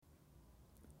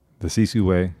The Sisu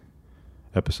Way,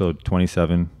 episode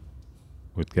 27,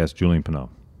 with guest Julien Pineau.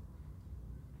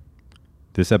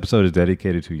 This episode is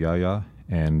dedicated to Yaya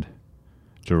and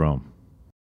Jerome.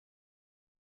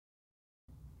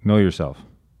 Know yourself.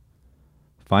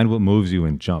 Find what moves you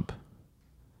and jump.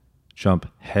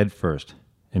 Jump head first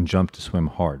and jump to swim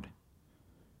hard.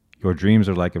 Your dreams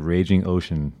are like a raging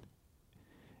ocean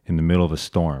in the middle of a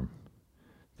storm.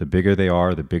 The bigger they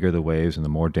are, the bigger the waves and the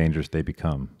more dangerous they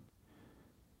become.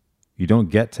 You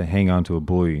don't get to hang onto a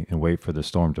buoy and wait for the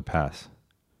storm to pass.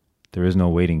 There is no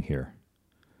waiting here.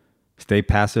 Stay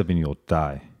passive and you'll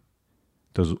die.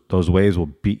 Those waves will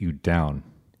beat you down.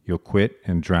 You'll quit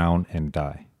and drown and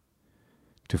die.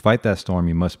 To fight that storm,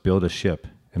 you must build a ship,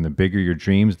 and the bigger your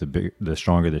dreams, the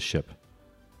stronger the ship.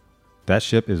 That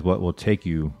ship is what will take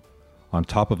you on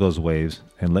top of those waves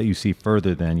and let you see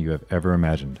further than you have ever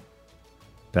imagined.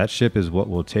 That ship is what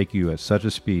will take you at such a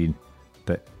speed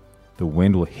that the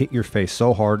wind will hit your face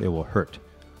so hard it will hurt.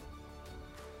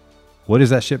 What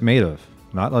is that ship made of?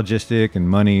 Not logistic and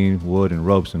money, wood and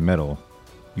ropes and metal.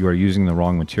 You are using the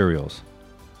wrong materials.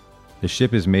 The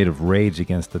ship is made of rage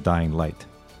against the dying light.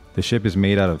 The ship is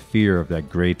made out of fear of that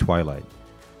gray twilight,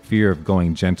 fear of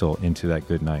going gentle into that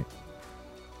good night.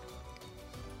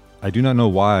 I do not know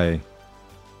why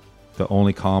the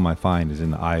only calm I find is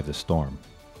in the eye of the storm.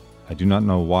 I do not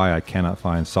know why I cannot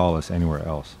find solace anywhere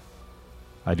else.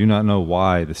 I do not know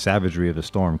why the savagery of the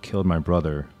storm killed my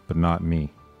brother, but not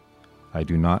me. I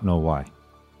do not know why.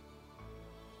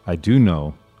 I do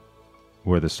know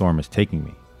where the storm is taking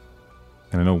me.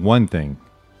 And I know one thing,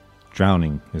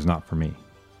 drowning is not for me.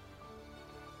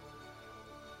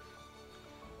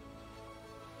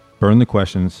 Burn the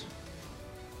questions,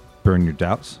 burn your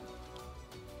doubts,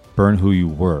 burn who you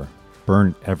were,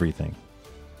 burn everything.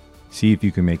 See if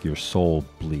you can make your soul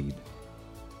bleed.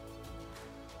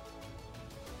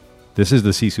 This is the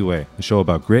Sisu Way, a show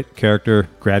about grit, character,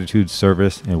 gratitude,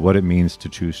 service, and what it means to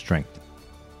choose strength.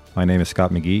 My name is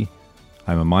Scott McGee.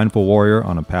 I'm a mindful warrior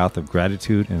on a path of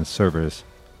gratitude and service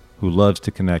who loves to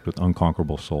connect with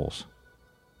unconquerable souls.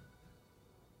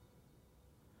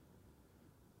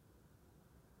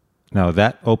 Now,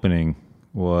 that opening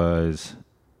was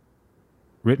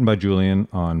written by Julien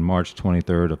on March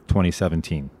 23rd of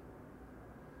 2017.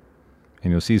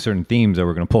 And you'll see certain themes that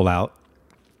we're going to pull out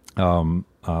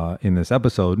in this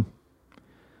episode,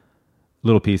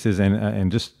 little pieces,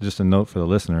 and just a note for the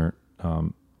listener.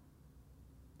 I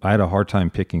had a hard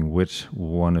time picking which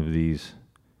one of these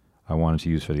I wanted to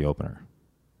use for the opener,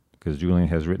 because Julien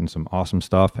has written some awesome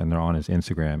stuff, and they're on his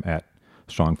Instagram at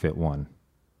StrongFit1.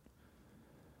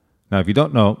 Now, if you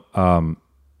don't know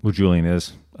who Julien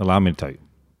is, allow me to tell you.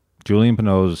 Julien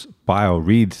Pineau's bio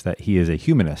reads that he is a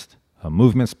humanist, a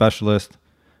movement specialist,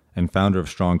 and founder of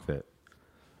StrongFit,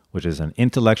 which is an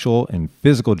intellectual and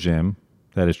physical gym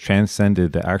that has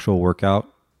transcended the actual workout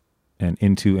and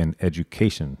into an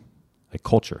education, a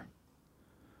culture.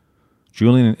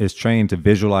 Julien is trained to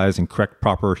visualize and correct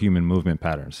proper human movement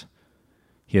patterns.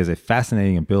 He has a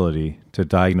fascinating ability to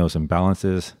diagnose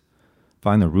imbalances,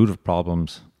 find the root of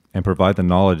problems, and provide the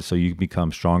knowledge so you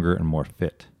become stronger and more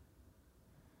fit.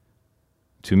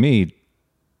 To me,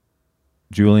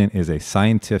 Julien is a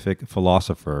scientific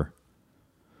philosopher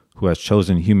who has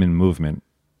chosen human movement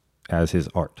as his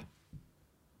art.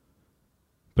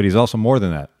 But he's also more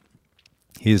than that.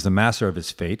 He is the master of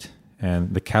his fate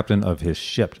and the captain of his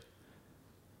ship.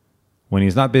 When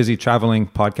he's not busy traveling,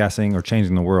 podcasting, or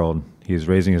changing the world, he is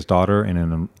raising his daughter in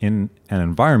an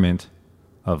environment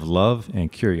of love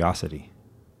and curiosity.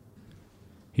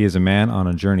 He is a man on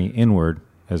a journey inward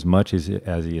as much as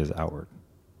he is outward.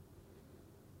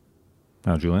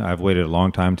 Now, Julien, I've waited a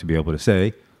long time to be able to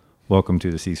say, welcome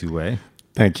to the Sisu Way.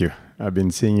 Thank you. I've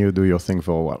been seeing you do your thing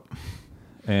for a while.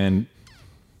 And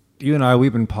you and I,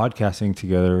 we've been podcasting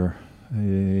together,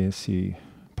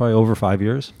 probably over 5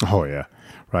 years. Oh, yeah.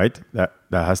 Right? That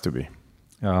has to be.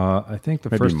 I think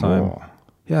the Maybe first time. more.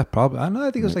 Yeah, probably. I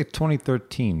think it was like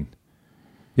 2013.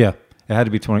 Yeah, it had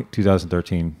to be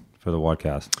 2013 for the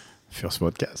podcast. First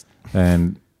podcast.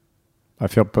 And my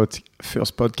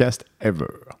first podcast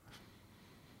ever.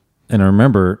 And I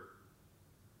remember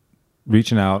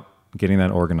reaching out, getting that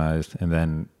organized, and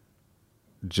then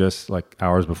just like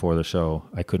hours before the show,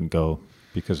 I couldn't go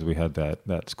because we had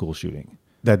that school shooting.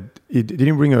 That it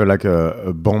didn't bring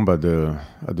a bomb at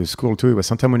the school too. It was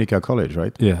Santa Monica College,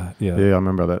 right? Yeah. Yeah, I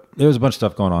remember that. There was a bunch of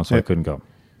stuff going on, so I couldn't go.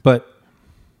 But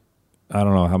I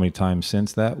don't know how many times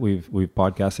since that we've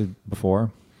podcasted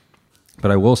before.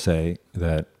 But I will say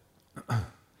that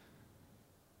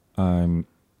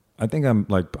I think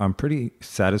I'm pretty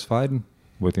satisfied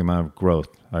with the amount of growth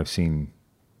I've seen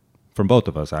from both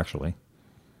of us, actually.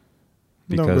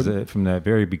 because from that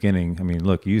very beginning, I mean,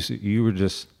 look, you were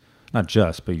just not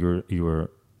just, but you were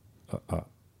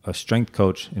a strength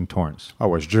coach in Torrance. I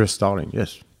was just starting.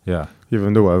 Yes. Yeah.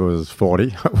 Even though I was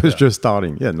 40, I was just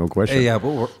starting. Yeah, no question. Hey, yeah,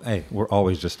 but we're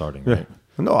always just starting. Right?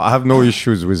 No, I have no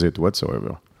issues with it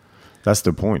whatsoever. That's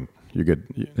the point.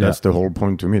 That's the whole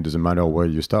point to me. It doesn't matter where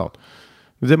you start.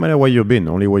 It doesn't matter where you've been,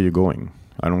 only where you're going.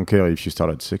 I don't care if you start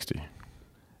at 60.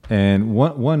 And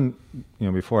one,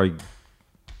 before I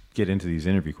get into these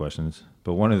interview questions,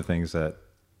 but one of the things that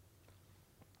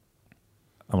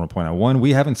I want to point out, one,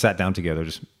 we haven't sat down together,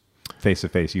 just face to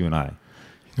face, you and I.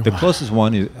 The closest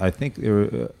one is, I think, there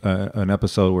were, an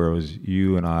episode where it was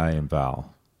you and I and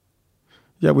Val.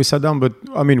 Yeah, we sat down, but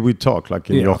I mean, we talked like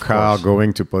in your car,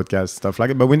 going to podcast, stuff like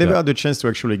that. But we never had the chance to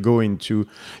actually go into,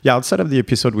 outside of the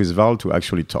episode with Val, to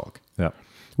actually talk. Yeah.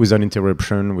 Without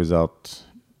interruption, without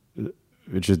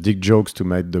just dig jokes to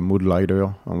make the mood lighter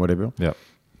or whatever. Yeah.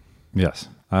 Yes.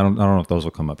 I don't know if those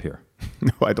will come up here.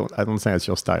 No, I don't think that's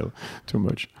your style too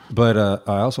much. But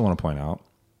I also want to point out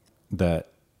that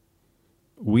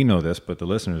we know this, but the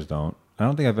listeners don't. I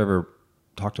don't think I've ever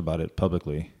talked about it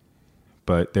publicly,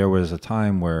 but there was a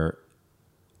time where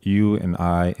you and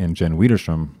I and Jen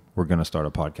Wiederstrom were going to start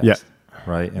a podcast. Yeah.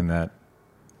 Right? And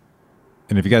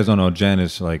if you guys don't know, Jen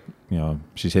is like,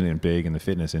 she's hitting it big in the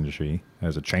fitness industry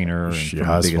as a trainer. And she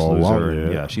has for a while.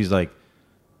 Yeah, she's like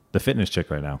the fitness chick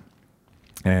right now.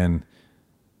 And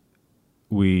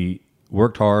we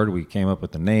worked hard. We came up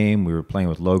with the name. We were playing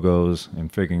with logos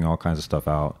and figuring all kinds of stuff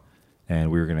out. And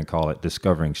we were going to call it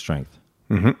Discovering Strength.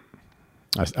 Mm-hmm.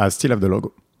 I still have the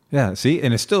logo. Yeah, see?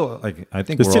 And it's still, like, I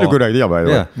think it's still a good idea, by the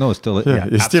way. Yeah, no, it's still... Yeah,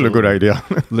 it's still a good idea.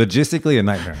 Logistically, a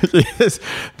nightmare. Yes,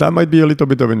 that might be a little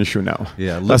bit of an issue now.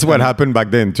 Yeah. That's what happened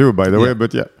back then, too, by the way,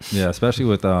 but yeah. Yeah, especially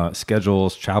with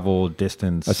schedules, travel,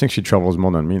 distance. I think she travels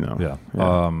more than me now.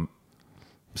 Yeah.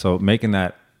 So making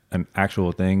that an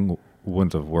actual thing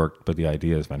wouldn't have worked, but the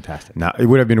idea is fantastic. Now, it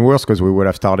would have been worse because we would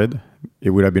have started. It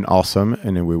would have been awesome,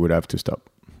 and then we would have to stop.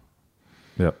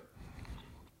 Yep.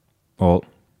 Well,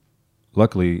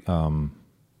 luckily,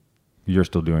 you're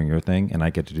still doing your thing, and I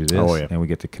get to do this, and we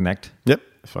get to connect. Yep,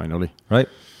 finally. Right?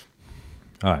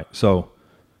 All right, so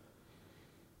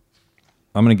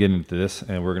I'm going to get into this,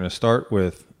 and we're going to start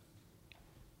with,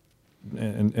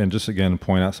 and just again,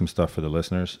 point out some stuff for the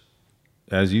listeners.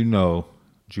 As you know,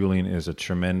 Julien is a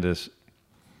tremendous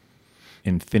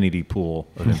infinity pool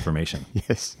of information.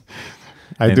 Yes.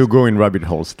 I do go in rabbit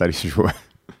holes, that is true.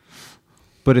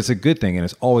 But it's a good thing, and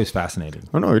it's always fascinating.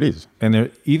 Oh, no, it is. And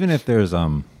even if there's,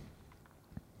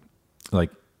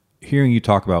 like, hearing you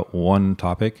talk about one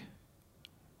topic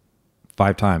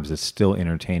 5 times, it's still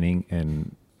entertaining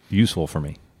and useful for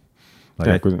me.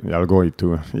 Like, I'll go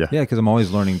too. Yeah. Yeah, because I'm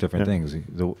always learning different things.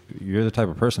 You're the type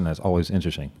of person that's always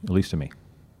interesting, at least to me.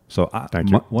 So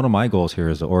one of my goals here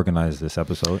is to organize this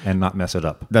episode and not mess it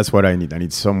up. That's what I need. I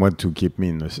need someone to keep me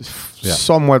in a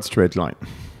somewhat straight line.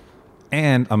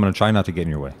 And I'm going to try not to get in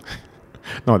your way.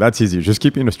 No, that's easy. Just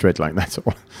keep me in a straight line. That's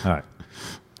all. All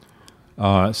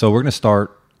right. So we're going to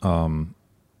start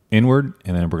inward,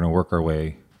 and then we're going to work our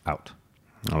way out.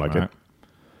 I like it. Right?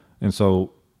 And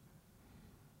so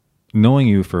knowing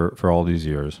you for all these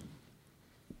years,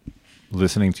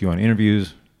 listening to you on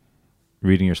interviews,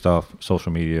 reading your stuff,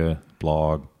 social media,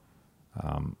 blog,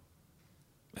 and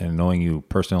knowing you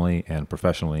personally and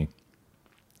professionally,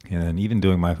 and then even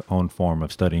doing my own form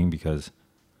of studying, because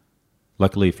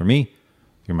luckily for me,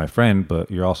 you're my friend,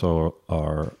 but you also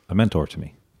are a mentor to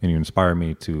me, and you inspire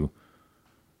me to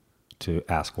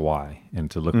ask why,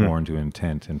 and to look more into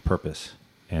intent and purpose,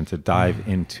 and to dive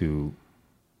into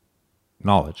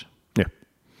knowledge. Yeah.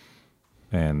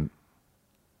 And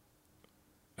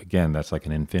again, that's like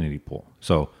an infinity pool.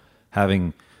 So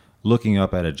looking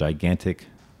up at a gigantic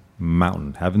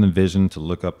mountain, having the vision to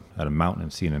look up at a mountain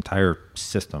and see an entire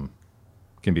system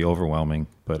can be overwhelming,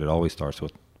 but it always starts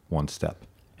with one step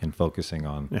and focusing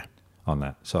on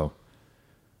that. So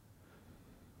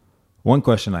one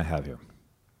question I have here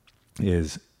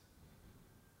is,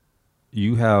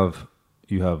 you have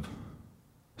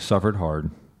suffered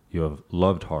hard, you have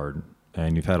loved hard,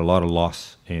 and you've had a lot of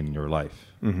loss in your life.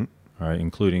 Mm-hmm. All right,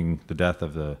 including the death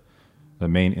of the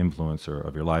main influencer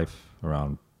of your life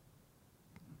around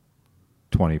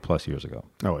 20 plus years ago.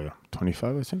 Oh, yeah.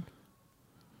 25, I think.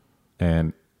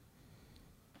 And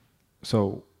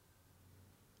so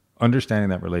understanding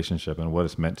that relationship and what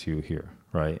it's meant to you here,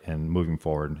 right, and moving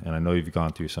forward, and I know you've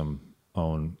gone through some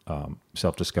own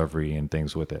self-discovery and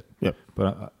things with it. Yep.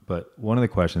 But one of the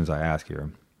questions I ask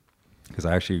here, because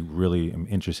I actually really am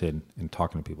interested in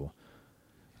talking to people,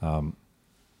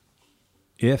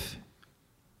 if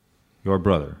your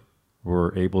brother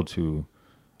were able to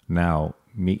now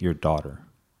meet your daughter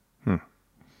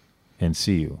and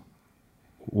see you,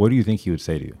 what do you think he would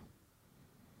say to you?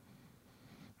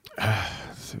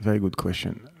 It's a very good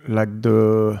question. Like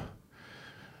the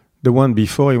one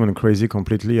before he went crazy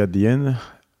completely at the end,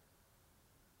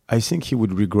 I think he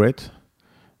would regret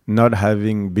not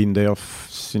having been there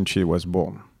since she was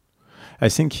born. I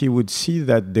think he would see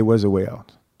that there was a way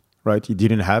out, right? He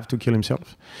didn't have to kill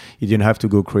himself. He didn't have to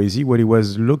go crazy. What he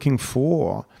was looking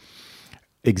for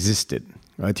existed,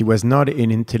 right? It was not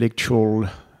an intellectual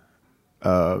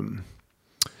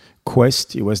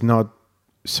quest. It was not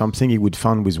something he would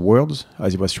find with words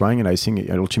as he was trying, and I think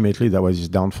ultimately that was his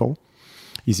downfall,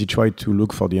 is he tried to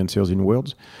look for the answers in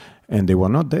words, and they were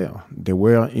not there. They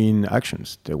were in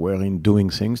actions. They were in doing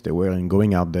things. They were in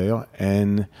going out there,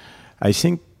 and I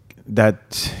think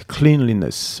that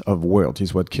cleanliness of words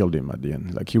is what killed him at the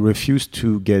end. Like, he refused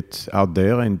to get out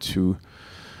there and to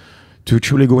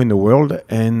truly go in the world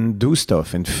and do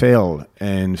stuff and fail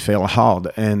hard.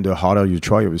 And the harder you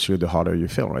try, obviously, the harder you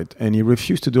fail, right? And he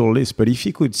refused to do all this. But if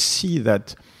he could see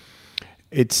that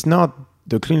it's not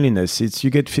the cleanliness, it's you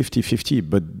get 50-50,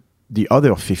 but the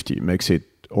other 50 makes it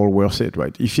all worth it,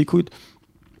 right? If he could,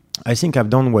 I think I've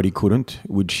done what he couldn't,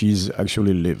 which is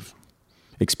actually live,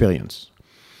 experience.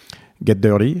 Get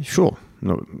dirty, sure.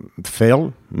 No,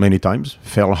 fail many times,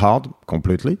 fail hard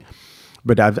completely,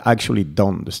 but I've actually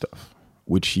done the stuff,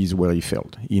 which is where he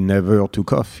failed. He never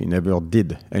took off. He never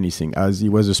did anything. As he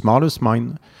was the smartest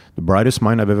mind, the brightest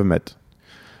mind I've ever met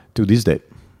to this day,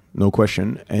 no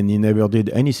question, and he never did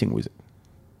anything with it.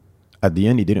 At the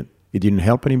end, he didn't. He didn't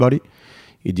help anybody.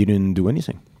 He didn't do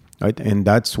anything, right? And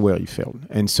that's where he failed.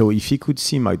 And so if he could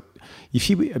see if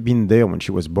he had been there when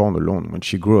she was born alone, when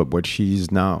she grew up, what she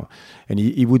is now, and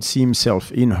he would see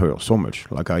himself in her so much,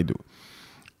 like I do,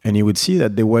 and he would see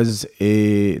that there was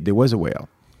a way out.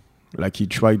 Like, he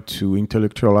tried to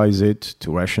intellectualize it,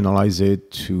 to rationalize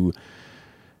it, to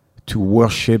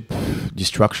worship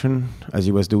destruction as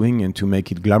he was doing, and to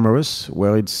make it glamorous,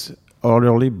 where it's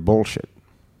utterly bullshit.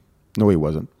 No, it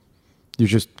wasn't. You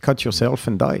just cut yourself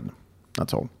and died.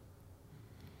 That's all.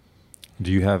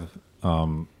 Do you have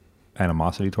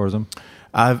animosity towards him?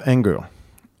 I have anger.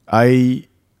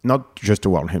 Not just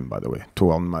toward him, by the way,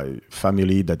 toward my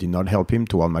family that did not help him,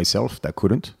 toward myself that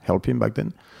couldn't help him back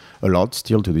then. A lot,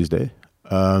 still to this day.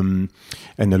 And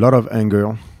a lot of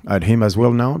anger at him as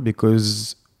well now,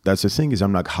 because that's the thing, is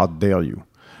I'm like, how dare you?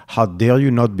 How dare you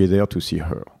not be there to see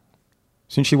her?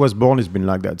 Since she was born, it's been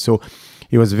like that. So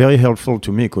he was very helpful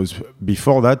to me, because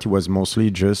before that, he was mostly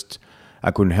just,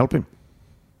 I couldn't help him.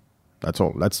 That's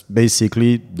all. That's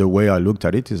basically the way I looked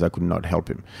at it, is I could not help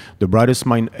him. The brightest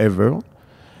mind ever.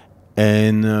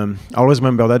 And I always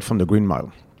remember that from the Green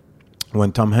Mile.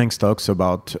 When Tom Hanks talks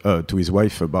about to his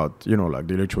wife about, like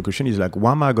the electrocution, he's like,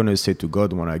 what am I going to say to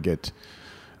God when I get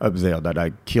up there, that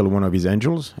I killed one of his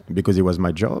angels because it was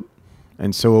my job?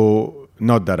 And so,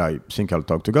 not that I think I'll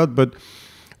talk to God, but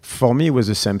for me, it was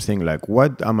the same thing. Like,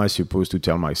 what am I supposed to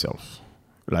tell myself?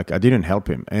 Like, I didn't help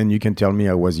him. And you can tell me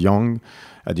I was young,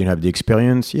 I didn't have the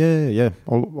experience. Yeah,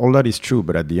 all that is true.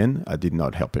 But at the end, I did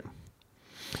not help him.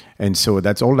 And so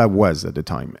that's all I was at the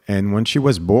time. And when she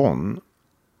was born,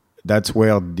 that's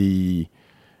where the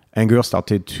anger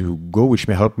started to go, which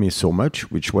may help me so much,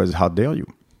 which was, how dare you?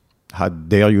 How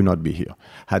dare you not be here?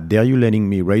 How dare you letting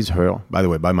me raise her, by the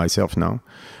way, by myself now,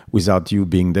 without you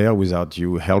being there, without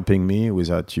you helping me,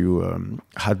 without you...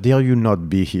 how dare you not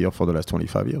be here for the last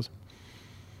 25 years?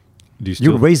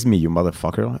 You raised me, you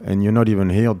motherfucker, and you're not even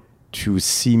here to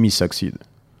see me succeed.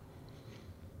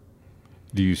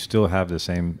 Do you still have the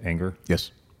same anger?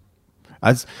 Yes.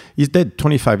 As he's dead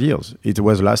 25 years. It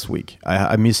was last week.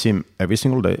 I miss him every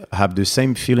single day. I have the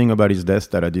same feeling about his death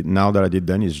that I did now that I did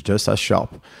then. It's just as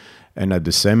sharp. And I had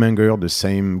the same anger, the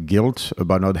same guilt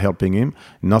about not helping him.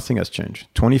 Nothing has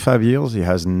changed. 25 years, he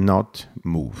has not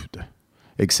moved.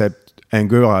 Except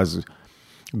anger has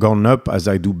gone up as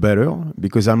I do better,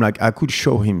 because I'm like, I could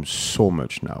show him so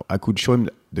much now. I could show him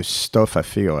the stuff I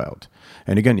figure out.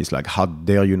 And again, it's like, how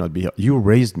dare you not be here? You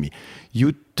raised me.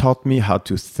 You taught me how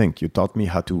to think. You taught me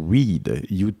how to read.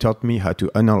 You taught me how to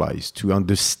analyze, to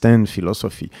understand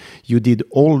philosophy. You did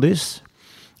all this,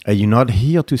 and you're not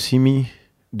here to see me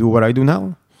do what I do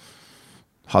now?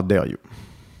 How dare you?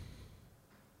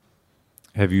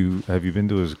 Have you been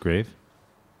to his grave?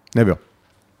 Never.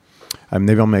 I've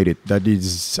never made it. That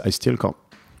is, I still can't.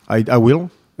 I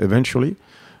will eventually.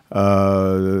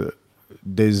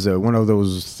 There's one of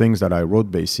those things that I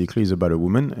wrote basically is about a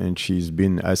woman, and she's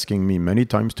been asking me many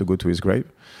times to go to his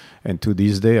grave, and to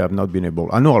this day I've not been able.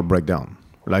 I know I'll break down.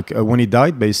 Like when he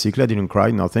died, basically I didn't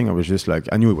cry, nothing. I was just like,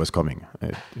 I knew it was coming.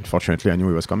 Unfortunately, I knew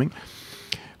it was coming.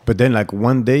 But then, like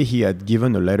one day, he had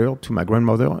given a letter to my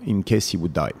grandmother in case he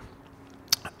would die.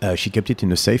 She kept it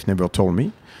in a safe, never told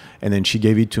me. And then she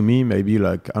gave it to me maybe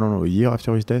like, I don't know, a year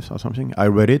after his death or something. I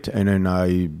read it, and then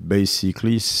I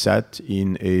basically sat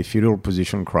in a fetal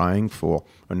position crying for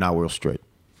an hour straight.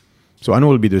 So I know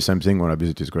it'll be the same thing when I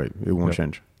visit his grave. It won't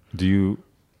change. Do you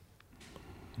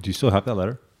still have that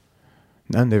letter?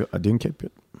 No, I didn't keep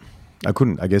it. I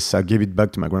couldn't. I guess I gave it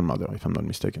back to my grandmother, if I'm not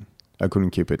mistaken. I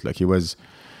couldn't keep it. Like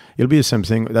it'll be the same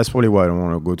thing. That's probably why I don't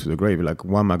want to go to the grave. Like,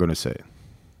 what am I going to say?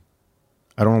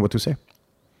 I don't know what to say.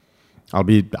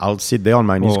 I'll sit there on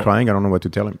my knees crying. I don't know what to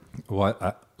tell him. Well,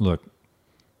 look,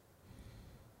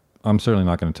 I'm certainly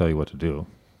not going to tell you what to do.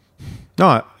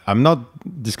 No, I'm not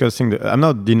I'm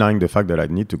not denying the fact that I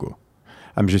need to go.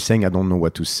 I'm just saying I don't know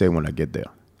what to say when I get there.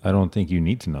 I don't think you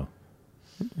need to know.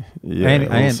 Yeah,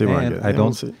 I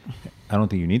don't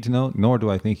think you need to know, nor do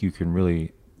I think you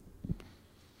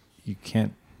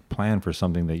can't plan for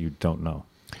something that you don't know.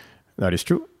 That is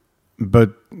true.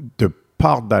 But the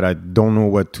part that I don't know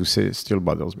what to say still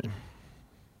bothers me.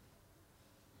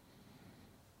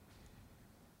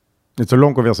 It's a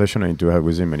long conversation I need to have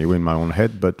with him anyway in my own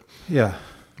head, but yeah,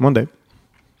 one day.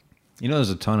 You know, there's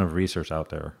a ton of research out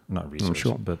there, not research,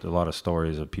 sure. but a lot of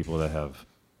stories of people that have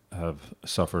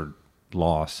suffered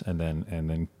loss and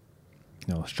then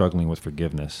struggling with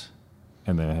forgiveness,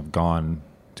 and then have gone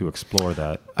to explore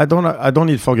that. I don't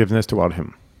need forgiveness toward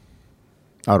him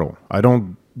at all. I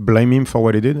don't blame him for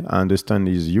what he did. I understand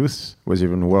his youth was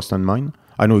even worse than mine.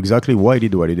 I know exactly why he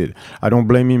did what he did. I don't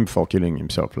blame him for killing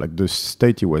himself. Like, the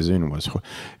state he was in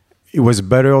was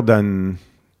better than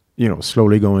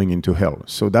slowly going into hell.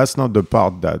 So that's not the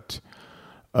part that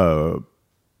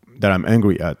I'm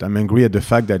angry at. I'm angry at the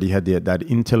fact that he had that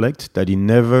intellect that he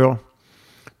never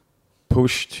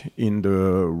pushed in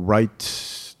the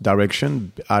right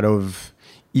direction out of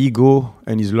ego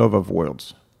and his love of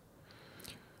words.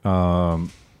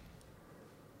 Have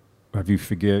you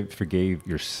forgave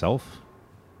yourself?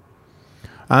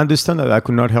 I understand that I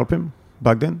could not help him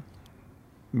back then,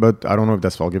 but I don't know if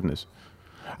that's forgiveness.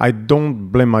 I don't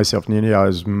blame myself nearly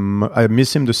as much. I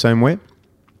miss him the same way,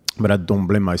 but I don't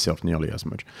blame myself nearly as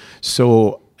much.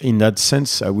 So in that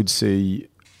sense, I would say,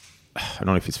 I don't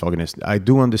know if it's forgiveness. I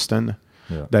do understand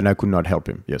that I could not help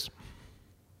him, yes.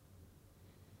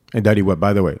 And that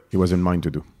by the way, it wasn't mine to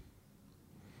do.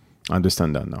 I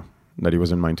understand that now, that it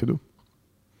wasn't mine to do.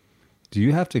 Do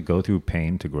you have to go through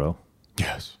pain to grow?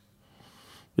 Yes.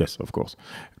 Yes, of course.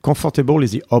 Comfortable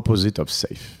is the opposite of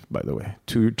safe, by the way.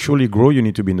 To truly grow, you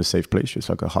need to be in a safe place, just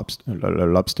like a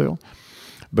lobster.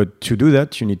 But to do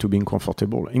that, you need to be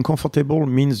uncomfortable. Uncomfortable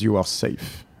means you are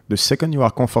safe. The second you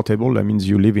are comfortable, that means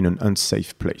you live in an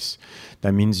unsafe place.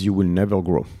 That means you will never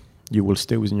grow. You will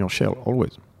stay within your shell,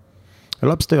 always. A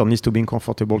lobster needs to be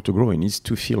uncomfortable to grow. He needs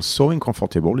to feel so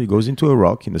uncomfortable, he goes into a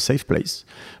rock in a safe place,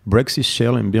 breaks his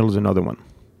shell, and builds another one,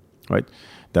 right?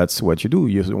 That's what you do.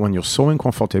 When you're so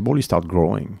uncomfortable, you start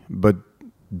growing. But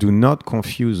do not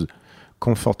confuse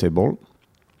comfortable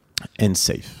and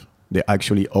safe. They're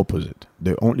actually opposite.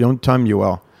 The only time you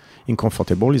are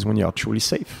uncomfortable is when you are truly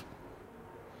safe.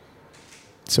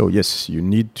 So yes, you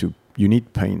need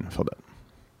pain for that.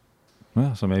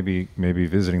 Well, so maybe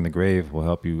visiting the grave will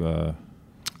help you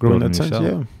grow in that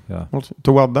sense. Yeah. Also,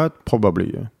 toward that,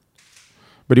 probably. Yeah.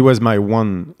 But he was my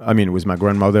one. I mean, with my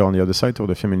grandmother on the other side or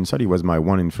the feminine side, he was my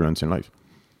one influence in life.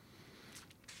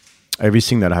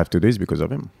 Everything that I have today is because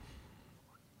of him.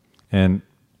 And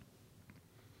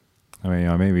I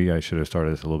mean, maybe I should have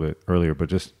started this a little bit earlier, but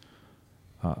just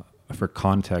for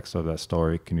context of that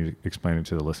story, can you explain it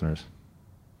to the listeners?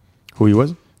 Who he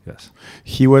was? Yes.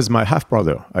 He was my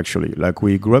half-brother, actually. Like,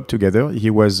 we grew up together. He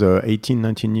was 18,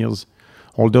 19 years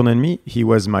older than me. He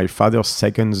was my father's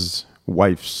second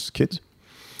wife's kid.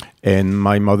 And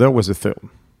my mother was the third,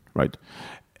 right?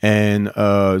 And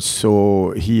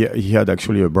so he had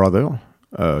actually a brother.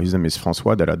 His name is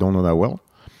Francois, that I don't know that well,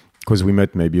 because we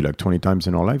met maybe like 20 times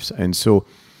in our lives. And so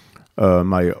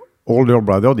my older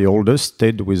brother, the oldest,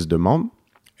 stayed with the mom.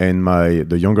 And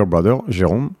the younger brother,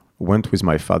 Jérôme, went with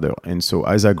my father. And so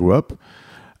as I grew up,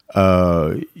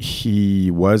 he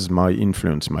was my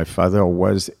influence. My father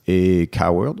was a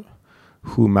coward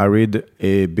who married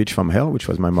a bitch from hell, which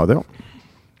was my mother.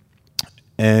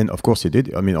 And of course he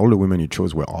did. I mean, all the women he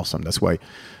chose were awesome. That's why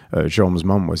Jérôme's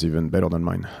mom was even better than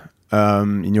mine.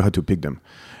 He knew how to pick them.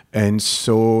 And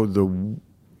so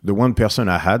the one person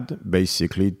I had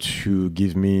basically to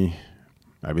give me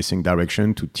everything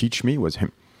direction, to teach me, was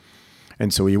him.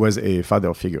 And so he was a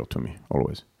father figure to me,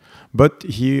 always. But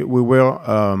we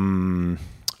were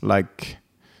like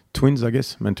twins, I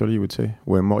guess, mentally, you would say.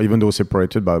 We're more, even though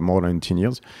separated by more than 10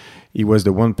 years, he was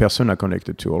the one person I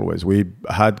connected to always. We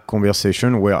had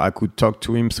conversation where I could talk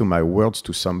to him through my words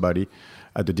to somebody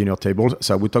at the dinner table.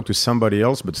 So I would talk to somebody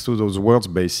else, but through those words,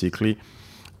 basically,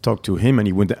 talk to him, and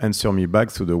he would answer me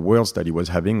back through the words that he was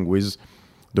having with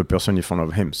the person in front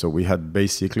of him. So we had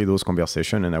basically those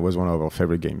conversations, and that was one of our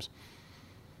favorite games.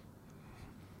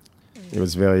 It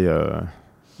was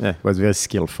very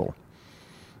skillful.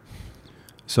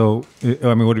 So,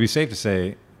 I mean, would it be safe to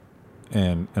say,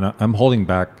 and I'm holding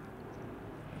back,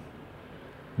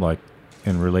 like,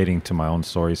 in relating to my own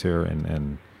stories here,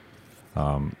 and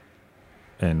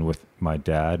with my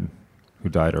dad, who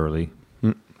died early,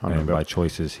 and my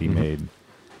choices he made,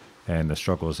 and the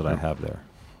struggles that I have there.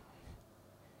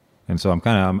 And so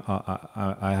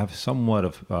I have somewhat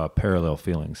of parallel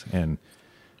feelings, and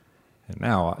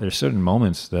now there's certain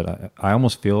moments that I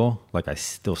almost feel like I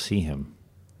still see him.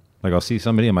 Like I'll see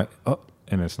somebody, I'm like, oh,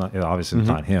 and it's not, obviously it's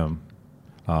not him.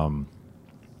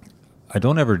 I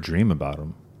don't ever dream about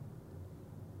him.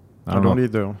 I don't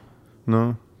either.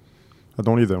 No, I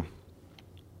don't either.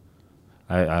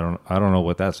 I don't know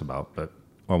what that's about, but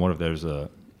I wonder if there's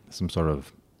some sort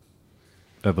of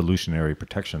evolutionary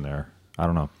protection there. I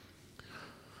don't know.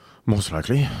 Most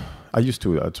likely. I used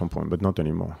to at some point, but not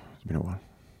anymore. It's been a while.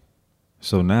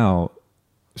 So now,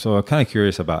 I'm kind of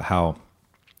curious about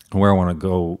where I want to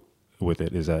go with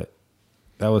it is that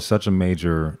was such a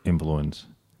major influence,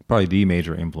 probably the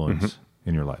major influence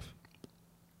in your life.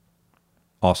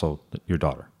 Also, your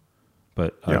daughter.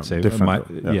 But I'd say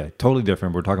totally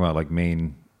different. We're talking about like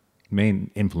main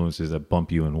influences that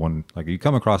bump you in one. Like you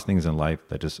come across things in life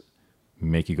that just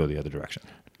make you go the other direction.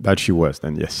 That she was,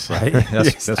 then yes, right.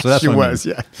 That's she was.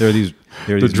 Yeah, there are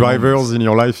these drivers moments, in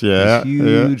your life. Yeah, these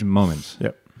huge moments.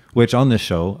 Yeah. Which on this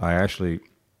show, I actually,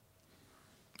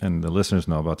 and the listeners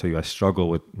know, but I'll tell you, I struggle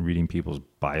with reading people's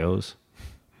bios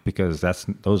because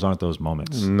those aren't those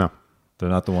moments. No, they're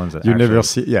not the ones that you never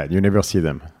see. Yeah, you never see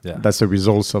them. Yeah, that's the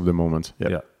results of the moment.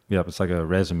 Yeah. It's like a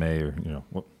resume or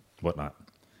whatnot.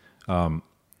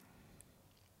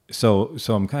 So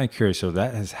I'm kind of curious. So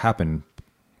that has happened,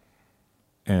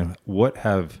 and what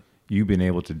have you been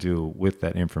able to do with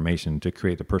that information to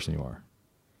create the person you are?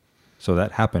 So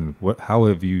that happened. How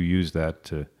have you used that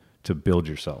to build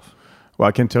yourself? Well,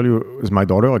 I can tell you, as my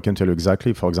daughter, I can tell you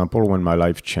exactly. For example, when my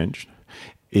life changed,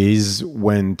 is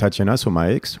when Tatiana, so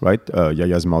my ex, right,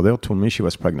 Yaya's mother, told me she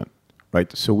was pregnant,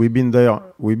 right. So we've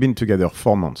been together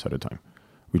 4 months at a time.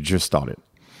 We just started.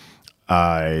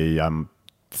 I am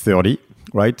 30,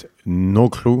 right? No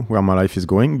clue where my life is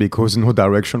going because no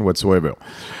direction whatsoever.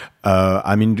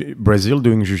 I'm in Brazil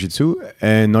doing jiu-jitsu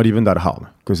and not even that hard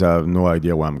because I have no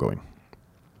idea where I'm going.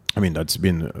 I mean, that's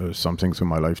been something through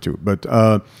my life too. But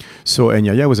and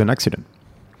Yaya was an accident.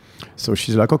 So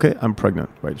she's like, okay, I'm pregnant,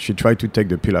 right? She tried to take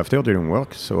the pill after, it didn't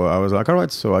work. So I was like, all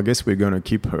right, so I guess we're going to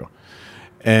keep her.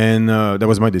 And that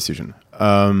was my decision.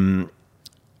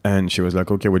 And she was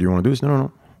like, okay, what do you want to do? I said,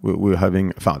 no. We're having,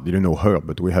 didn't know her,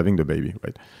 but we're having the baby,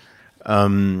 right?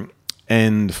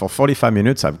 And for 45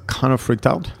 minutes, I've kind of freaked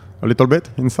out a little bit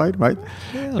inside, right?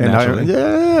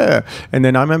 Yeah, and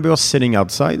then I remember sitting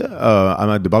outside. I'm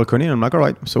at the balcony, and I'm like, all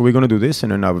right, so we're going to do this.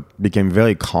 And then I became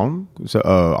very calm. So,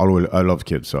 I love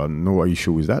kids, so I have no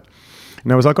issue with that.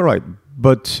 And I was like, all right,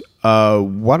 but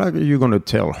what are you going to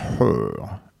tell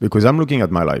her? Because I'm looking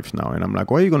at my life now, and I'm like,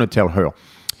 what are you going to tell her?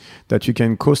 That you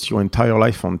can coast your entire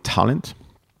life on talent,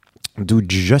 do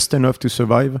just enough to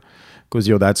survive because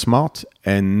you're that smart,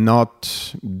 and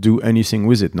not do anything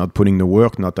with it, not putting the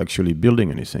work, not actually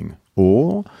building anything?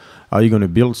 Or are you going to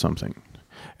build something?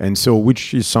 And so,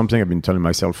 which is something I've been telling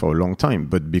myself for a long time,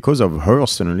 but because of her,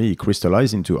 suddenly it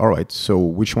crystallized into, all right, so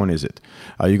which one is it?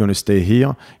 Are you going to stay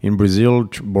here in Brazil,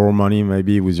 borrow money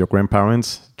maybe with your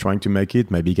grandparents, trying to make it,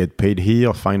 maybe get paid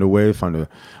here, find a way,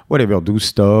 whatever, do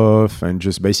stuff, and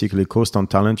just basically coast on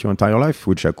talent your entire life,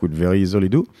 which I could very easily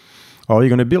do? Or are you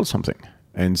going to build something?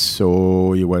 And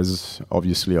so it was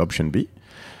obviously option B.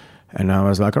 And I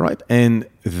was like, all right. And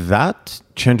that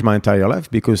changed my entire life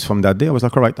because from that day, I was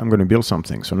like, all right, I'm going to build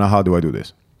something. So now how do I do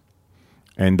this?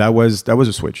 And that was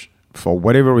a switch. For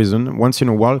whatever reason, once in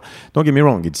a while, don't get me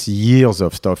wrong, it's years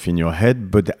of stuff in your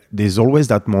head, but there's always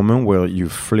that moment where you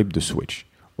flip the switch.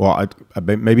 Or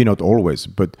maybe not always,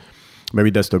 but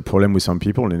maybe that's the problem with some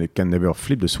people and they can never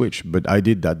flip the switch. But I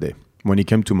did that day. When it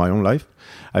came to my own life,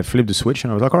 I flipped the switch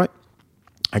and I was like, all right,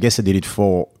 I guess I did it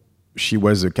she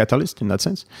was a catalyst in that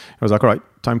sense. I was like, all right,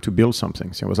 time to build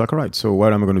something. So I was like, all right, so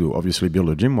what am I going to do? Obviously build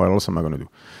a gym. What else am I going to do?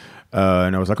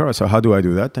 And I was like, all right, so how do I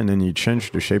do that? And then it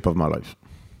changed the shape of my life.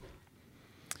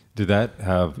 Did that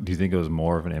have? Do you think it was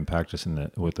more of an impact just in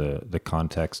the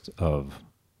context of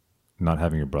not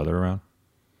having your brother around?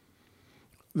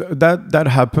 That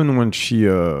happened when she.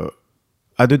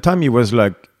 At the time, he was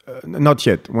like, not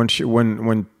yet.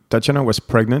 When Tatiana was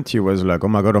pregnant, he was like, oh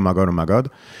my god, oh my god, oh my god,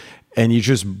 and he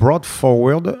just brought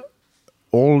forward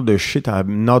all the shit I have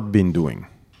not been doing.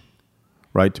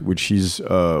 Right, which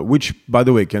by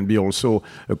the way can be also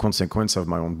a consequence of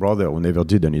my own brother who never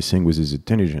did anything with his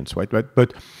intelligence, right?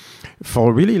 But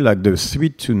for really like the 3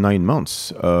 to 9 months,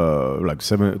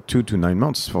 2 to 9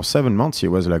 months, for 7 months, he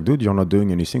was like, dude, you're not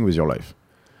doing anything with your life.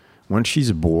 When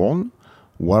she's born,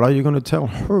 what are you going to tell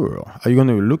her? Are you going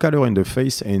to look at her in the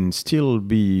face and still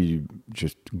be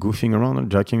just goofing around and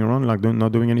jacking around, like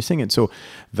not doing anything? And so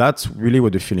that's really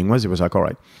what the feeling was. It was like, all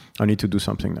right, I need to do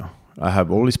something now. I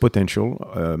have all this potential,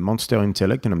 monster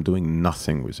intellect, and I'm doing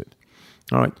nothing with it.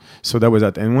 All right. So that was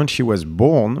that. And when she was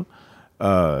born,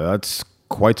 that's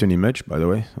quite an image, by the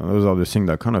way. Those are the things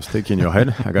that kind of stick in your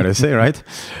head, I gotta say, right?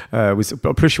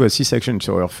 Plus, she was C-section,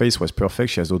 so her face was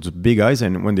perfect. She has those big eyes,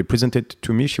 and when they presented it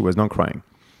to me, she was not crying.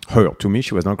 To me,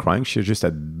 she was not crying. She just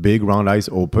had big round eyes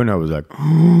open. I was like,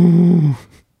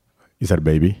 is that a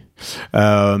baby?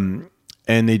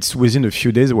 And it's within a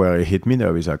few days where it hit me that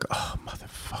I was like, oh,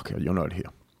 motherfucker, you're not here.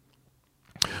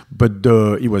 But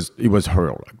it was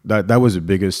her. Like, that was the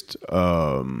biggest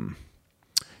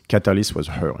catalyst was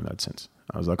her in that sense.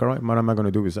 I was like, all right, what am I going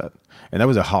to do with that? And that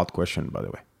was a hard question, by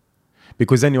the way.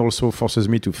 Because then it also forces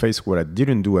me to face what I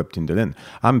didn't do up till then.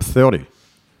 I'm 30,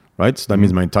 right? So that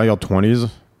means my entire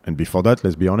 20s, and before that,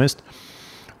 let's be honest,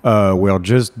 were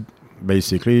just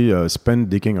basically spent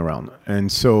dicking around.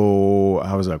 And so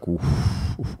I was like, oof.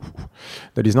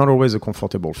 That is not always a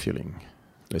comfortable feeling.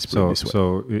 Let's put it this way.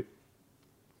 So,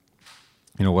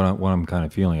 what I'm kind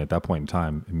of feeling at that point in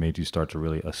time, it made you start to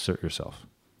really assert yourself.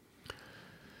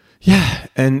 Yeah,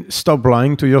 and stop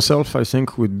lying to yourself, I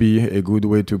think, would be a good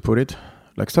way to put it.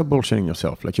 Like, stop bullshitting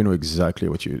yourself. Like, you know exactly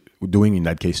what you're doing, in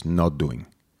that case, not doing.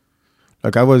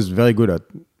 Like, I was very good at,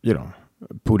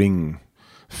 putting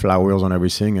flowers on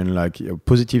everything and, like, a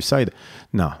positive side.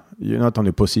 No, you're not on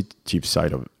the positive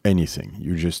side of anything.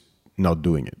 You're just not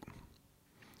doing it.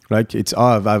 Like, it's,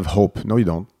 I have hope. No, you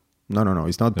don't. No.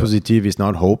 It's not positive. It's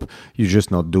not hope. You're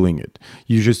just not doing it.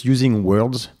 You're just using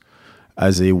words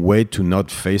as a way to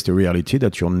not face the reality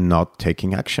that you're not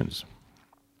taking actions.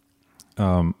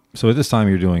 So at this time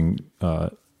you're doing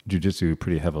jiu-jitsu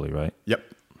pretty heavily, right? Yep.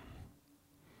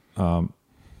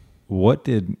 What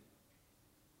did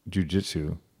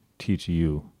jiu-jitsu teach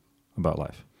you about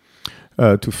life?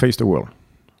 To face the world,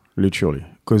 literally.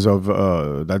 Because of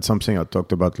that's something I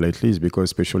talked about lately, is because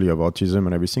especially of autism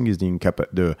and everything, is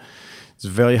it's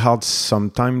very hard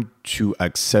sometimes to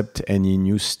accept any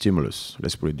new stimulus.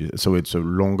 Let's put it this way. So it's a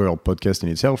longer podcast in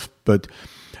itself, but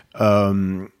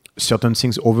certain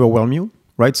things overwhelm you,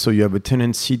 right? So you have a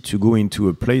tendency to go into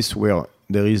a place where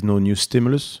there is no new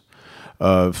stimulus.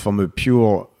 From a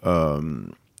pure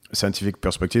scientific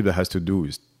perspective that has to do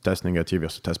with test negative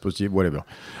versus test positive, whatever.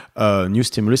 New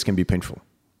stimulus can be painful,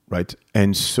 right?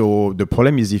 And so the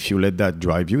problem is, if you let that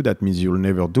drive you, that means you'll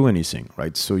never do anything,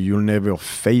 right? So you'll never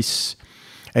face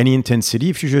any intensity.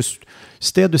 If you just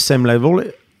stay at the same level,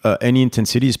 any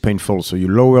intensity is painful, so you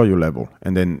lower your level,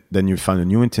 and then you find a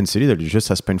new intensity that is just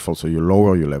as painful, so you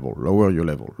lower your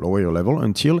level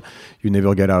until you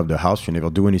never get out of the house, you never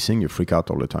do anything, you freak out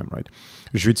all the time, right?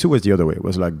 Jiu-jitsu was the other way. It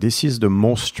was like, this is the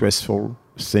most stressful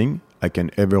thing I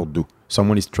can ever do.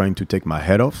 Someone is trying to take my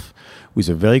head off with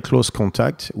a very close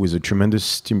contact with a tremendous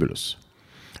stimulus.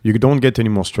 You don't get any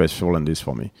more stressful than this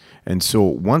for me. And so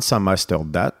once I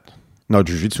mastered that, not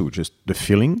jiu-jitsu, just the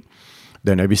feeling,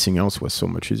 then everything else was so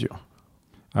much easier.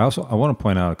 I want to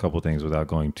point out a couple of things without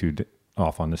going too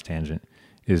off on this tangent,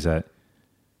 is that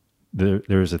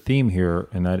there is a theme here,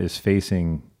 and that is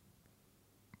facing.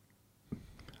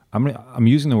 I'm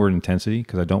using the word intensity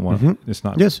because I don't want. It's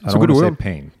not. Yes, I don't want to say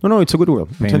pain. No, it's a good word.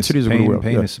 Intensity is a good word.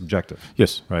 Pain is subjective.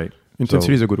 Yes, right.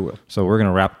 Intensity is a good word. So we're going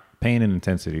to wrap pain and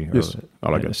intensity. Yes,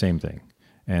 I like it. The same thing,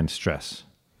 and stress.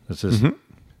 That's just.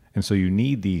 And so you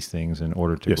need these things in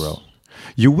order to grow.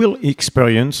 You will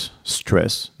experience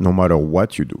stress no matter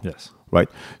what you do. Yes. Right?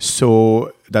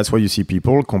 So that's why you see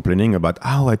people complaining about,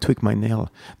 I tweaked my nail.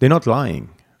 They're not lying.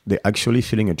 They're actually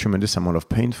feeling a tremendous amount of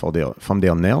pain from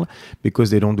their nail because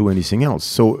they don't do anything else.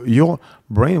 So your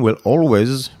brain will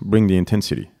always bring the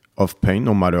intensity of pain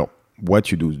no matter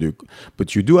what you do.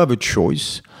 But you do have a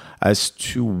choice as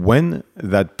to when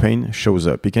that pain shows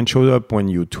up. It can show up when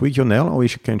you tweak your nail, or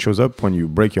it can show up when you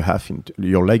break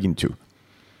your leg in two.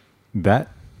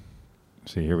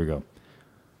 See, here we go.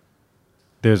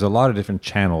 There's a lot of different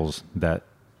channels that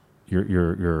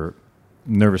your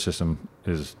nervous system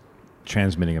is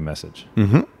transmitting a message.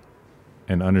 Mm-hmm.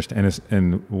 And understand.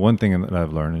 And one thing that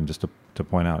I've learned, and just to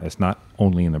point out, it's not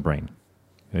only in the brain.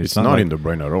 It's not in the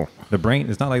brain at all. The brain.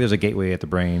 It's not like there's a gateway at the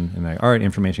brain, and like, all right,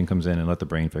 information comes in, and let the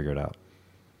brain figure it out.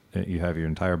 You have your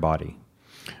entire body.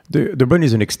 The brain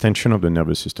is an extension of the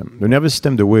nervous system. The nervous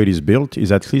system, the way it is built,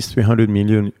 is at least 300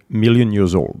 million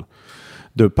years old.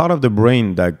 The part of the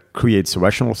brain that creates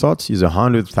rational thoughts is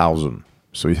 100,000.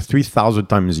 So it's 3,000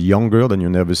 times younger than your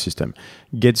nervous system.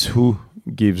 Guess who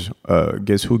gives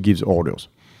orders?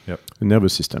 Yep. The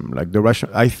nervous system. Like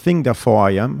I think, therefore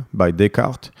I am, by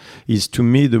Descartes, is to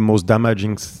me the most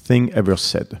damaging thing ever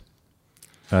said.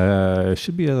 It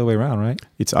should be the other way around, right?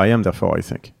 It's I am, therefore I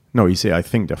think. No, you say I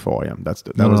think, therefore I am. That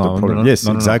was the problem. Yes,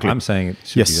 exactly. I'm saying it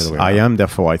should be the other way around. I am,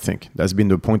 therefore I think. That's been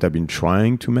the point I've been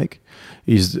trying to make.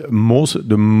 Is the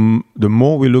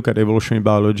more we look at evolutionary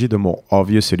biology, the more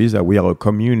obvious it is that we are a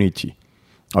community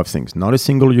of things. Not a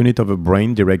single unit of a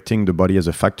brain directing the body as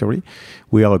a factory.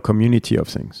 We are a community of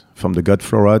things. From the gut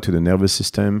flora to the nervous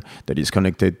system that is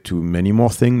connected to many more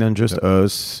things than just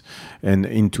us, and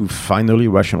into finally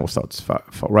rational thoughts.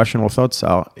 For rational thoughts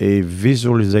are a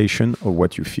visualization of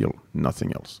what you feel,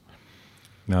 nothing else.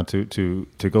 Now to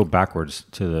go backwards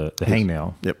to the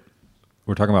hangnail. Yep.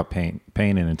 We're talking about pain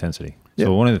and intensity. Yep.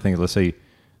 So one of the things, let's say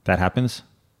that happens,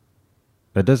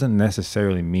 that doesn't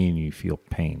necessarily mean you feel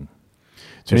pain.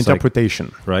 It's an interpretation,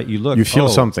 like, right? You feel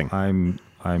something.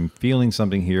 I'm feeling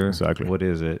something here. Exactly. What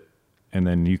is it? And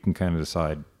then you can kind of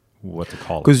decide what to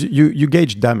call it. Because you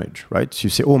gauge damage, right? So you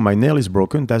say, oh, my nail is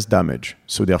broken. That's damage.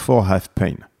 So therefore, I have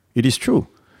pain. It is true.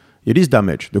 It is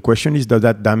damage. The question is, does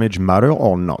that damage matter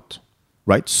or not?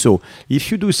 Right? So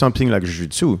if you do something like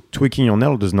jiu-jitsu, tweaking your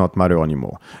nail does not matter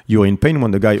anymore. You're in pain when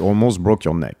the guy almost broke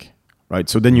your neck, right?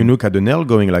 So then you look at the nail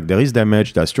going like, there is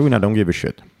damage. That's true, and I don't give a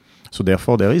shit. So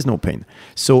therefore, there is no pain.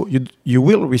 So you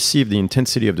will receive the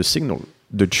intensity of the signal.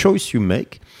 The choice you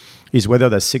make is whether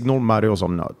that signal matters or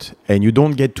not. And you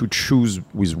don't get to choose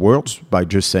with words by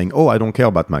just saying, oh, I don't care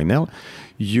about my nail.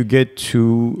 You get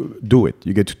to do it.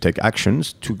 You get to take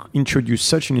actions to introduce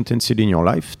such an intensity in your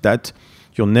life that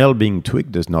your nail being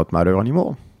tweaked does not matter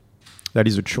anymore. That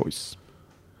is a choice.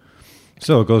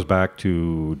 So it goes back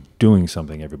to doing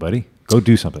something, everybody. Go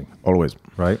do something. Always.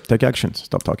 Right? Take actions.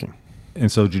 Stop talking. And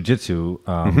so jiu-jitsu,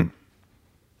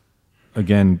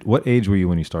 again, what age were you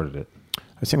when you started it?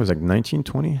 I think it was like 19,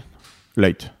 20.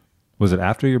 Late. Was it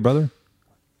after your brother?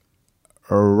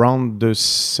 Around the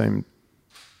same...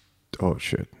 Oh,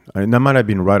 shit. That might have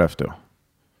been right after.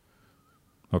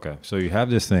 Okay. So you have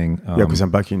this thing. Yeah, because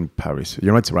I'm back in Paris.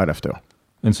 You know, it's right after.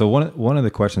 And so one of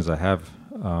the questions I have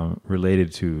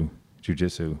related to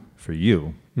jiu-jitsu for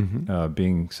you,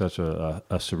 being such a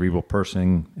cerebral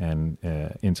person and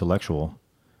intellectual,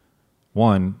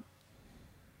 one,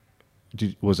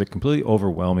 was it completely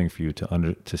overwhelming for you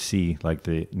to see like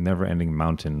the never-ending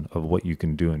mountain of what you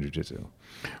can do in jiu-jitsu?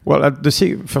 Well,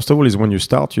 first of all, is when you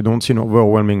start, you don't see an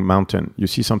overwhelming mountain. You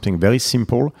see something very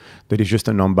simple that is just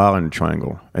an armbar and a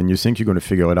triangle, and you think you're going to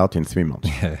figure it out in 3 months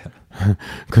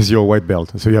because you're a white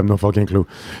belt, so you have no fucking clue.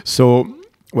 So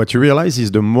what you realize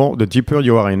is the deeper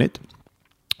you are in it,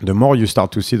 the more you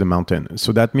start to see the mountain.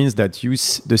 So that means that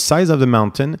the size of the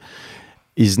mountain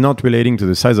is not relating to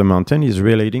the size of the mountain, is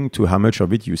relating to how much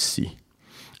of it you see.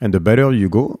 And the better you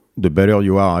go, the better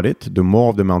you are at it, the more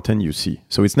of the mountain you see.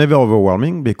 So it's never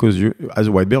overwhelming because as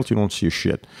a white belt, you don't see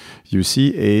shit. You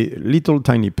see a little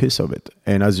tiny piece of it.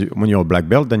 And when you're a black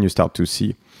belt, then you start to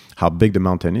see how big the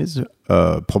mountain is.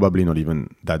 Probably not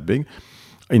even that big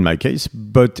in my case,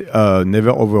 but never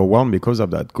overwhelmed because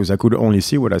of that, because I could only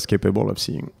see what I was capable of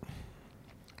seeing.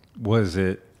 Was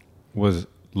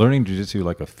learning jiu-jitsu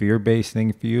like a fear-based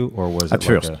thing for you, or was at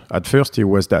first it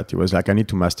was that. It was like, I need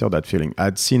to master that feeling.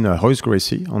 I'd seen Royce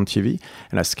Gracie on TV,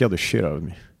 and I scared the shit out of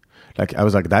me. Like, I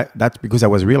was like, that's because I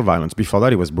was real violence. Before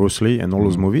that, it was Bruce Lee and all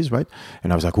those movies, right?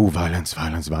 And I was like, oh, violence.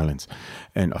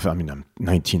 And I mean, I'm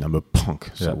 19, I'm a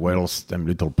punk. So what else? I'm a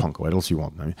little punk. What else you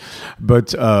want? I mean,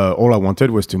 but all I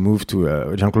wanted was to move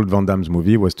to Jean-Claude Van Damme's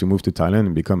movie was to move to Thailand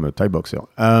and become a Thai boxer.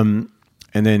 And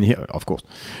then here, of course.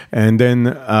 And then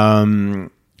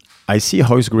I see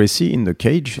Royce Gracie in the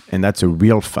cage, and that's a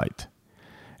real fight.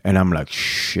 And I'm like,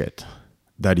 shit,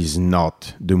 that is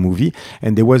not the movie.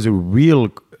 And there was a real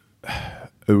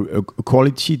a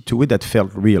quality to it that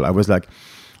felt real. I was like,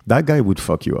 that guy would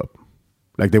fuck you up.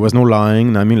 Like, there was no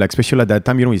lying. I mean, like, especially at that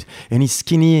time, you know, he's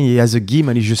skinny, and he has a gim,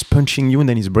 and he's just punching you, and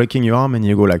then he's breaking your arm, and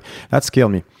you go like, that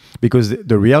scared me. Because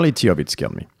the reality of it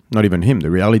scared me. Not even him. The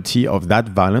reality of that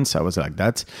violence, I was like,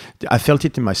 that. I felt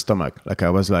it in my stomach. Like I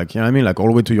was like, you know what I mean? Like all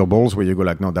the way to your balls where you go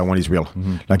like, no, that one is real.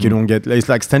 Like you don't get, it's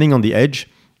like standing on the edge,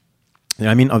 you know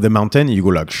what I mean, of the mountain, you go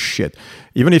like, shit.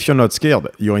 Even if you're not scared,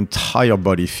 your entire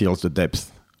body feels the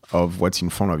depth of what's in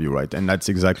front of you, right? And that's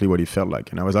exactly what it felt like.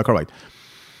 And I was like, all right,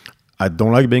 I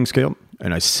don't like being scared,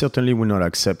 and I certainly will not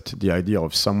accept the idea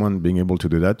of someone being able to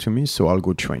do that to me, so I'll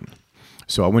go train.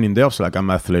 So I went in there, so like I'm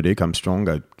athletic, I'm strong,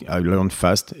 I learned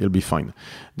fast, it'll be fine.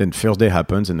 Then first day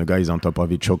happens, and the guy is on top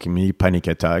of it, choking me, panic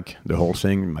attack, the whole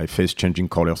thing, my face changing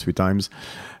color 3 times,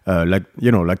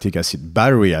 lactic acid,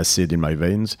 battery acid in my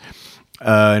veins.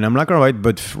 And I'm like, all right,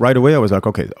 but right away I was like,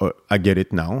 okay, I get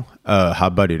it now, how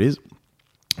bad it is.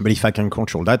 But if I can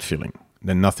control that feeling,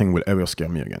 then nothing will ever scare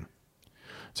me again.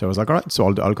 So I was like, all right,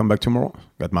 so I'll come back tomorrow.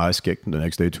 Got my ass kicked the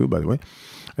next day too, by the way.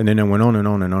 And then I went on and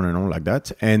on and on and on like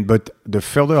that. But the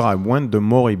further I went, the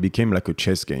more it became like a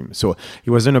chess game. So it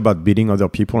wasn't about beating other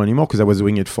people anymore because I was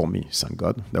doing it for me. Thank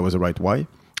God. That was the right why,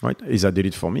 right? Is I did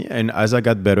it for me. And as I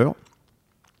got better,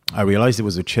 I realized it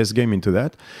was a chess game into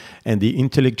that. And the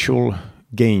intellectual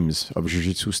games of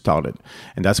jiu-jitsu started.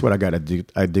 And that's what I got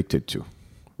addicted to,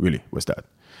 really, was that.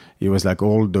 It was like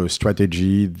all the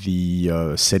strategy,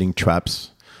 the setting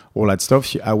traps, all that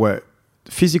stuff. Our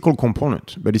physical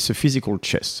component, but it's a physical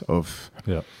chess of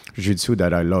jiu-jitsu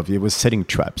that I love. It was setting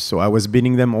traps. So I was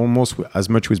beating them almost as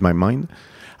much with my mind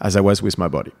as I was with my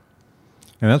body.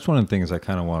 And that's one of the things I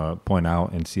kind of want to point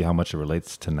out and see how much it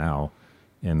relates to now.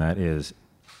 And that is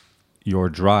your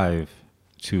drive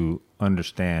to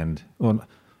understand,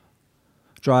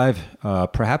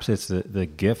 perhaps it's the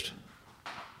gift,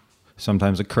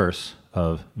 sometimes a curse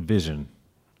of vision.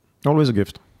 Always a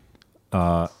gift.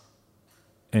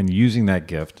 And using that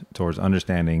gift towards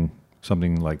understanding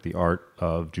something like the art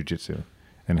of jiu-jitsu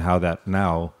and how that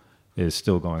now is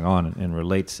still going on and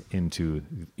relates into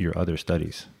your other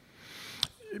studies.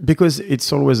 Because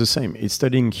it's always the same. It's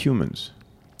studying humans.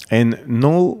 And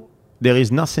no, there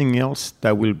is nothing else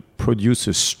that will produce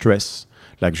a stress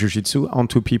like jiu-jitsu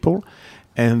onto people.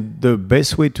 And the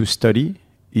best way to study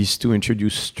is to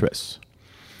introduce stress.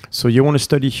 So you want to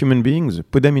study human beings,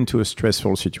 put them into a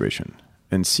stressful situation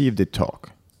and see if they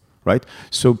talk, right?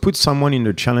 So put someone in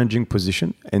a challenging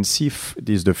position and see if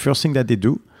this, the first thing that they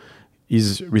do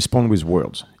is respond with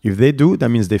words. If they do, that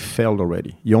means they failed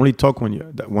already. You only talk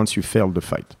once you failed the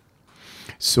fight.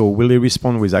 So will they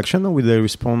respond with action or will they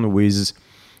respond with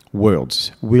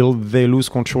words? Will they lose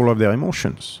control of their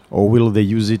emotions or will they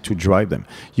use it to drive them?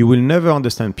 You will never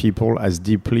understand people as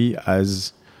deeply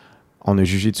as on a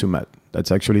jiu-jitsu mat.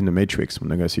 That's actually in the Matrix. When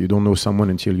the guy says you don't know someone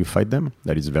until you fight them,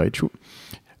 that is very true.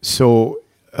 So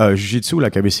jiu-jitsu,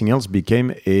 like everything else,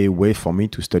 became a way for me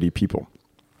to study people,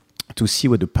 to see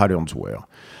what the patterns were.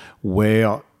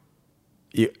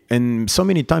 And so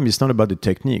many times it's not about the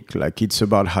technique, like it's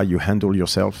about how you handle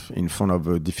yourself in front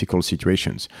of difficult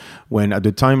situations. When at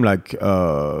the time, like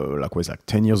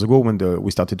 10 years ago, when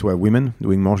we started to have women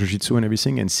doing more jiu-jitsu and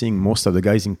everything, and seeing most of the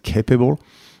guys incapable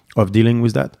of dealing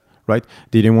with that, right?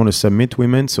 They didn't want to submit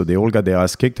women, so they all got their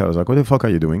ass kicked. I was like, what the fuck are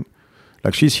you doing?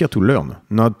 Like, she's here to learn,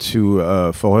 not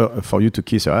to for you to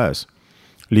kiss her ass.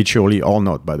 Literally or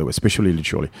not, by the way, especially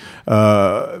literally.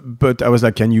 But I was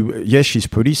like, yes, she's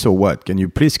pretty, so what? Can you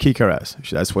please kick her ass?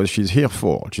 That's what she's here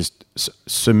for. Just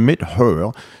submit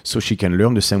her so she can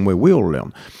learn the same way we all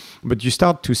learn. But you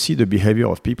start to see the behavior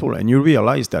of people and you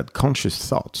realize that conscious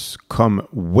thoughts come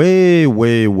way,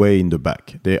 way, way in the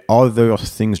back. There are other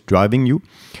things driving you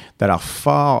that are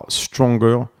far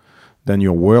stronger than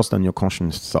your words, than your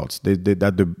conscious thoughts. That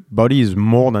the body is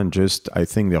more than just, I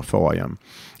think, therefore I am.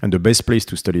 And the best place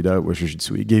to study that was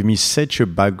jiu-jitsu. It gave me such a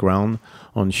background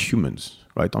on humans,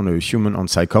 right? On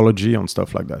psychology, on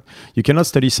stuff like that. You cannot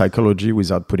study psychology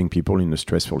without putting people in a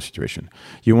stressful situation.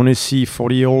 You want to see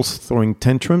 40-year-olds throwing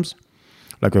tantrums?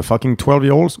 Like a fucking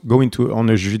 12-year-olds, go on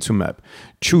a jiu-jitsu map.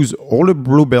 Choose all the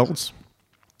blue belts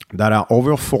that are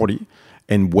over 40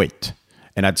 and wait.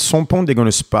 And at some point, they're going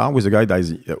to spar with a guy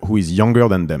who is younger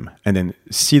than them and then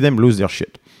see them lose their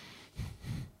shit.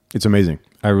 It's amazing.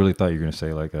 I really thought you were going to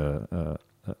say like a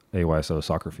AYSO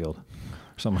soccer field.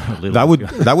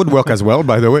 That would work as well,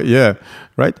 by the way. Yeah,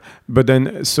 right. But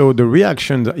then, so the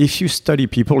reactions, if you study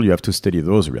people, you have to study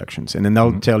those reactions. And then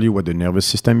I'll tell you what the nervous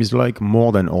system is like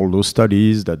more than all those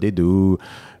studies that they do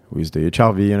with the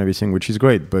HRV and everything, which is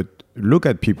great. But look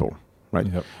at people. Right.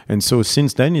 Yep. And so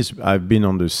since then, I've been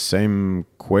on the same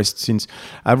quest since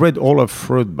I've read all of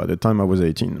Freud by the time I was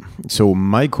 18. So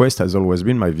my quest has always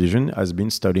been, my vision has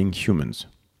been studying humans.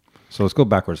 So let's go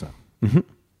backwards now.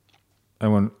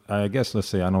 I guess, let's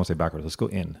say, I don't want to say backwards. Let's go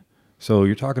in. So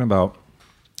you're talking about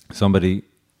somebody,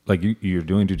 like you're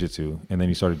doing jujitsu, and then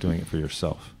you started doing it for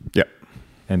yourself. Yeah.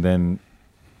 And then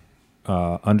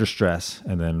under stress,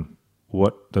 and then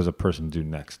what does a person do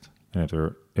next? And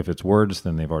if it's words,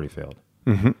 then they've already failed.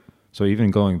 Mm-hmm. So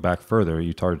even going back further,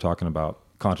 you started talking about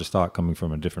conscious thought coming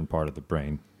from a different part of the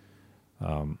brain.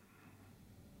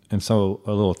 And so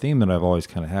a little theme that I've always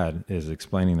kind of had is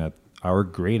explaining that our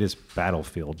greatest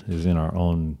battlefield is in our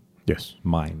own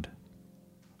mind.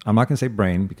 I'm not going to say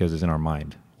brain because it's in our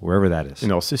mind, wherever that is.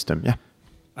 In our system, yeah.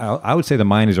 I would say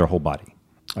the mind is our whole body.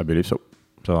 I believe so.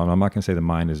 So I'm not going to say the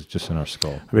mind is just in our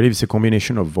skull. I believe it's a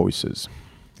combination of voices.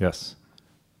 Yes.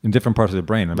 In different parts of the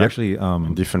brain. I'm actually...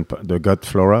 the gut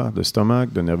flora, the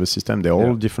stomach, the nervous system, they're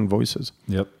all different voices.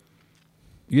 Yep.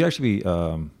 You'd actually be...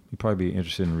 you'd probably be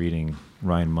interested in reading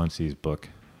Ryan Muncie's book,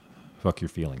 Fuck Your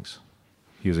Feelings.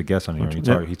 He was a guest on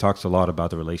here. He talks a lot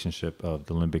about the relationship of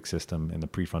the limbic system and the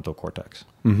prefrontal cortex.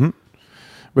 Mm-hmm.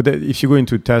 But if you go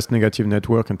into task negative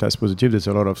network and task positive, there's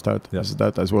a lot of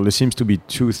that as well. There seems to be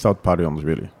two thought patterns,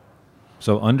 really.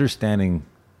 So understanding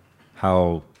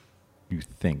how you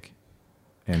think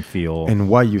and feel. And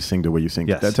why you think the way you think.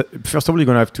 Yes. First of all, you're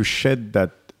going to have to shed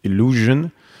that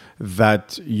illusion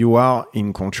that you are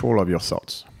in control of your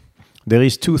thoughts. There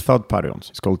is two thought patterns.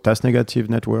 It's called task negative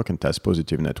network and task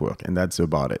positive network, and that's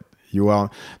about it.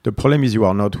 The problem is you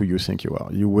are not who you think you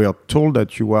are. You were told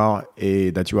that you are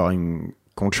in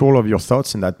control of your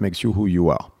thoughts, and that makes you who you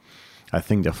are. I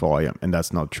think, therefore I am, and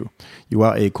that's not true. You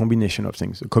are a combination of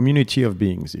things, a community of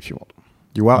beings, if you want.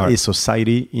 You are a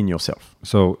society in yourself.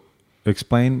 So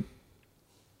explain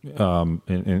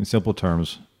in simple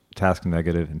terms, task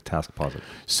negative and task positive.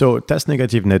 So task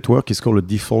negative network is called a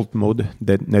default mode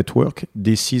network.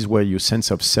 This is where your sense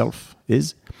of self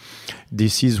is.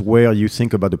 This is where you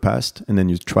think about the past and then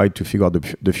you try to figure out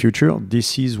the future.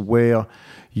 This is where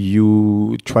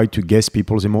you try to guess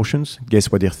people's emotions, guess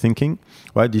what they're thinking,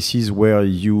 right? This is where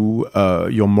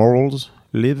your morals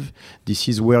live. This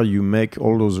is where you make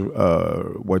all those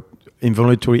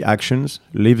involuntary actions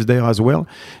lives there as well.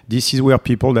 This is where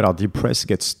people that are depressed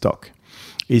get stuck.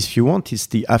 If you want, it's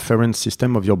the afferent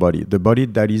system of your body. The body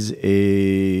that is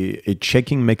a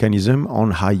checking mechanism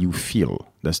on how you feel.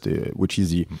 Which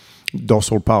is the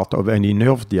dorsal part of any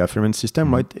nerve, the afferent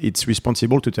system, right? It's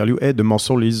responsible to tell you, hey, the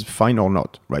muscle is fine or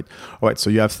not, right? All right, so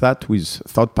you have that with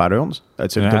thought patterns.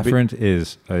 That's afferent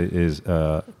is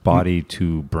body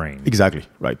to brain. Exactly,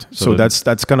 right. So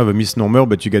that's kind of a misnomer,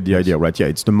 but you get the idea, right? Yeah,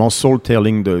 it's the muscle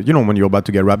telling when you're about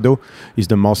to get rhabdo, it's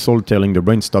the muscle telling the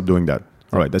brain, stop doing that.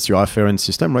 All right, that's your afferent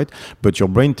system, right? But your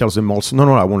brain tells them also,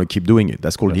 no, I want to keep doing it.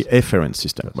 That's called the efferent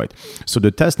system, right? So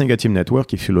the task negative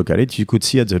network, if you look at it, you could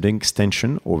see as an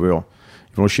extension over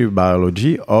evolutionary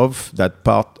biology of that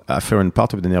afferent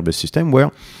part of the nervous system,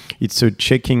 where it's a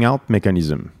checking out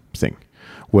mechanism thing,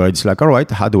 where it's like, all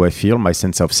right, how do I feel? My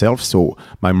sense of self, so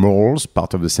my morals,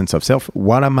 part of the sense of self.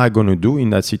 What am I going to do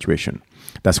in that situation?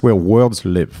 That's where words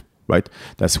live. Right?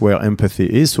 That's where empathy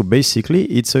is. So basically,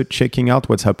 it's a checking out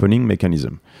what's happening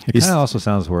mechanism. It kind of also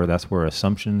sounds that's where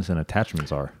assumptions and attachments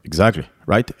are. Exactly,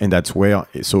 right? And that's where...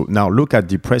 So now look at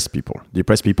depressed people.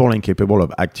 Depressed people are incapable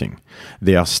of acting.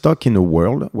 They are stuck in a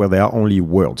world where there are only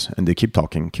words. And they keep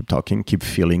talking, keep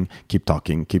feeling, keep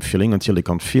talking, keep feeling until they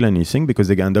can't feel anything because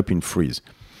they end up in freeze.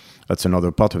 That's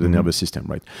another part of the nervous system,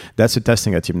 right? That's a task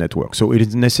negative network. So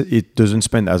it doesn't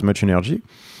spend as much energy.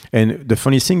 And the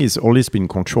funny thing is, all this been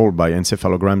controlled by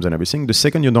encephalograms and everything. The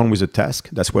second you're done with a task,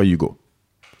 that's where you go,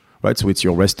 right? So it's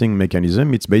your resting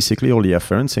mechanism. It's basically all the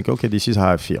afferents saying, okay, this is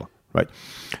how I feel, right?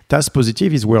 Task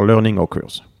positive is where learning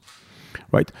occurs,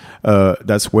 right?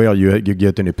 That's where you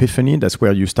get an epiphany. That's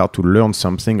where you start to learn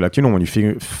something. Like, when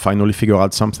you finally figure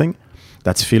out something,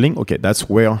 that's feeling, okay, that's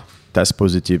where task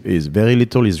positive is. Very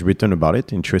little is written about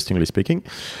it, interestingly speaking,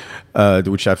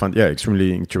 which I find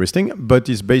extremely interesting. But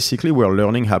it's basically where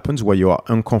learning happens, where you are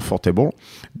uncomfortable.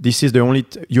 This is the only...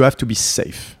 you have to be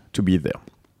safe to be there.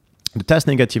 The task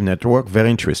negative network, very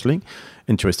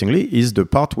interestingly, is the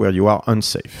part where you are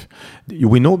unsafe.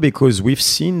 We know because we've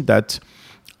seen that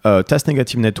task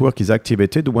negative network is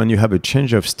activated when you have a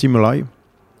change of stimuli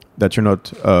that you're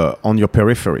not on your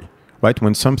periphery. Right?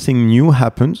 When something new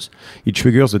happens, it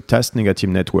triggers a task negative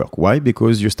network. Why?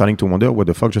 Because you're starting to wonder what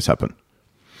the fuck just happened.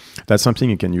 That's something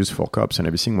you can use for cops and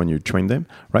everything when you train them,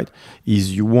 right?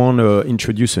 Is you want to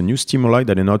introduce a new stimuli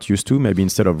that they're not used to, maybe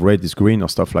instead of red is green or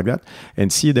stuff like that,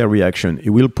 and see their reaction.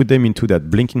 It will put them into that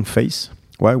blinking phase,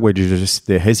 right? Where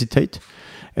they hesitate,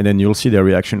 and then you'll see their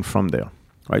reaction from there,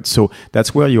 right? So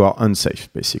that's where you are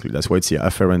unsafe, basically. That's why it's the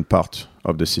afferent part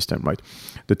of the system, right?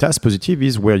 The task positive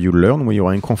is where you learn, when you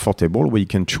are uncomfortable, where you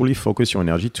can truly focus your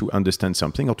energy to understand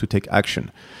something or to take action.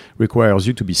 Requires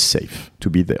you to be safe, to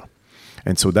be there.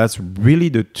 And so that's really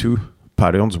the two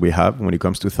patterns we have when it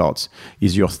comes to thoughts.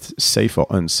 Is you're safe or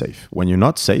unsafe? When you're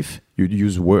not safe, you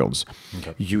use words.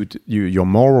 Okay. Your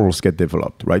morals get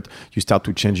developed, right? You start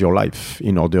to change your life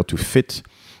in order to fit,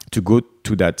 to go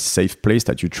to that safe place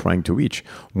that you're trying to reach.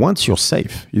 Once you're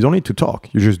safe, you don't need to talk.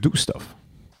 You just do stuff.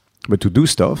 But to do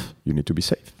stuff, you need to be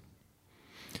safe.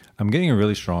 I'm getting a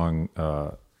really strong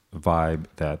vibe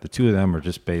that the two of them are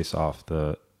just based off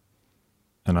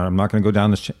and I'm not going to go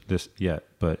down this yet,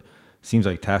 but seems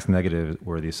like task negative,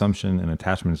 where the assumption and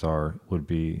attachments would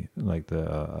be like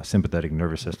the sympathetic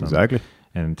nervous system. Exactly.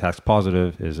 And task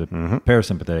positive is a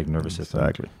parasympathetic nervous system.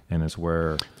 Exactly. And it's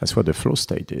where... That's what the flow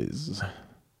state is.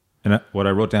 And what I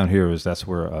wrote down here is that's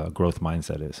where a growth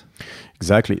mindset is.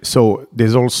 Exactly. So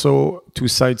there's also two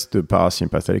sides, the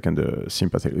parasympathetic and the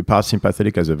sympathetic. The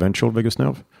parasympathetic has a ventral vagus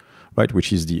nerve, right,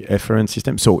 which is the efferent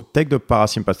system. So take the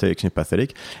parasympathetic,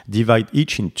 sympathetic, divide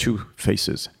each in two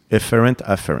phases, efferent,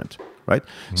 afferent, right?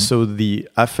 Mm-hmm. So the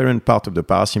afferent part of the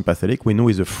parasympathetic, we know,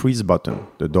 is the freeze button,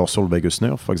 the dorsal vagus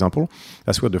nerve, for example.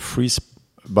 That's where the freeze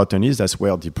button is. That's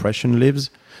where depression lives.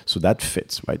 So that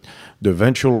fits, right? The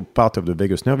ventral part of the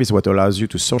vagus nerve is what allows you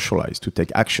to socialize, to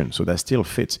take action. So that still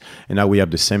fits. And now we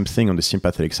have the same thing on the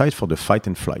sympathetic side for the fight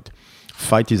and flight.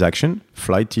 Fight is action.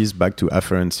 Flight is back to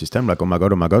afferent system, like, oh my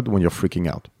God, when you're freaking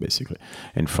out, basically.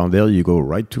 And from there, you go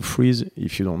right to freeze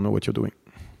if you don't know what you're doing.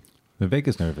 The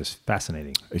vagus nerve is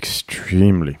fascinating.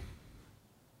 Extremely.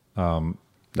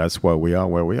 That's why we are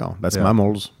where we are. That's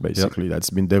mammals, basically. Yep. That's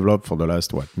been developed for the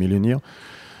last, million years?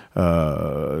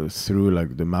 Through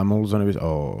like the mammals and everything.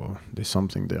 Oh, there's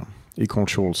something there. It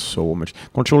controls so much.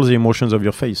 Controls the emotions of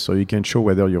your face, so you can show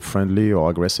whether you're friendly or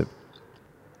aggressive.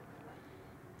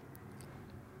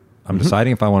 I'm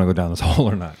deciding if I want to go down this hole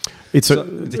or not.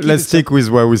 Let's stick with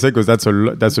what we say, because that's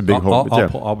a big hole.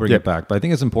 I'll bring it back. But I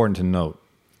think it's important to note,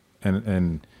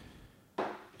 and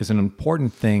it's an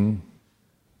important thing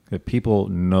that people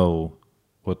know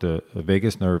what the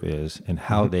vagus nerve is and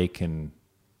how they can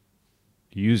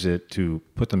use it to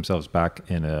put themselves back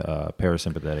in a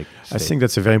parasympathetic state. I think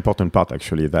that's a very important part,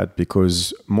 actually,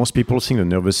 because most people think the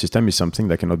nervous system is something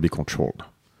that cannot be controlled.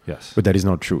 Yes. But that is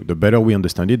not true. The better we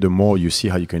understand it, the more you see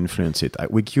how you can influence it.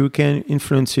 You can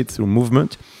influence it through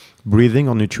movement, breathing,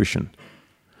 or nutrition.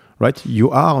 Right? You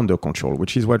are under control,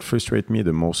 which is what frustrates me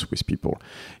the most with people,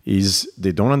 is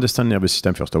they don't understand nervous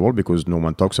system, first of all, because no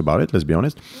one talks about it, let's be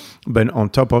honest. But on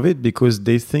top of it, because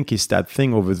they think it's that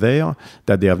thing over there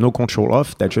that they have no control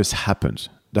of that just happens.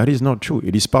 That is not true.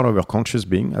 It is part of your conscious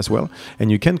being as well, and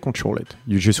you can control it.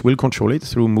 You just will control it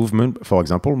through movement, for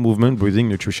example, movement, breathing,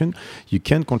 nutrition. You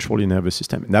can control your nervous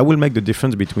system. That will make the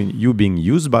difference between you being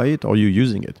used by it or you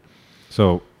using it.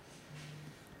 So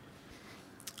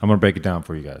I'm going to break it down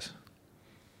for you guys.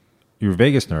 Your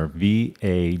vagus nerve,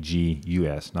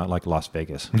 V-A-G-U-S, not like Las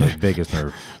Vegas, but vagus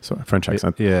nerve. So French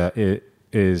accent. It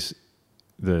is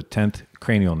the 10th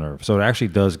cranial nerve. So it actually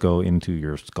does go into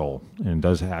your skull and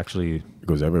does actually... It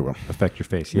goes everywhere. Affect your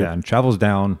face. Yeah, and travels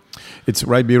down. It's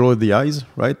right below the eyes,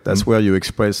 right? That's where you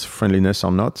express friendliness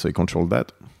or not, so you control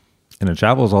that. And it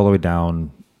travels all the way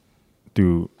down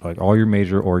through like all your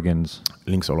major organs.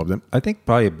 Links all of them. I think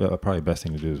probably best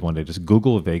thing to do is one day just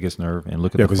Google a vagus nerve and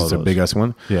look at the photos. Yeah, because it's a big ass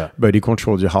one. Yeah. But it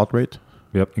controls your heart rate.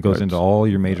 Yep, it goes into all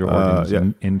your major organs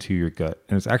and into your gut.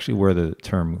 And it's actually where the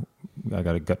term, I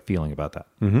got a gut feeling about that.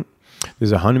 Mm-hmm.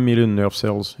 There's 100 million nerve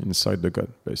cells inside the gut,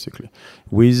 basically,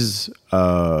 with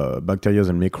bacteria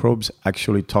and microbes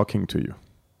actually talking to you.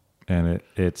 And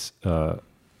it's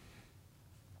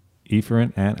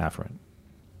efferent and afferent.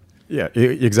 Yeah,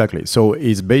 exactly. So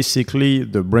it's basically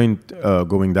the brain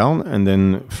going down and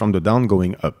then from the down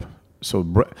going up. So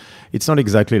it's not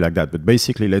exactly like that, but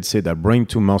basically let's say that brain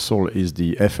to muscle is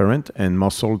the efferent and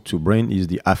muscle to brain is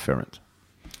the afferent.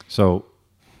 So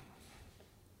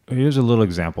here's a little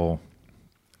example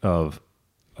of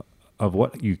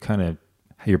what you kind of,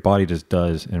 your body just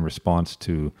does in response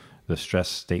to the stress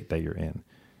state that you're in.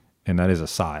 And that is a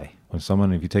sigh.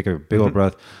 If you take a big old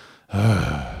breath,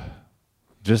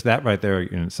 just that right there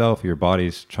in itself, your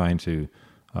body's trying to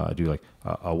do like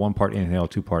a 1-part inhale,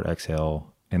 2-part exhale,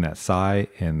 and that sigh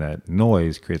and that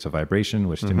noise creates a vibration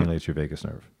which stimulates your vagus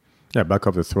nerve. Yeah, back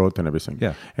of the throat and everything.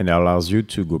 Yeah. And it allows you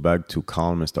to go back to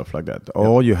calm and stuff like that.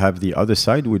 Or you have the other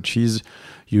side, which is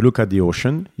you look at the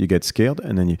ocean, you get scared,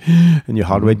 and then your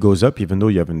heart rate goes up even though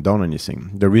you haven't done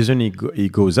anything. The reason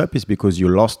it goes up is because you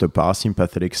lost the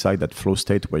parasympathetic side, that flow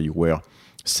state where you were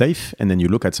safe, and then you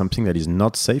look at something that is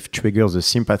not safe, triggers the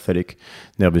sympathetic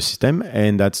nervous system,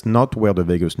 and that's not where the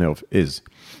vagus nerve is.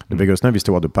 The vagus nerve is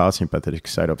toward the parasympathetic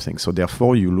side of things. So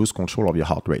therefore, you lose control of your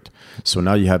heart rate. So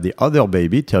now you have the other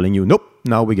baby telling you, nope,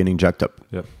 now we're getting jacked up.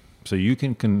 Yep. So you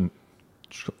can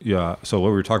yeah. So what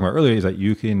we were talking about earlier is that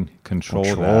you can control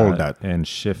that and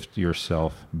shift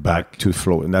yourself back to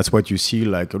flow, and that's what you see.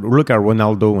 Like look at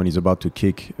Ronaldo when he's about to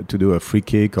do a free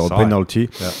kick or penalty.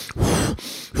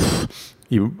 Yeah.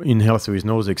 He inhales through his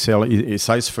nose, he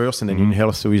sighs first, and then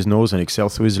inhales through his nose and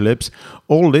exhales through his lips.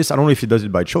 All this, I don't know if he does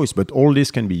it by choice, but all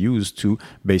this can be used to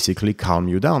basically calm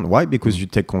you down. Why? Because you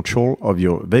take control of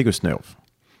your vagus nerve.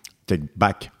 Take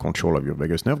back control of your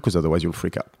vagus nerve, because otherwise you'll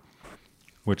freak out.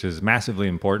 Which is massively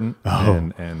important.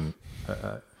 And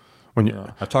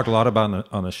I've talked a lot about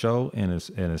on the show, and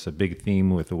it's a big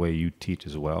theme with the way you teach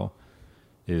as well,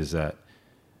 is that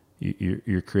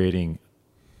you're creating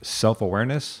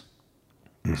self-awareness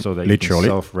so that you can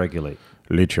self-regulate.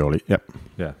 Literally, yep.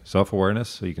 Yeah, self-awareness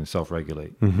so you can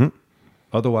self-regulate.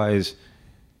 Otherwise,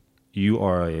 you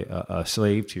are a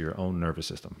slave to your own nervous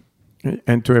system.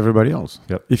 And to everybody else.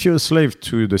 Yep. If you're a slave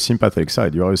to the sympathetic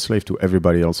side, you are a slave to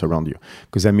everybody else around you.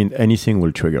 Because anything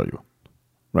will trigger you,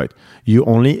 right? You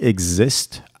only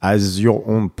exist as your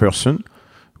own person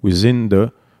within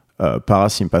the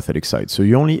parasympathetic side. So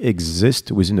you only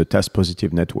exist within the test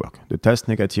positive network. The test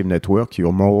negative network,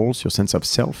 your morals, your sense of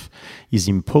self, is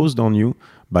imposed on you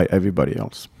by everybody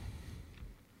else.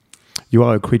 You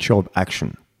are a creature of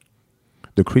action.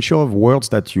 The creature of words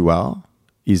that you are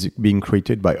is being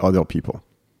created by other people.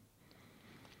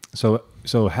 So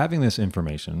having this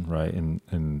information, right,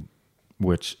 and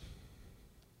which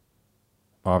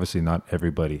obviously not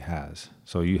everybody has.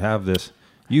 So you have this,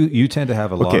 you tend to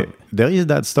have a lot. Okay, there is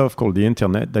that stuff called the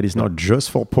internet that is not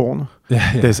just for porn.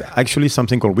 There's actually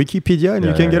something called Wikipedia, and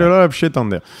you can get a lot of shit on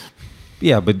there.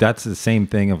 Yeah, but that's the same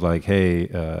thing of like, hey,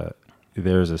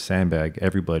 there's a sandbag,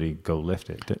 everybody go lift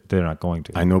it. They're not going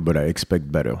to. I know, but I expect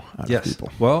better out of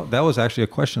people. Well, that was actually a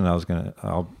question I was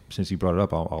since you brought it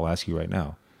up, I'll ask you right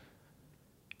now.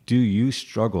 Do you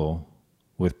struggle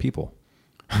with people?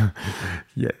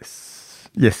 Yes,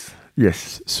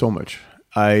 so much.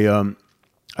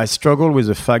 I struggle with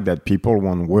the fact that people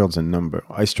want words and number.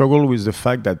 I struggle with the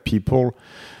fact that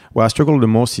I struggle the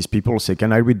most is people say,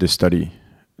 can I read the study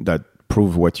that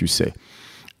prove what you say?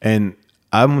 And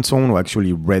I'm someone who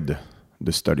actually read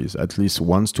the studies at least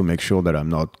once to make sure that I'm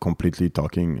not completely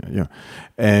talking. Yeah.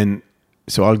 And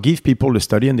so I'll give people the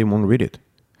study and they won't read it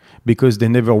because they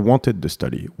never wanted the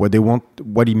study. What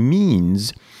it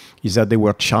means is that they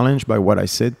were challenged by what I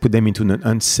said, put them into an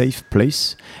unsafe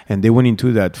place, and they went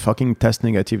into that fucking test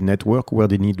negative network where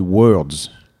they need words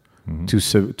to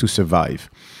survive.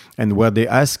 And where they're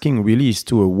asking really is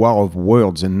to a war of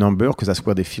words and number, because that's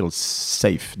where they feel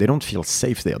safe. They don't feel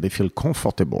safe there. They feel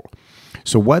comfortable.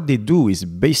 So what they do is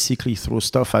basically throw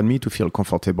stuff at me to feel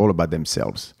comfortable about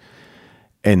themselves.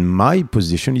 And my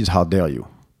position is, how dare you?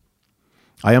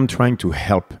 I am trying to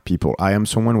help people. I am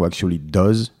someone who actually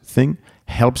does things,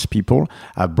 helps people.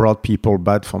 I brought people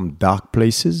back from dark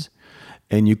places.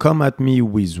 And you come at me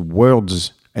with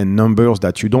words and numbers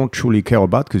that you don't truly care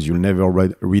about because you'll never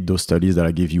read those studies that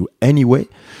I give you anyway,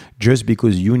 just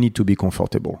because you need to be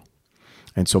comfortable.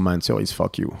 And so my answer is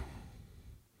fuck you.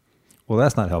 Well,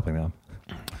 that's not helping them.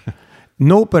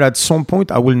 No, but at some point,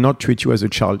 I will not treat you as a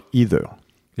child either.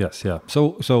 Yes, yeah.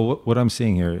 So what I'm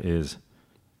seeing here is,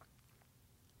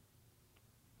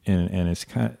 and it's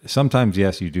kind of, sometimes,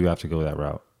 yes, you do have to go that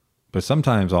route. But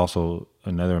sometimes also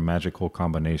another magical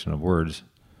combination of words,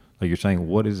 like you're saying,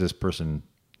 what does this person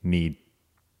need,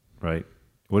 right?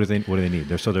 What do they need?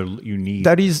 You need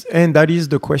that is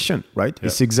the question, right? Yeah.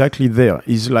 It's exactly there.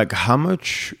 It's like, how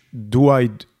much do I?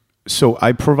 So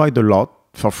I provide a lot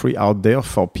for free out there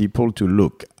for people to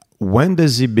look. When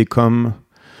does it become?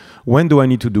 When do I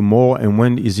need to do more, and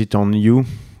when is it on you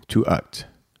to act?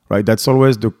 Right. That's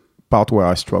always the part where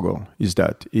I struggle.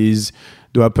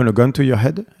 Do I put a gun to your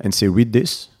head and say, read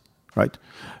this, right?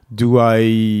 Do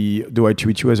I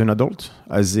treat you as an adult,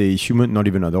 as a human, not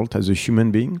even adult, as a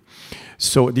human being?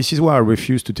 So this is why I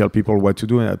refuse to tell people what to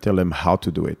do, and I tell them how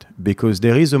to do it. Because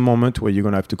there is a moment where you're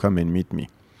going to have to come and meet me.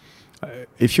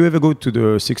 If you ever go to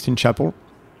the Sixtine Chapel,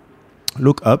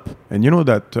 look up, and you know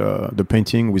that the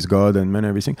painting with God and man and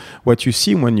everything, what you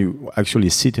see when you actually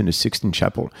sit in the Sixtine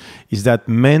Chapel is that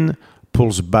man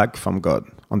pulls back from God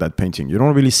on that painting. You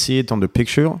don't really see it on the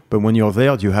picture, but when you're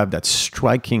there, you have that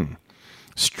striking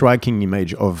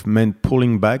image of men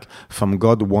pulling back from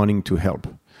God wanting to help.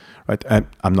 Right? And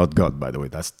I'm not God, by the way.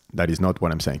 That is not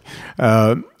what I'm saying.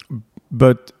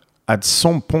 But at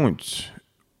some point,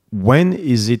 when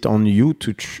is it on you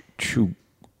to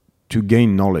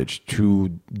gain knowledge, to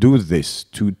do this,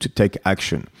 to take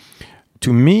action?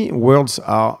 To me, words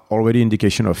are already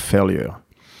indication of failure.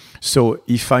 So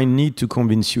if I need to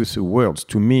convince you through words,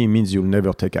 to me, it means you'll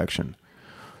never take action.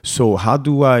 So how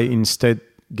do I instead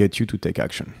get you to take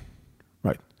action?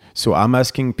 Right. So I'm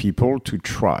asking people to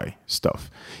try stuff.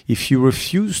 If you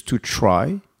refuse to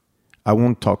try, I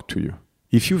won't talk to you.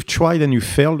 If you've tried and you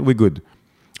failed, we're good.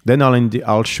 Then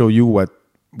I'll show you what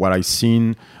I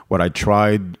seen, what I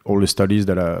tried, all the studies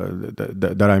that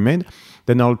I made.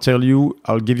 Then I'll give you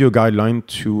a guideline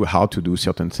to how to do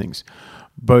certain things.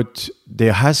 But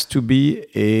there has to be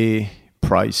a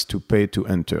price to pay to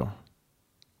enter.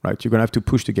 Right? You're going to have to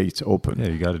push the gates open. Yeah,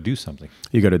 you got to do something.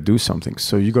 You got to do something.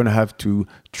 So you're going to have to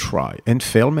try and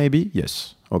fail maybe.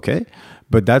 Yes. Okay.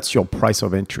 But that's your price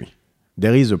of entry.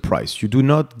 There is a price. You do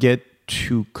not get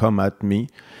to come at me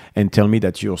and tell me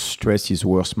that your stress is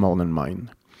worth more than mine.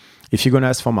 If you're going to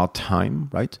ask for my time,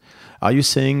 right? Are you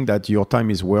saying that your time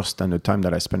is worse than the time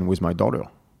that I spend with my daughter?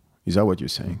 Is that what you're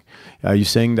saying? Are you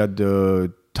saying that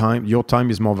your time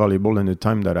is more valuable than the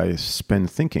time that I spend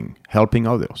thinking, helping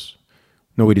others?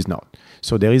 No, it is not.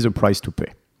 So there is a price to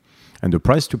pay. And the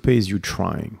price to pay is you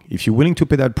trying. If you're willing to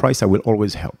pay that price, I will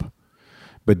always help.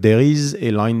 But there is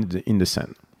a line in the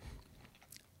sand.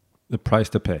 The price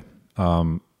to pay.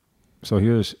 So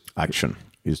here's action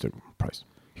is the price.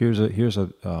 Here's a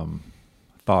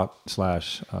thought /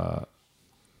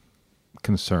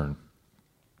 concern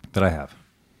that I have,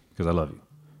 because I love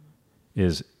you,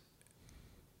 is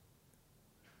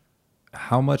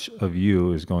how much of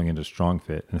you is going into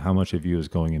StrongFit and how much of you is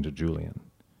going into Julien?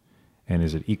 And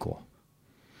is it equal?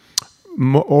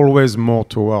 Always more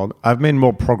toward. I've made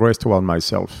more progress toward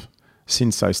myself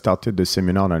since I started the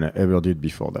seminar than I ever did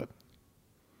before that.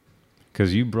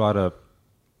 Because you brought up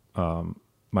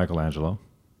Michelangelo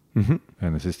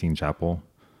and the Sistine Chapel.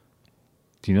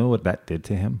 Do you know what that did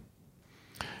to him?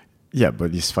 Yeah,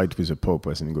 but his fight with the Pope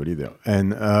wasn't good either.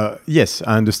 And yes,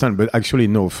 I understand. But actually,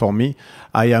 no, for me,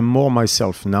 I am more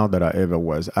myself now than I ever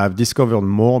was. I've discovered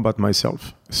more about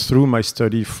myself through my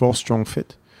study for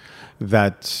StrongFit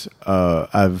that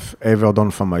I've ever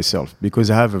done for myself, because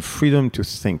I have a freedom to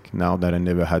think now that I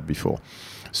never had before.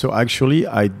 So actually,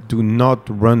 I do not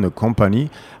run a company.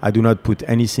 I do not put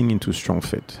anything into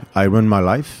StrongFit. I run my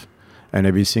life, and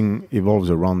everything evolves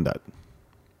around that.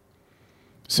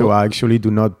 So I actually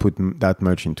do not put that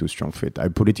much into StrongFit. I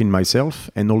put it in myself,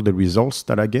 and all the results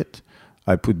that I get,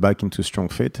 I put back into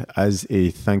StrongFit as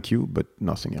a thank you, but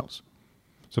nothing else.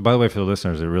 So by the way, for the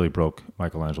listeners, it really broke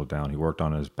Michelangelo down. He worked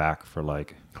on his back for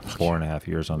like 4.5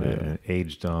 years on it, and it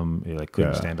aged him. He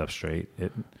couldn't stand up straight.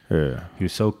 He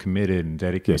was so committed and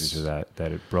dedicated to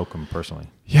that it broke him personally.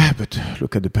 Yeah, but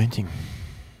look at the painting.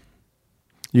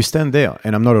 You stand there,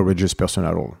 and I'm not a religious person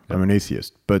at all. I'm an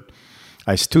atheist, but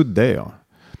I stood there.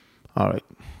 All right,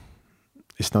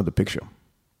 it's not the picture.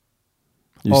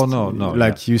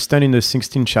 You stand in the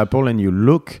Sistine Chapel and you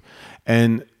look,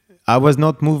 and I was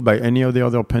not moved by any of the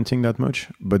other painting that much,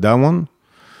 but that one,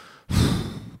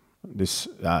 there's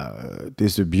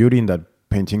a beauty in that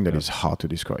painting that is hard to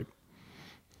describe.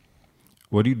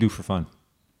 What do you do for fun?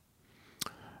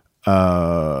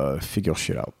 Figure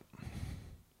shit out.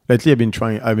 Lately,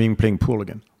 I've been playing pool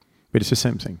again, but it's the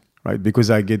same thing. Right, because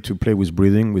I get to play with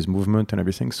breathing, with movement and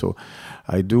everything. So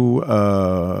I do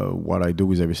what I do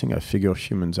with everything. I figure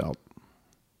humans out.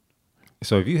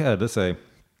 So if you had, let's say,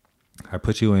 I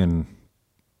put you in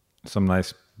some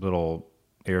nice little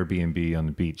Airbnb on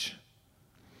the beach,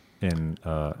 and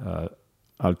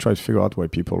I'll try to figure out why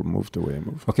people move the way they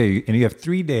move. Okay, and you have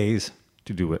 3 days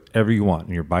to do whatever you want,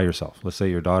 and you're by yourself. Let's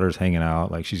say your daughter's hanging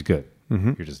out, like she's good.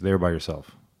 Mm-hmm. You're just there by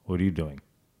yourself. What are you doing?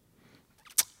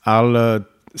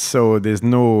 So there's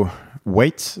no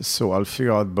weights, so I'll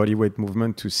figure out body weight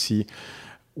movement to see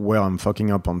where I'm fucking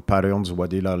up on patterns,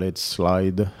 wadila, let's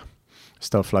slide,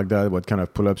 stuff like that. What kind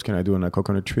of pull-ups can I do on a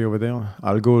coconut tree over there?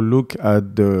 I'll go look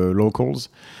at the locals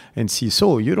and see,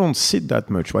 so you don't sit that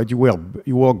much, right? You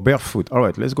walk barefoot. All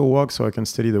right, let's go walk so I can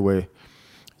study the way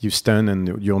you stand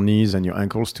and your knees and your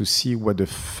ankles to see what the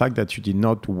fact that you did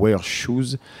not wear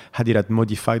shoes, how did that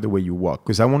modify the way you walk?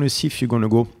 Because I want to see if you're going to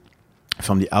go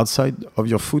from the outside of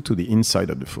your foot to the inside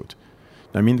of the foot.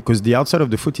 I mean, because the outside of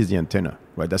the foot is the antenna,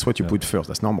 right? That's what you put first.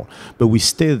 That's normal. But we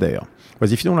stay there.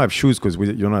 Because if you don't have shoes, because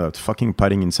you're not fucking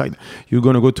padding inside, you're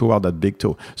going to go toward that big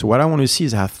toe. So what I want to see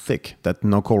is how thick that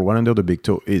knuckle right under the big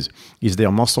toe is. Is there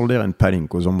muscle there and padding?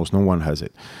 Because almost no one has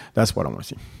it. That's what I want to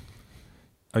see.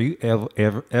 Are you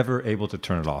ever able to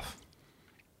turn it off?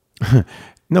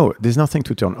 No, there's nothing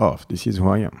to turn off. This is who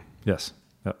I am. Yes.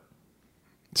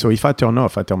 So if I turn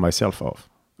off, I turn myself off.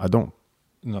 I don't.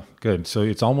 No, good. So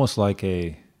it's almost like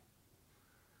you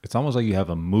have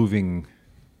a moving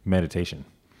meditation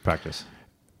practice.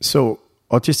 So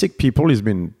autistic people, has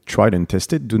been tried and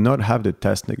tested, do not have the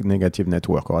task negative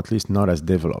network, or at least not as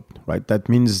developed, right? That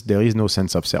means there is no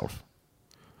sense of self,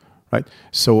 right?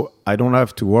 So I don't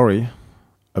have to worry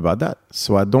about that.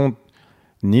 So I don't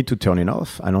need to turn it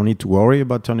off. I don't need to worry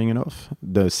about turning it off.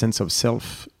 The sense of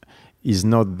self is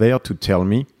not there to tell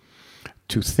me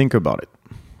to think about it.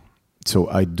 So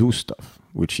I do stuff,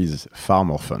 which is far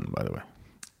more fun, by the way.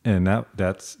 And that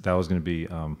was going to be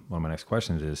one of my next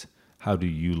questions is, how do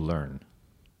you learn?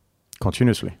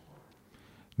 Continuously.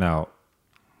 Now,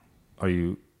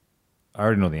 I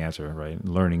already know the answer, right?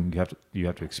 Learning, you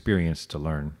have to experience to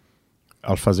learn.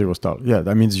 Alpha zero style. Yeah,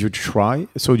 that means you try.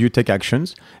 So you take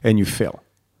actions and you fail.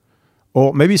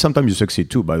 Or maybe sometimes you succeed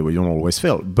too, by the way. You don't always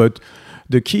fail. But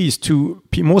the key is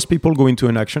most people go into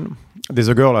an action. There's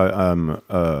a girl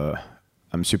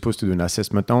I'm supposed to do an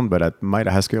assessment on, but I might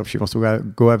ask her if she wants to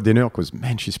go have dinner because,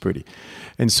 man, she's pretty.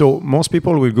 And so most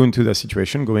people will go into that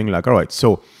situation going like, all right,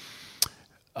 so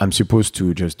I'm supposed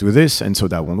to just do this, and so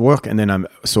that won't work. And then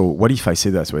so what if I say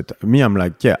that? So I'm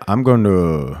like, yeah, I'm going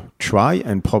to try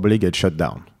and probably get shut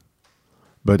down.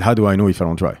 But how do I know if I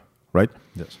don't try, right?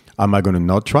 Yes. Am I going to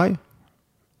not try?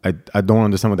 I don't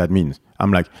understand what that means.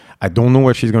 I'm like, I don't know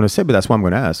what she's going to say, but that's why I'm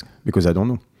going to ask, because I don't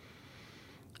know.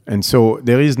 And so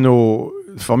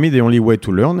for me, the only way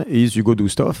to learn is you go do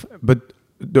stuff. But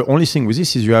the only thing with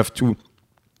this is you have to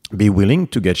be willing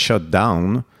to get shut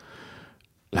down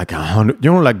like 100,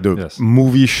 like the yes.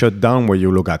 movie Shut Down where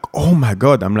you look like, oh my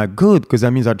God, I'm like, good, because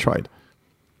that means I tried.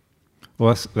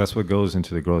 Well, that's what goes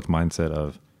into the growth mindset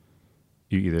of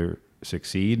you either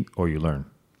succeed or you learn.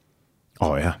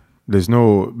 Oh, yeah.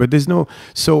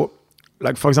 So,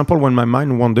 like, for example, when my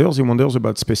mind wanders, it wanders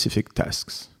about specific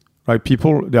tasks, right?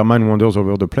 People, their mind wanders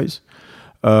over the place.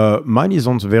 Mine is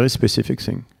on a very specific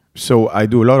thing. So I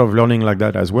do a lot of learning like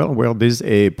that as well, where there's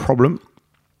a problem.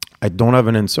 I don't have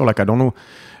an answer. Like, I don't know,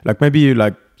 like maybe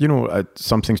like,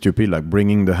 something stupid, like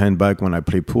bringing the hand back when I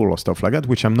play pool or stuff like that,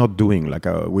 which I'm not doing. Like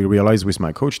we realized with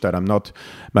my coach that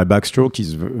my backstroke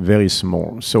is very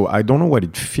small. So I don't know what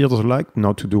it feels like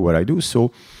not to do what I do.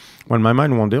 So when my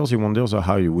mind wanders, it wanders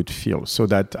how you would feel. So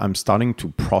that I'm starting to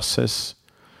process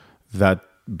that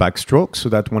backstroke so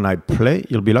that when I play,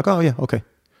 it'll be like, oh yeah, okay.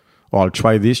 Or I'll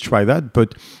try this, try that.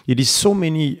 But it is so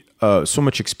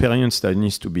much experience that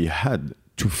needs to be had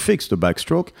to fix the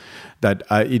backstroke that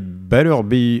it better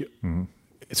be. Mm-hmm.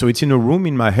 So it's in a room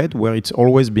in my head where it's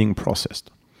always being processed.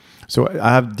 So I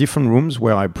have different rooms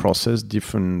where I process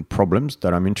different problems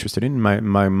that I'm interested in. My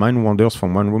mind wanders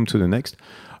from one room to the next,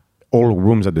 all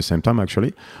rooms at the same time,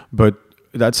 actually. But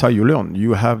that's how you learn.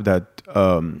 You have that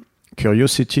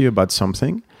curiosity about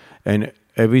something, and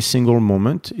every single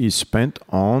moment is spent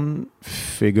on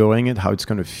figuring out how it's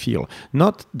going to feel.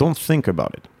 Don't think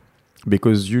about it,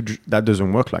 because that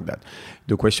doesn't work like that.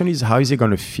 The question is, how is it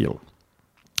going to feel?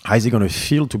 How is it going to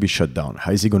feel to be shut down?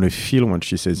 How is it going to feel when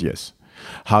she says yes?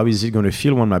 How is it going to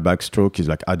feel when my backstroke is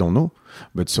like, I don't know.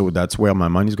 But so that's where my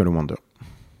mind is going to wander.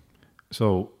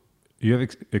 So you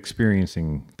have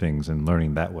experiencing things and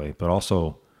learning that way, but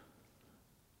also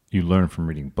you learn from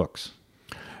reading books.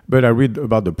 But I read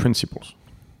about the principles.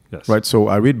 Yes. Right? So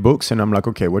I read books and I'm like,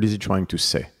 okay, what is he trying to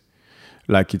say?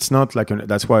 Like, it's not like,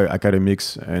 that's why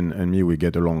academics and me, we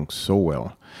get along so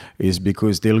well, is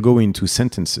because they'll go into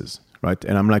sentences, right?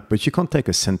 And I'm like, but you can't take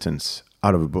a sentence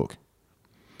out of a book.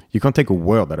 You can't take a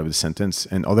word out of a sentence,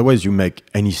 and otherwise you make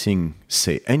anything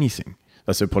say anything.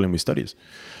 That's the problem with studies.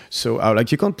 So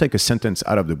you can't take a sentence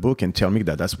out of the book and tell me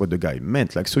that that's what the guy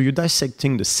meant. Like, so you're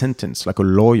dissecting the sentence like a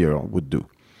lawyer would do.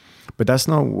 But that's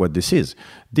not what this is.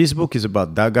 This book is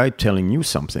about that guy telling you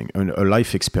something, a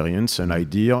life experience, an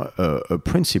idea, a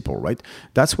principle, right?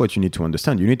 That's what you need to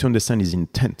understand. You need to understand his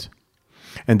intent.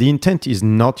 And the intent is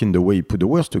not in the way he put the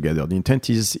words together. The intent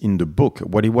is in the book.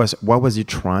 What was he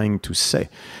trying to say?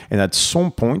 And at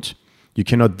some point, you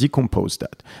cannot decompose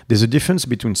that. There's a difference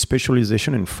between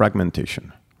specialization and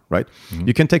fragmentation, right? Mm-hmm.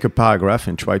 You can take a paragraph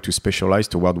and try to specialize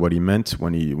toward what he meant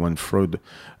when Freud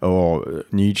or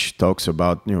Nietzsche talks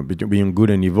about being good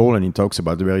and evil, and he talks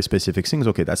about the very specific things.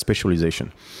 Okay, that's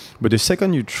specialization. But the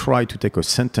second you try to take a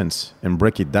sentence and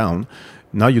break it down,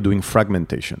 now you're doing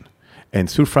fragmentation. And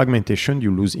through fragmentation,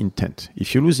 you lose intent.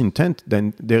 If you lose intent,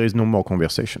 then there is no more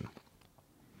conversation.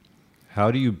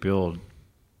 How do you build,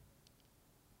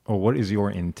 or what is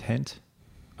your intent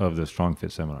of the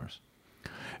StrongFit seminars?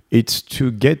 It's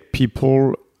to get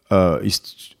people,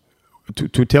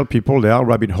 to tell people there are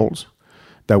rabbit holes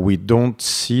that we don't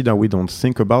see, that we don't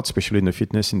think about, especially in the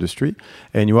fitness industry,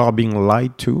 and you are being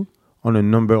lied to on a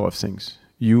number of things.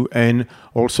 And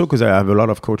also because I have a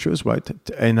lot of coaches, right?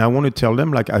 And I want to tell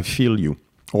them, like, I feel you.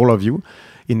 all of you,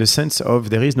 in the sense of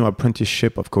there is no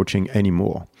apprenticeship of coaching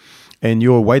anymore. And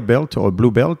you're a white belt or a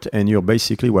blue belt, and you're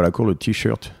basically what I call a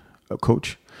t-shirt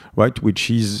coach, right? Which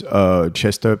is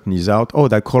chest up, knees out. Oh,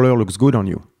 that color looks good on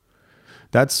you.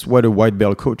 That's what a white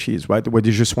belt coach is, right? Where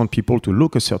they just want people to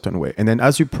look a certain way. And then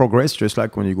as you progress, just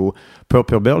like when you go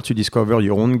purple belt, you discover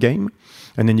your own game.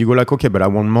 And then you go like, okay, but I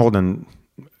want more than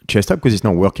chest up because it's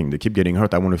not working. They keep getting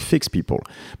hurt. I want to fix people.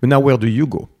 But now where do you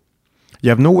go?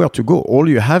 You have nowhere to go. All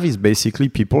you have is basically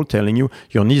people telling you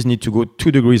your knees need to go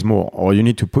 2 degrees more, or you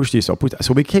need to push this or put that.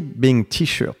 So we keep being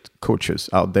t-shirt coaches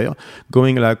out there,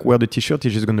 going like where the t-shirt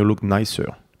is just going to look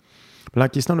nicer.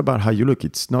 Like, it's not about how you look.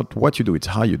 It's not what you do. It's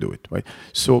how you do it, right?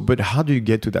 So, but how do you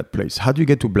get to that place? How do you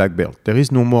get to black belt? There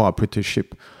is no more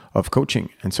apprenticeship of coaching.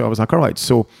 And so I was like, all right,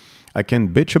 so I can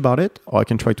bitch about it or I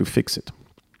can try to fix it.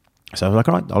 So I was like,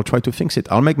 all right, I'll try to fix it.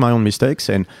 I'll make my own mistakes,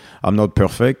 and I'm not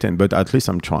perfect, but at least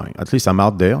I'm trying. At least I'm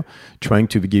out there trying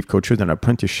to give coaches an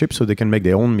apprenticeship so they can make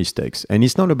their own mistakes. And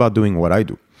it's not about doing what I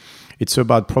do. It's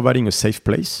about providing a safe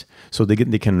place so they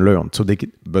can learn.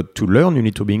 But to learn, you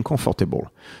need to be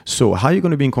uncomfortable. So how are you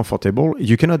going to be uncomfortable?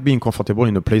 You cannot be uncomfortable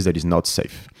in a place that is not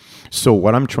safe. So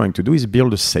what I'm trying to do is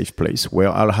build a safe place where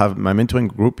I'll have my mentoring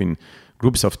group in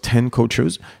groups of 10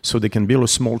 coaches so they can build a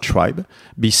small tribe,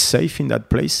 be safe in that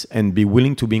place, and be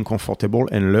willing to be uncomfortable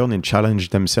and learn and challenge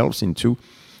themselves into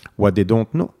what they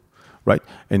don't know. Right?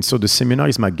 And so the seminar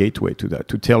is my gateway to that,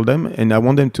 to tell them, and I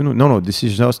want them to know, no, this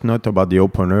is just not about the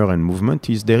opener and movement.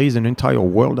 There is an entire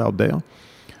world out there.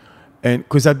 And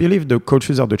because I believe the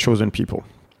coaches are the chosen people.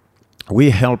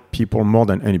 We help people more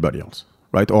than anybody else,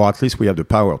 right? Or at least we have the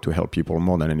power to help people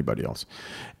more than anybody else.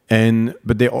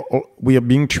 But we are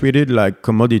being treated like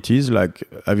commodities. Like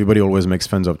everybody always makes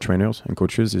fun of trainers and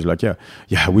coaches. It's like, yeah,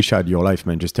 I wish I had your life,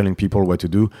 man. Just telling people what to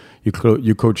do.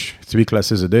 You coach 3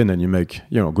 classes a day and then you make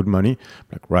good money.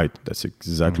 Like, right, that's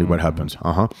exactly what happens.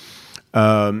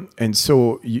 And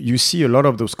so you see a lot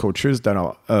of those coaches that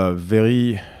are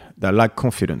that lack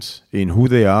confidence in who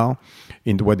they are,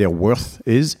 in what their worth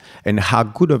is, and how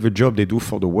good of a job they do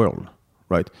for the world.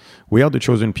 Right, we are the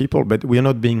chosen people, but we are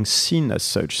not being seen as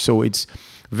such. So it's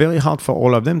very hard for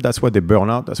all of them. That's why they burn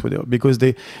out. That's what because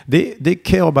they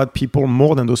care about people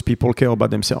more than those people care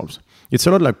about themselves. It's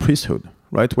a lot like priesthood,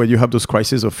 right? Where you have those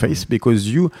crises of faith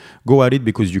because you go at it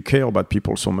because you care about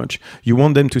people so much. You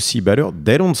want them to see better.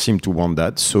 They don't seem to want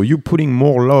that. So you're putting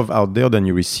more love out there than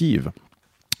you receive.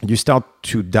 You start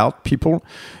to doubt people.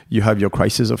 You have your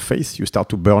crisis of faith. You start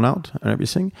to burn out and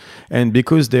everything. And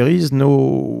because there is no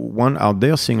one out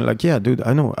there saying like, yeah, dude,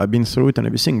 I know, I've been through it and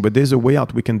everything, but there's a way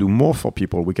out. We can do more for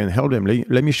people. We can help them.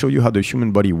 Let me show you how the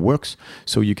human body works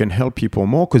so you can help people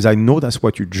more, because I know that's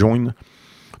what you join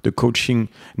the coaching,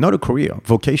 not a career,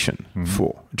 vocation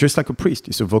for. Just like a priest,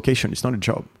 it's a vocation. It's not a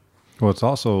job. Well, it's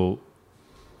also,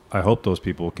 I hope those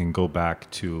people can go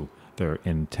back to their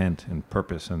intent and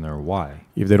purpose and their why.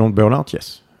 If they don't burn out,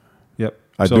 yes. Yep.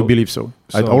 I do believe so.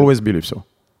 I always believe so.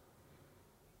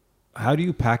 How do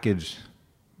you package?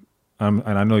 And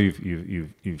I know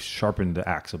you've sharpened the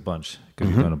axe a bunch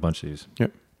because you've done a bunch of these.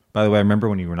 Yep. By the way, I remember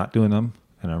when you were not doing them,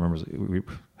 and I remember we were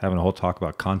having a whole talk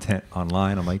about content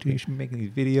online. I'm like, dude, you should be making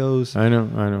these videos. I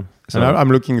know. So and I'm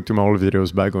looking to my old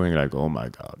videos back, going like, oh my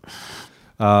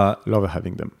god, love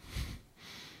having them.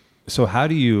 So how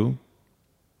do you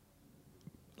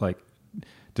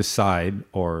decide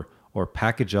or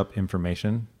package up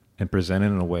information and present it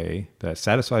in a way that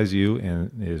satisfies you and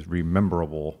is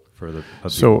rememberable for the people?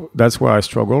 So that's where I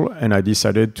struggle, and I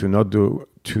decided to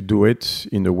do it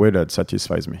in a way that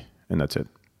satisfies me, and that's it.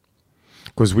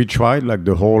 Because we tried like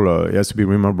the whole it has to be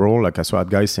memorable. Like I saw that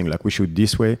guy saying like we should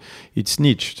this way. It's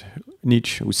Nietzsche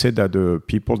who said that the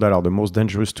people that are the most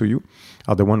dangerous to you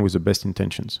are the ones with the best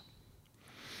intentions.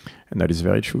 And that is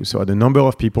very true. So the number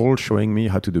of people showing me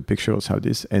how to do pictures, how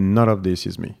this, and none of this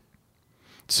is me.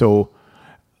 So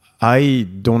I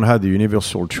don't have the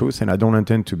universal truth, and I don't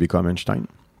intend to become Einstein.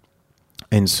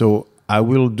 And so I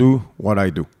will do what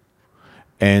I do.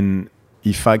 And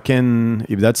if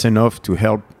that's enough to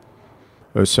help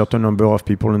a certain number of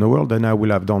people in the world, then I will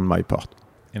have done my part.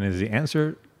 And is the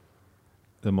answer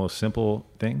the most simple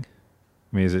thing?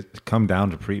 I mean, does it come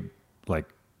down to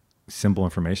simple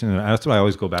information? And that's what I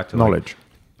always go back to. Knowledge.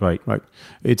 Right.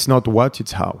 It's not what,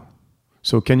 it's how.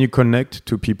 So can you connect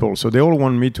to people? So they all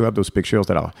want me to have those pictures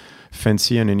that are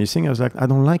fancy and anything. I was like, I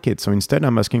don't like it. So instead,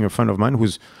 I'm asking a friend of mine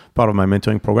who's part of my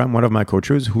mentoring program, one of my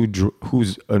coaches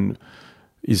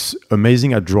is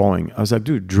amazing at drawing. I was like,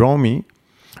 dude, draw me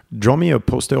a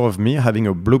poster of me having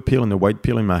a blue pill and a white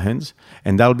pill in my hands,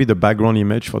 and that'll be the background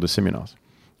image for the seminars.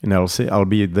 And I'll say, I'll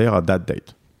be there at that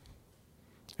date.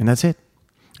 And that's it.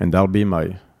 And that'll be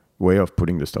my way of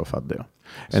putting the stuff out there.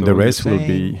 And So the what rest you're will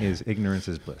saying be... is ignorance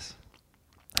is bliss.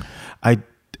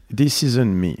 This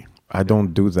isn't me. I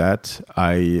don't do that.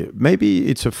 Maybe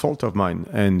it's a fault of mine,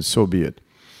 and so be it.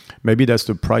 Maybe that's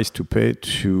the price to pay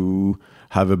to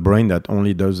have a brain that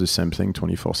only does the same thing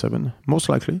 24/7, most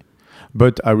likely.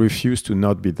 But I refuse to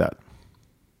not be that.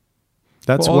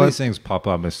 That's all what these things pop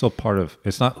up. It's still part of.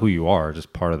 It's not who you are.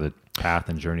 Just part of the path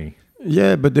and journey.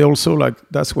 Yeah, but they also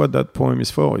that's what that poem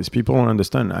is for. Is people don't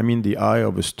understand. I'm in the eye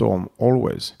of a storm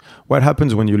always. What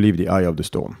happens when you leave the eye of the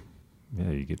storm?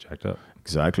 Yeah, you get jacked up.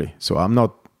 Exactly. So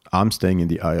I'm staying in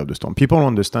the eye of the storm. People don't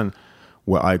understand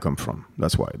where I come from.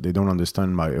 That's why. They don't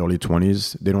understand my early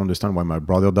 20s. They don't understand why my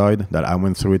brother died, that I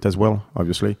went through it as well,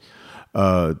 obviously.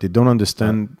 They don't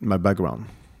understand my background.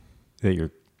 Yeah,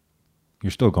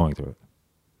 you're still going through it.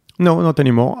 No, not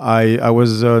anymore. I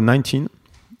was 19.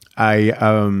 I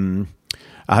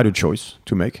had a choice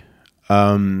to make.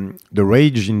 The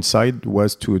rage inside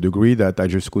was to a degree that I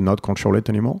just could not control it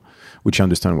anymore, which I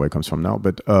understand where it comes from now.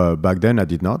 But back then I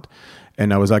did not.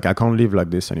 And I was like, I can't live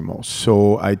like this anymore.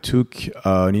 So I took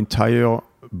an entire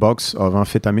box of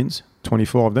amphetamines,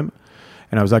 24 of them.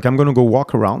 And I was like, I'm going to go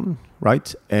walk around,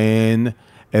 right? And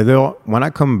either when I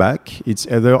come back, it's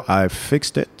either I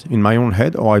fixed it in my own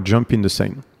head or I jump in the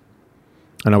Seine.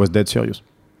 And I was dead serious.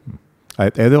 I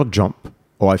either jump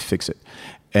or I fix it.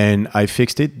 And I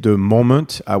fixed it the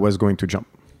moment I was going to jump.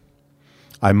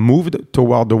 I moved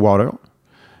toward the water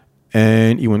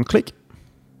and it went click.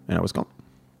 And I was gone.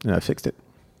 And I fixed it.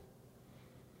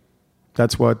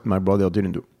 That's what my brother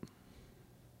didn't do.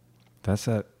 It's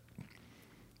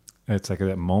like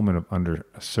that moment of under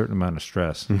a certain amount of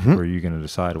stress where you're going to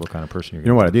decide what kind of person you're going to be.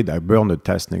 You know what I did? I burned the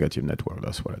test negative network.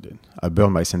 That's what I did. I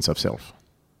burned my sense of self.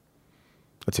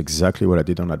 That's exactly what I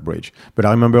did on that bridge. But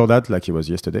I remember that like it was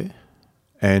yesterday.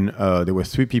 And there were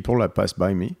 3 people that passed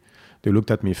by me. They looked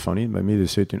at me funny. By me, they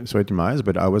saw it in my eyes.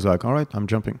 But I was like, all right, I'm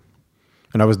jumping.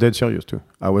 And I was dead serious too.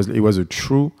 There was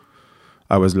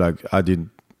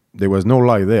no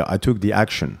lie there. I took the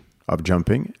action of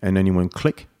jumping and then it went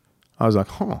click. I was like,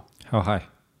 huh. How high?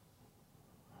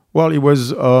 Well, it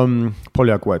was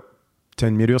probably like what,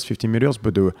 10 meters, 15 meters,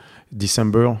 but the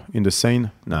December in the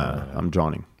Seine, I'm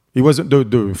drowning. It was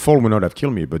the fall would not have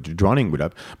killed me, but the drowning would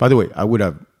have. By the way, I would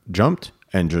have jumped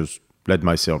and just let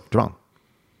myself drown.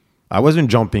 I wasn't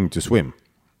jumping to swim.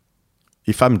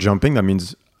 If I'm jumping, that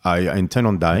means I intend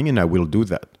on dying and I will do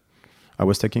that. I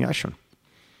was taking action.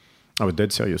 I was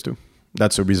dead serious too.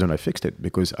 That's the reason I fixed it,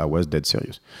 because I was dead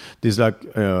serious. There's like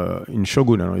in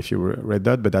Shogun, I don't know if you read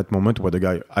that, but that moment where the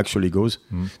guy actually goes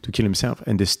to kill himself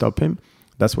and they stop him,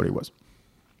 that's what it was.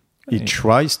 He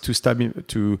tries to stab him,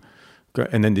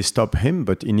 and then they stop him,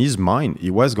 but in his mind,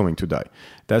 he was going to die.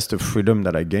 That's the freedom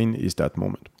that I gained, is that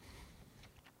moment.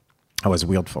 I was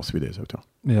weird for 3 days after.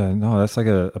 Yeah, no, that's like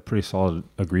a pretty solid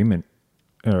agreement.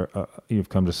 Or you've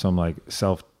come to some like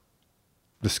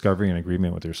self-discovery and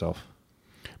agreement with yourself.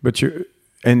 But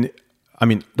I'm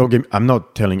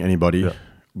not telling anybody,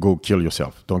 go kill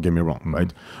yourself. Don't get me wrong,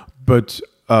 right? But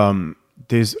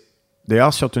there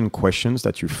are certain questions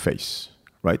that you face,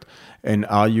 right? And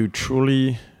are you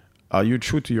true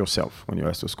to yourself when you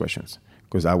ask those questions?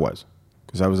 Because I was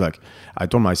like, I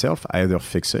told myself I either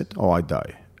fix it or I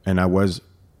die. And I was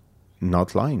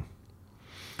not lying.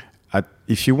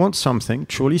 If you want something,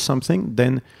 truly something,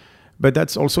 then... But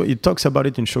that's also, it talks about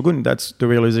it in Shogun. That's the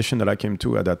realization that I came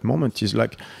to at that moment, is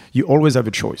like, you always have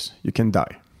a choice. You can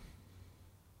die.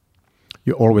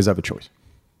 You always have a choice.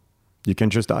 You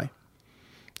can just die.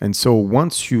 And so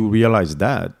once you realize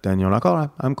that, then you're like, all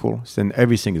right, I'm cool. Then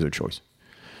everything is a choice,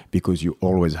 because you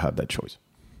always have that choice.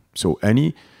 So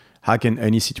how can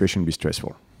any situation be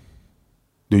stressful?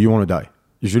 Do you want to die?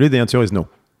 Usually the answer is no,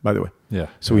 by the way. Yeah.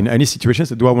 So in any situations,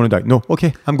 do I want to die? No.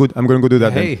 Okay, I'm good. I'm going to go do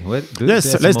that. Hey, then.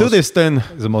 Let's do this then.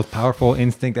 It's the most powerful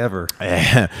instinct ever.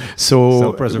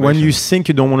 So when you think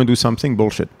you don't want to do something,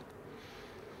 bullshit.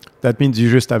 That means you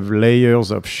just have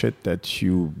layers of shit that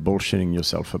you bullshitting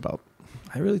yourself about.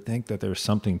 I really think that there's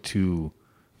something to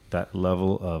that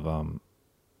level of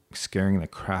scaring the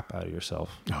crap out of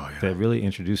yourself that really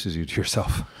introduces you to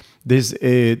yourself. There's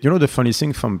the funny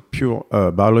thing from pure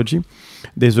biology,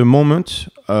 there's a moment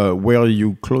where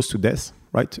you close to death,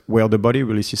 right? Where the body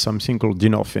releases something called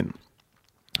endorphin.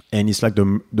 And it's like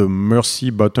the mercy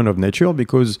button of nature,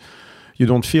 because you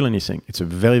don't feel anything. It's a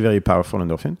very, very powerful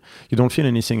endorphin. You don't feel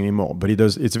anything anymore, but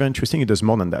it's very interesting. It does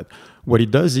more than that. What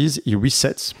it does is it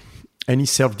resets any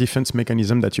self-defense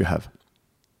mechanism that you have.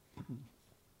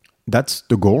 That's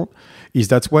the goal.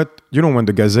 That's what, when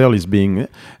the gazelle is being,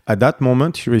 at that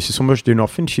moment, she releases so much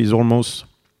endorphin, she's almost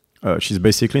She's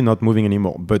basically not moving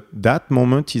anymore. But that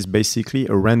moment is basically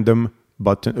a random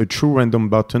button, a true random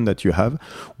button that you have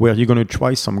where you're going to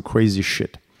try some crazy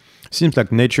shit. Seems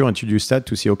like nature introduced that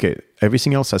to say, okay,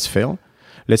 everything else has failed.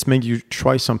 Let's make you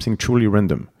try something truly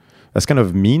random. That's kind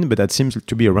of mean, but that seems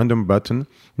to be a random button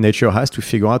nature has to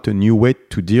figure out a new way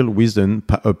to deal with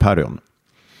a pattern,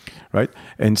 right?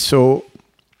 And so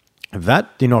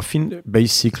that endorphin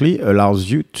basically allows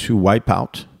you to wipe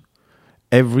out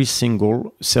every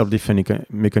single self-defense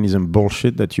mechanism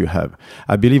bullshit that you have.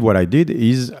 I believe what I did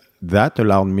is that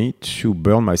allowed me to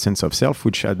burn my sense of self,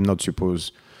 which I'm not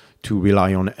supposed to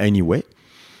rely on anyway,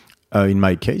 in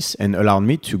my case, and allowed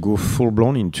me to go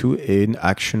full-blown into an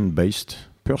action-based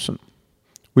person,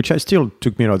 which I still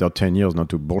took me another 10 years not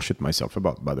to bullshit myself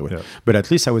about, by the way. Yeah. But at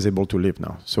least I was able to live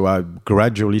now. So I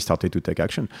gradually started to take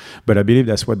action. But I believe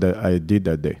that's what I did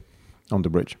that day on the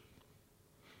bridge.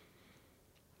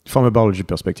 From a biology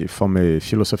perspective, from a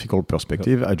philosophical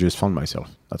perspective, I just found myself.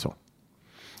 That's all.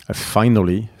 I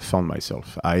finally found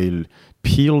myself. I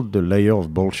peeled the layer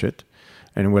of bullshit,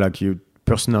 and we're like, your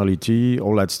personality,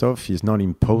 all that stuff is not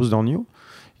imposed on you.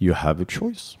 You have a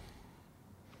choice.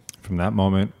 From that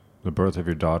moment, the birth of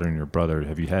your daughter and your brother,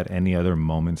 have you had any other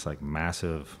moments, like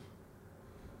massive,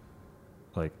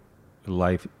 like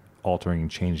life-altering,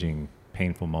 changing,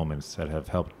 painful moments that have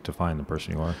helped define the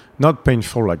person you are? Not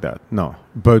painful like that, no.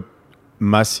 But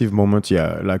massive moments,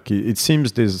 yeah. Like it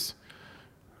seems there's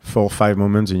 4 or 5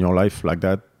 moments in your life like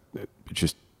that,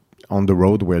 just on the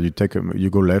road where you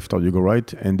go left or you go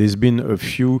right. And there's been a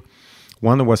few.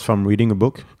 One was from reading a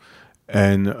book,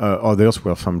 and others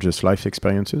were from just life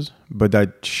experiences. But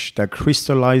that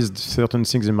crystallized certain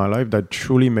things in my life that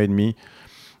truly made me,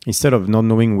 instead of not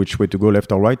knowing which way to go,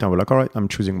 left or right, I was like, all right, I'm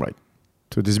choosing right.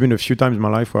 So there's been a few times in my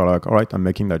life where I'm like, all right, I'm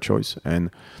making that choice. And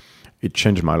it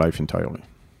changed my life entirely.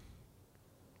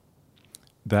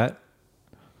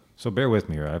 So bear with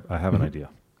me here. I have an idea.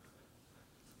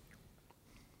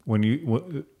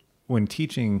 When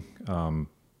teaching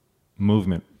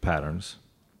movement patterns,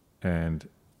 and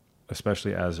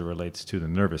especially as it relates to the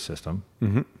nervous system,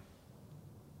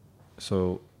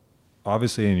 so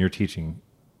obviously in your teaching,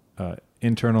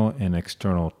 internal and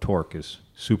external torque is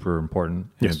super important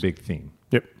and a big theme.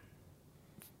 Yep.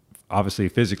 Obviously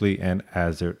physically and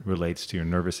as it relates to your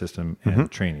nervous system and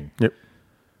training. Yep.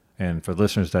 And for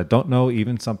listeners that don't know,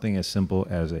 even something as simple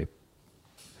as and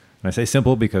I say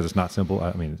simple because it's not simple.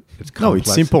 I mean, it's complex. No,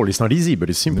 it's simple. It's not easy,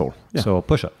 but it's simple. Yeah. So a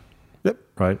push-up. Yep.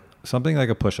 Right? Something like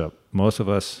a push-up. Most of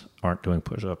us aren't doing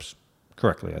push-ups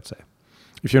correctly, I'd say.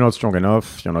 If you're not strong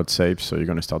enough, you're not safe, so you're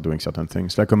going to start doing certain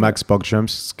things. Like a max box jump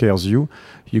scares you,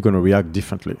 you're going to react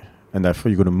differently. And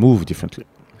therefore, you're going to move differently.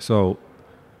 So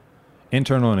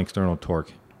internal and external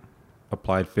torque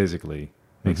applied physically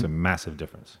makes a massive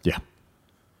difference. Yeah.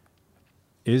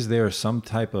 Is there some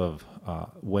type of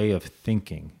way of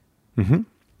thinking?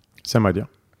 Same idea.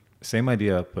 Same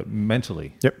idea, but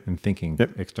mentally and thinking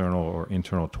external or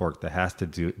internal torque that has to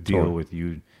deal with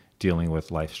you dealing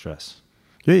with life stress.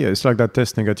 Yeah. It's like that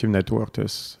test negative network,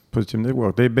 test positive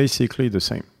network. They're basically the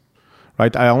same,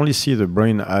 right? I only see the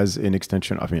brain as an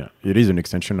extension. I mean, it is an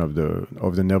extension of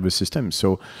the nervous system.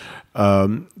 So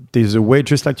there's a way,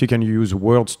 just like you can use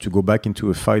words to go back into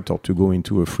a fight or to go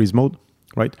into a freeze mode,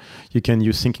 right? You can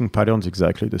use thinking patterns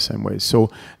exactly the same way. So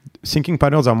thinking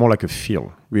patterns are more like a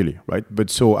feel, really, right? But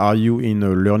so are you in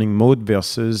a learning mode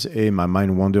versus a my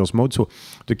mind wanders mode? So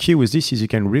the key with this is you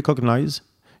can recognize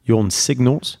your own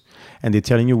signals and they're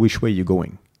telling you which way you're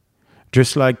going.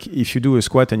 Just like if you do a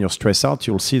squat and you're stressed out,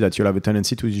 you'll see that you'll have a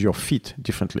tendency to use your feet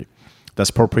differently. That's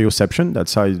proprioception.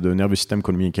 That's how the nervous system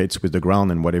communicates with the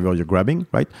ground and whatever you're grabbing,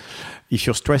 right? If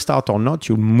you're stressed out or not,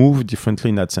 you'll move differently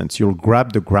in that sense. You'll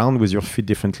grab the ground with your feet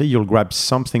differently. You'll grab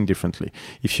something differently.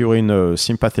 If you're in a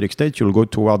sympathetic state, you'll go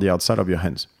toward the outside of your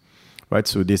hands, right?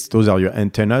 So those are your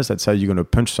antennas. That's how you're going to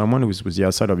punch someone with the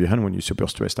outside of your hand when you're super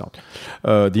stressed out.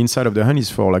 The inside of the hand is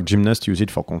for like gymnasts use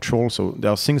it for control. So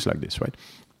there are things like this, right?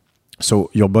 So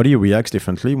your body reacts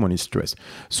differently when it's stressed.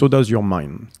 So does your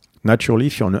mind. Naturally,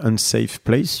 if you're in an unsafe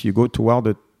place, you go toward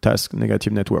the task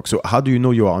negative network. So how do you know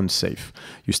you are unsafe?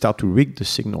 You start to read the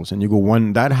signals and you go,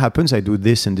 when that happens, I do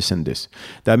this and this and this.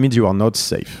 That means you are not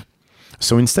safe.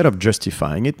 So instead of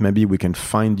justifying it, maybe we can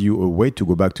find you a way to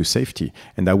go back to safety,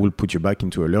 and that will put you back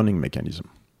into a learning mechanism.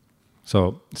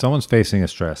 So someone's facing a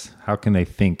stress. How can they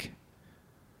think?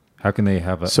 How can they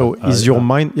have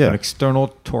an external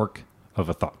torque of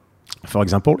a thought? For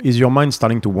example, is your mind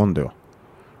starting to wander?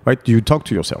 Right? Do you talk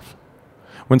to yourself?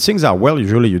 When things are well,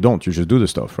 usually you don't. You just do the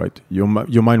stuff, right? Your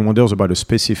mind wonders about a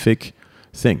specific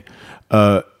thing.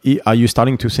 Are you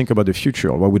starting to think about the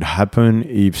future? What would happen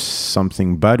if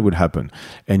something bad would happen?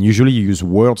 And usually you use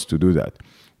words to do that.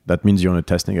 That means you're on a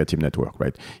test negative network,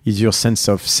 right? Is your sense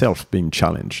of self being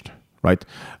challenged, right?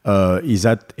 Is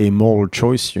that a moral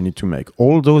choice you need to make?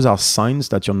 All those are signs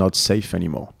that you're not safe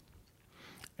anymore.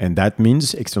 And that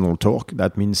means external torque,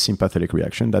 that means sympathetic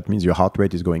reaction, that means your heart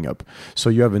rate is going up.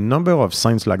 So you have a number of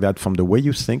signs like that, from the way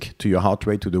you think to your heart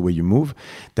rate to the way you move,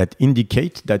 that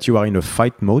indicate that you are in a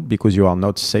fight mode because you are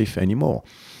not safe anymore.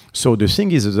 So the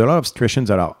thing is, there's a lot of situations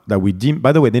that we deem,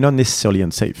 by the way, they're not necessarily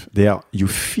unsafe. You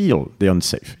feel they're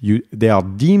unsafe. They are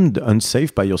deemed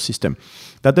unsafe by your system.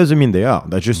 That doesn't mean they are.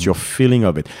 That's just your feeling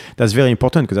of it. That's very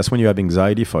important, because that's when you have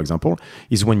anxiety, for example,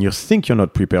 is when you think you're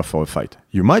not prepared for a fight.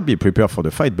 You might be prepared for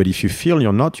the fight, but if you feel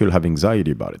you're not, you'll have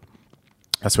anxiety about it.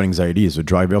 That's why anxiety is a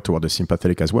driver toward the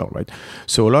sympathetic as well, right?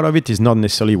 So a lot of it is not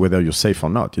necessarily whether you're safe or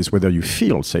not. It's whether you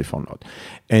feel safe or not.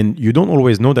 And you don't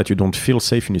always know that you don't feel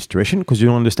safe in a situation because you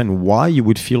don't understand why you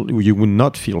would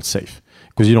not feel safe,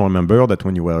 because you don't remember that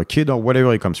when you were a kid or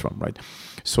whatever it comes from, right?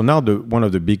 So now one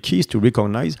of the big keys to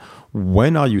recognize,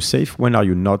 when are you safe, when are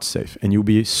you not safe? And you'll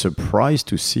be surprised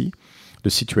to see the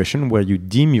situation where you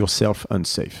deem yourself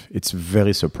unsafe. It's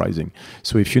very surprising.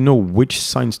 So if you know which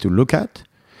signs to look at,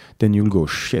 then you'll go,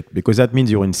 shit, because that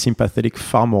means you're in sympathetic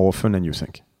far more often than you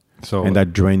think. And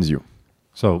that drains you.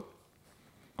 So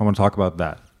I want to talk about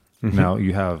that. Mm-hmm.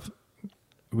 Now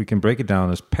we can break it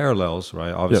down as parallels,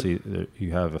 right? Obviously,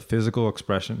 you have a physical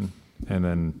expression and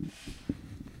then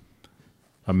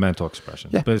a mental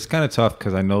expression. Yeah. But it's kind of tough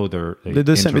because I know they're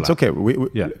the same. It's okay.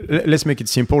 Let's make it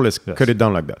simple. Let's cut it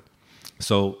down like that.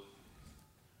 So,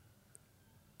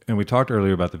 and we talked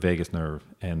earlier about the vagus nerve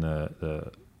and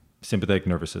the sympathetic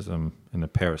nervous system and the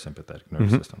parasympathetic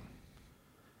nervous system.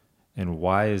 And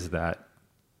why is that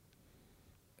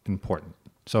important?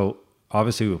 So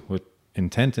obviously with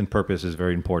intent and purpose is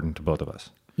very important to both of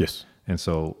us. Yes. And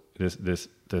so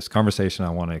this conversation, I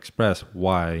want to express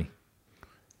why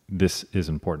this is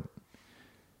important.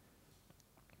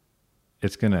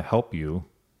 It's going to help you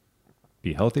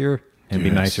be healthier and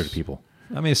be nicer to people.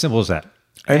 I mean, as simple as that.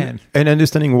 And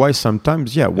understanding why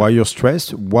sometimes, why you're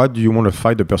stressed. Why do you want to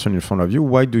fight the person in front of you?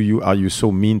 Why are you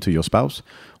so mean to your spouse?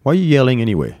 Why are you yelling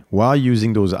anyway? Why are you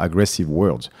using those aggressive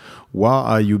words? Why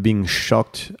are you being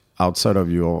shocked outside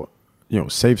of your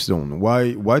safe zone?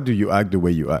 Why do you act the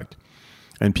way you act?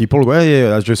 And people go, yeah,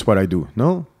 that's just what I do.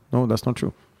 No, that's not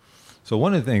true. So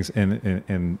one of the things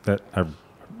and that I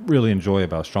really enjoy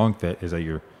about StrongFit is that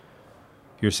you're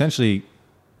essentially,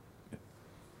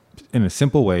 in a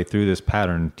simple way, through this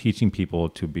pattern, teaching people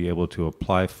to be able to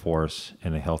apply force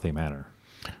in a healthy manner.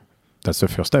 That's the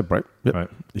first step, right? Yep. Right.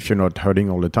 If you're not hurting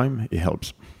all the time, it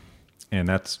helps. And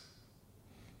that's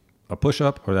a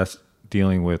push-up, or that's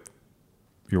dealing with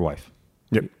your wife.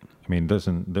 Yep. I mean, there's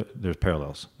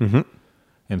parallels. Mm-hmm.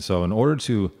 And so in order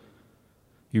to,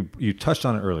 you touched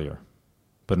on it earlier,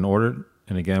 but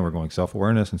and again, we're going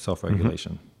self-awareness and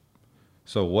self-regulation. Mm-hmm.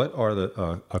 So what are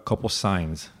a couple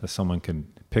signs that someone can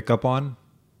pick up on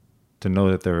to know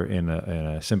that they're in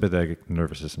a sympathetic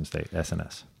nervous system state,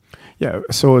 SNS? Yeah,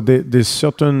 so there's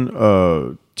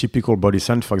certain typical body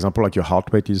signs. For example, like your heart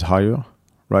rate is higher,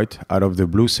 right? Out of the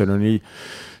blue, suddenly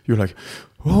you're like,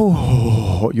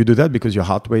 oh, you do that because your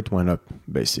heart rate went up,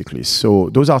 basically. So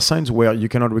those are signs where you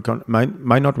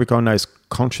might not recognize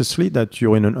consciously that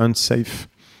you're in an unsafe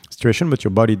situation, but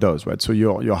your body does, right? So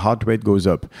your heart rate goes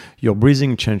up, your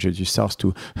breathing changes, you start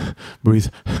to breathe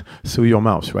through your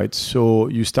mouth, right? So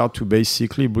you start to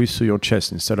basically breathe through your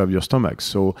chest instead of your stomach.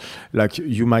 So like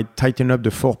you might tighten up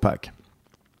the 4-pack,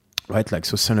 right? Like,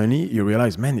 so suddenly you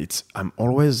realize, man, I'm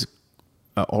always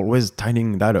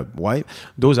tightening that up. Why?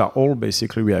 Those are all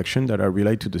basically reactions that are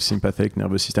related to the sympathetic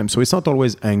nervous system. So it's not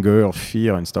always anger or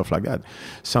fear and stuff like that.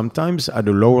 Sometimes at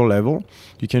a lower level,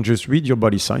 you can just read your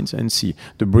body signs and see.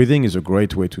 The breathing is a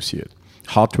great way to see it.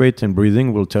 Heart rate and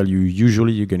breathing will tell you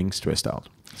usually you're getting stressed out.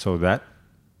 So that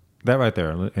right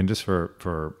there, and just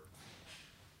for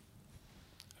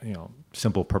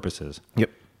simple purposes.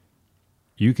 Yep.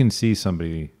 You can see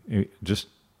somebody just.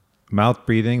 Mouth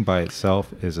breathing by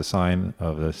itself is a sign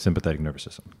of the sympathetic nervous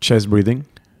system. Chest breathing,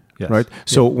 yes. Right?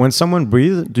 So when someone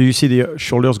breathes, do you see the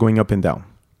shoulders going up and down?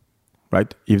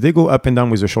 Right? If they go up and down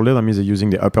with the shoulder, that means they're using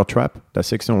the upper trap.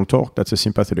 That's external torque. That's a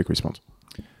sympathetic response.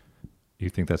 You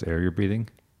think that's air you're breathing?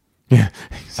 Yeah,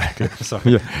 exactly.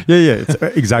 Sorry. Yeah. It's,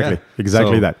 exactly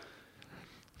so, that.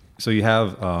 So you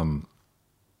have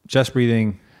chest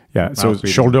breathing. Yeah, so breathing.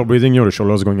 shoulder breathing, the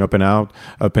shoulders going up and out,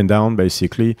 up and down,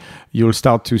 basically. You'll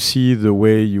start to see the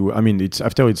way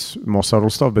it's more subtle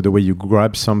stuff, but the way you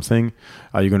grab something,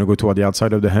 are you going to go toward the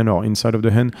outside of the hand or inside of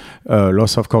the hand?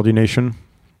 Loss of coordination.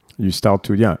 You start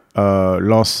to,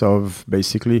 loss of,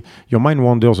 basically, your mind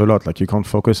wanders a lot, like you can't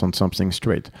focus on something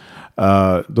straight.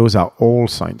 Those are all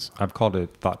signs. I've called it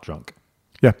thought drunk.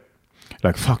 Yeah.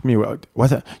 Like, fuck me, what?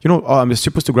 I'm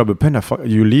supposed to grab a pen.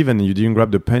 You leave and you didn't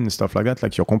grab the pen and stuff like that.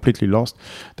 Like, you're completely lost.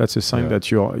 That's a sign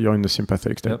that you're in the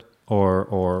sympathetic state. Yep.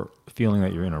 Or feeling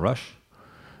that you're in a rush.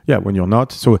 Yeah, when you're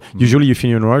not. So usually you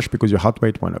feel in a rush because your heart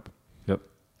rate went up. Yep.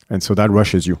 And so that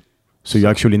rushes you. So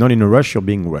you're actually not in a rush, you're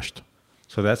being rushed.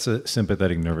 So that's a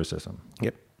sympathetic nervous system.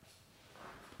 Yep.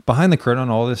 Behind the curtain on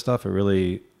all this stuff, it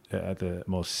really, at the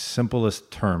most simplest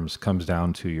terms, comes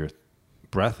down to your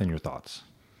breath and your thoughts.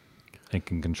 It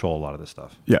can control a lot of this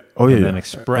stuff. Yeah. And then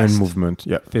express and movement.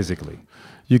 Yeah. physically.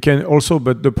 You can also,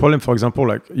 but the problem, for example,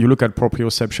 like you look at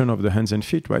proprioception of the hands and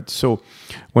feet, right? So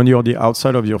when you're the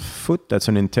outside of your foot, that's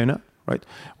an antenna, right?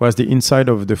 Whereas the inside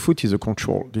of the foot is a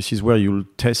control. This is where you'll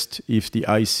test if the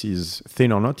ice is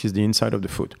thin or not, is the inside of the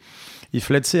foot. If,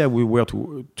 let's say, we were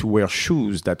to wear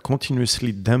shoes that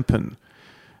continuously dampen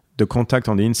the contact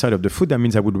on the inside of the foot, that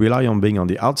means I would rely on being on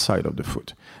the outside of the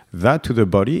foot. That to the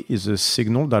body is a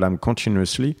signal that I'm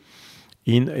continuously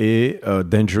in a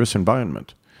dangerous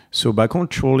environment. So by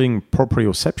controlling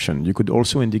proprioception, you could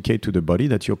also indicate to the body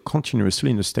that you're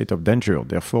continuously in a state of danger,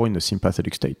 therefore in a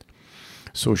sympathetic state.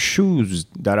 So shoes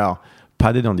that are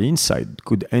padded on the inside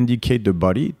could indicate the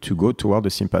body to go toward the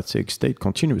sympathetic state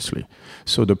continuously.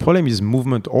 So the problem is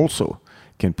movement also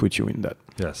can put you in that.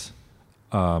 Yes.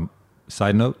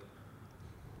 Side note,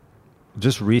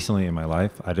 just recently in my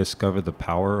life, I discovered the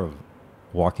power of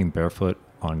walking barefoot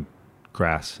on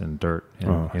grass and dirt in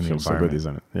the environment. So good,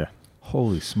 isn't it? Yeah.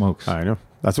 Holy smokes. I know.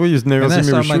 That's why you never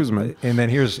see me with shoes, man. And then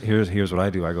here's what I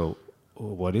do. I go,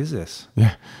 what is this?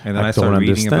 Yeah. And then I start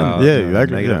reading about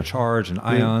negative yeah. charge and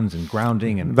ions and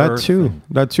grounding and that earth too.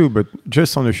 That too. But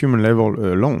just on a human level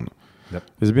alone,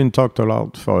 it's been talked a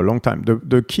lot for a long time.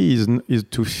 The key is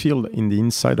to feel in the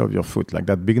inside of your foot, like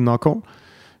that big knuckle.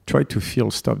 Try to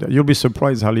feel stuff there. You'll be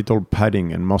surprised how little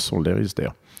padding and muscle there is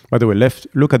there. By the way,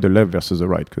 look at the left versus the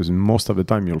right, because most of the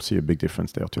time you'll see a big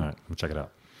difference there too. All right, we'll check it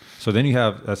out. So then you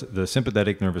have the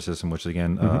sympathetic nervous system, which is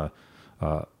again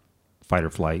fight or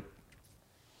flight.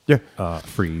 Yeah.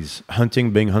 Freeze.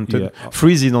 Hunting, being hunted. Yeah.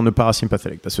 Freeze is on the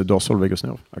parasympathetic. That's the dorsal vagus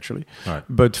nerve, actually. All right.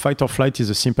 But fight or flight is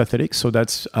a sympathetic, so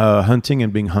that's hunting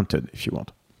and being hunted, if you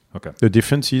want. Okay. The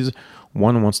difference is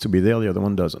one wants to be there, the other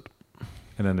one doesn't.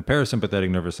 And then the parasympathetic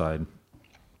nervous side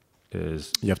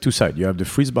is... You have two sides. You have the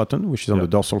freeze button, which is on the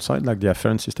dorsal side, like the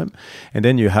afferent system. And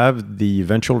then you have the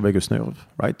ventral vagus nerve,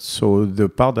 right? So the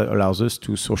part that allows us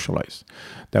to socialize,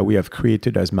 that we have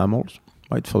created as mammals,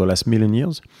 right, for the last million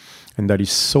years. And that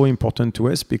is so important to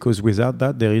us because without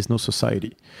that, there is no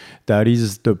society. That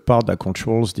is the part that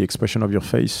controls the expression of your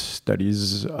face. That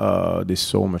is, there's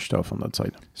so much stuff on that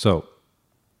side. So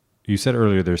you said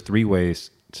earlier there's 3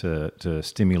 ways to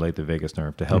stimulate the vagus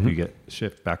nerve to help you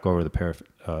shift back over the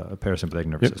parasympathetic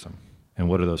nervous system. And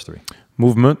what are those 3?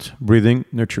 Movement, breathing,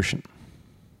 nutrition.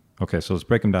 Okay, so let's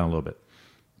break them down a little bit.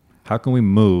 How can we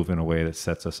move in a way that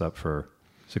sets us up for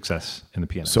success in the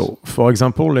PNS? So, for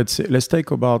example, let's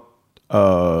take about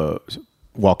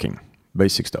walking,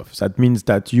 basic stuff. That means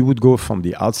that you would go from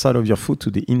the outside of your foot to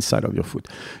the inside of your foot.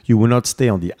 You will not stay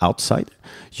on the outside.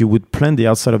 You would plant the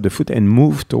outside of the foot and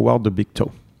move toward the big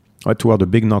toe, or toward the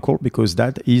big knuckle, because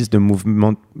that is the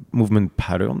movement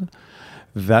pattern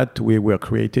that we were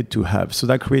created to have. So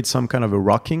that creates some kind of a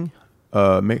rocking.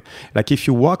 Like if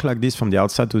you walk like this from the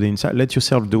outside to the inside, let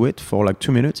yourself do it for like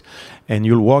 2 minutes, and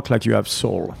you'll walk like you have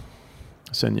soul.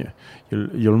 So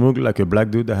you'll move like a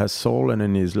black dude that has soul, and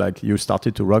then is like you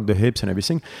started to rock the hips and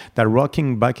everything. That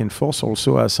rocking back and forth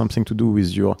also has something to do with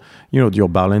your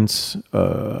balance,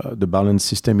 the balance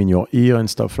system in your ear and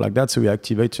stuff like that. So we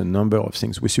activate a number of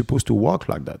things. We're supposed to walk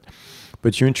like that.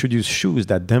 But you introduce shoes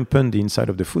that dampen the inside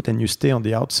of the foot and you stay on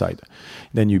the outside.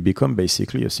 Then you become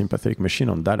basically a sympathetic machine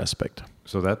on that aspect.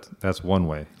 So that's one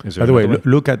way. By the way,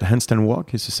 look at handstand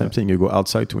walk. It's the same thing. You go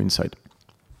outside to inside.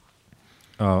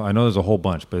 I know there's a whole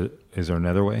bunch, but is there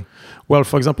another way? Well,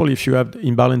 for example, if you have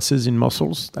imbalances in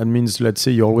muscles, that means, let's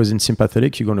say you're always in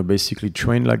sympathetic, you're going to basically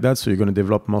train like that. So you're going to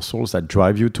develop muscles that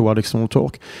drive you toward external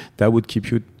torque. That would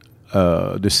keep you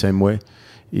the same way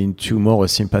into more a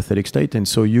sympathetic state. And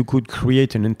so you could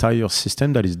create an entire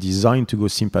system that is designed to go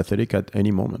sympathetic at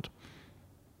any moment.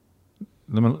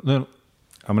 I'm going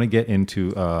to get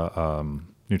into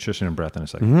nutrition and breath in a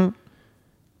second.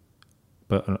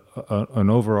 But an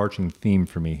overarching theme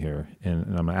for me here, and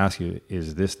I'm going to ask you,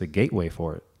 is this the gateway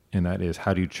for it? And that is,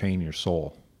 how do you train your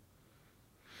soul?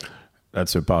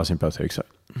 That's a parasympathetic side.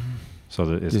 So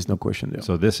there's no question there.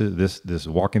 So this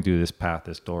walking through this path,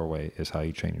 this doorway, is how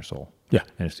you train your soul. Yeah.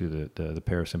 And it's through the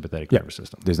parasympathetic nervous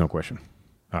system. There's no question.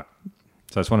 All right.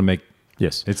 So I just want to make...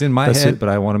 Yes. It's in my head, but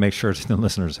I want to make sure it's in the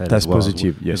listener's head as well. That's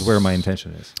positive, yes. Is where my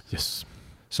intention is. Yes.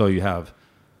 So you have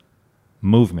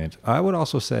movement. I would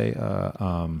also say,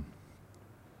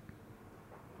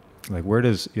 like, where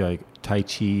does like Tai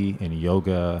Chi and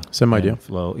yoga... Same idea.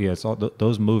 Flow. Yeah, it's all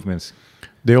those movements...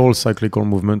 They're all cyclical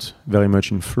movements, very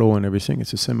much in flow and everything. It's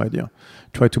the same idea.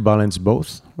 Try to balance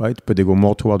both, right? But they go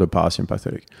more toward the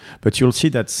parasympathetic. But you'll see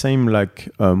that same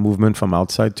movement from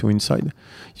outside to inside.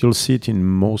 You'll see it in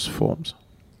most forms.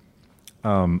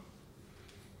 I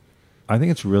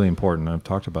think it's really important, I've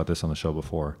talked about this on the show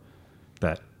before,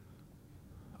 that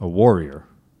a warrior,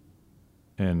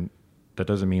 and that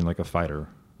doesn't mean like a fighter,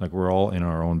 like we're all in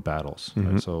our own battles.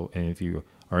 Mm-hmm. Right? So, and if you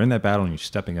are in that battle and you're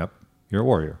stepping up, you're a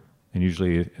warrior. And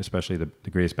usually, especially the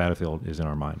greatest battlefield is in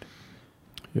our mind.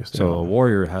 Yes. So a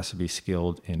warrior has to be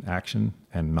skilled in action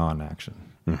and non-action.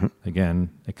 Mm-hmm. Again,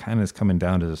 it kind of is coming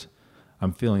down to this.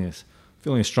 I'm feeling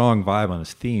a strong vibe on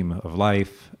this theme of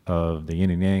life, of the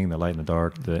yin and yang, the light and the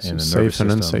dark, and the nervous system. Safe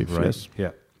and unsafe, right? yes.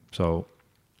 Yeah. So,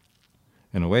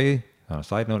 in a way, on a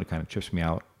side note, it kind of trips me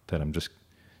out that I'm just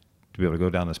to be able to go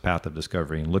down this path of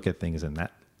discovery and look at things in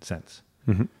that sense.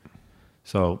 Mm-hmm.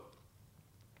 So.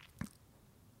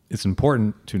 It's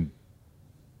important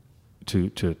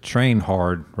to train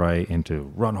hard, right, and to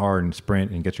run hard and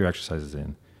sprint and get your exercises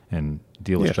in and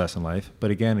deal with stress in life.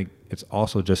 But again, it's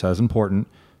also just as important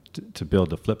to build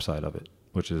the flip side of it,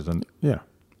 which is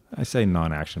I say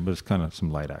non-action, but it's kind of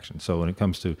some light action. So when it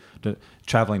comes to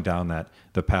traveling down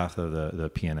the path of the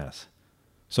PNS,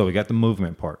 so we got the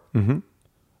movement part,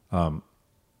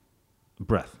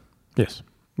 breath. Yes,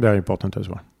 very important as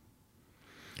well.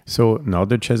 So not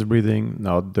the chest breathing,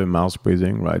 not the mouth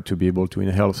breathing, right? To be able to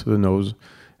inhale through the nose,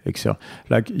 exhale.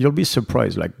 Like you'll be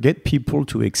surprised. Like get people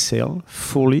to exhale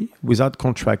fully without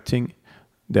contracting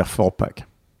their four-pack.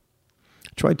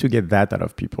 Try to get that out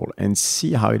of people and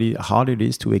see how hard it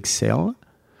is to exhale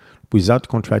without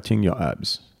contracting your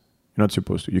abs. You're not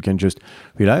supposed to. You can just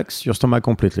relax your stomach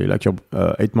completely, like you're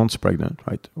 8 months pregnant,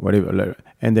 right? Whatever.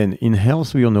 And then inhale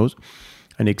through your nose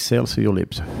and exhale through your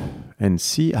lips. And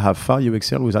see how far you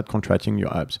exhale without contracting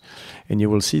your abs. And you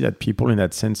will see that people in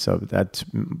that sense of that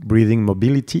breathing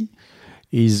mobility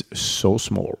is so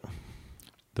small.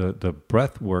 The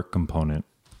breath work component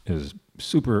is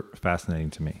super fascinating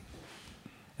to me.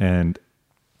 And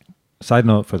side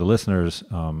note for the listeners,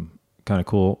 kind of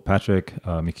cool, Patrick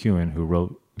McEwen, who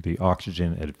wrote The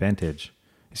Oxygen Advantage,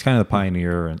 he's kind of the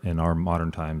pioneer in our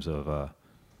modern times of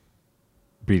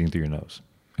breathing through your nose.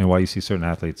 And why you see certain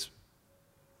athletes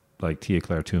like Tia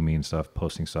Claire Toomey and stuff,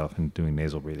 posting stuff and doing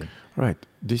nasal breathing. Right.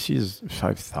 This is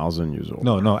 5,000 years old.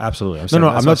 No, absolutely.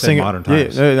 I'm not saying modern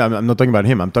times. Yeah, I'm not talking about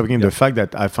him. I'm talking the fact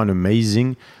that I found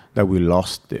amazing that we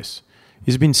lost this.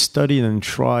 It's been studied and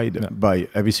tried by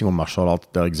every single martial art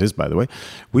that exists, by the way.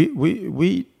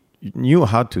 We knew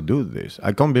how to do this.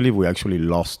 I can't believe we actually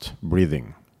lost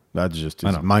breathing. That just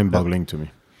is mind-boggling to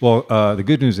me. Well, the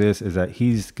good news is that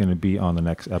he's going to be on the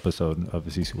next episode of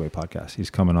the CC Way podcast. He's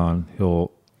coming on.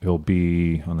 He'll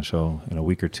be on the show in a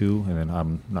week or two, and then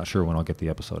I'm not sure when I'll get the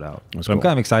episode out. That's so cool. I'm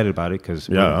kind of excited about it because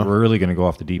we're really going to go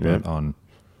off the deep end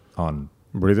on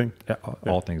breathing,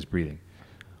 all things breathing.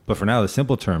 But for now, the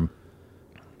simple term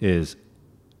is,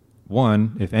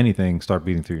 one, if anything, start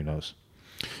breathing through your nose.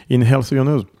 Inhale through your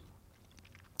nose.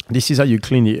 This is how you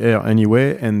clean the air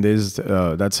anyway, and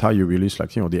that's how you release the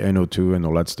NO2 and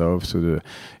all that stuff. So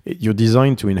you're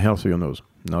designed to inhale through your nose,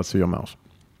 not through your mouth.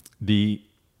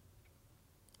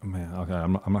 Okay,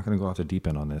 I'm not going to go off the deep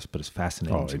end on this, but it's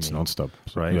fascinating to me. It's nonstop,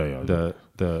 right?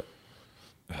 Yeah.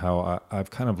 How I've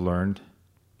kind of learned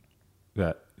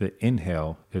that the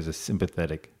inhale is a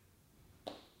sympathetic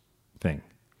thing,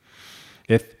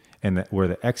 where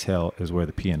the exhale is where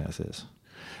the PNS is.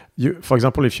 For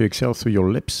example, if you exhale through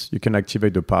your lips, you can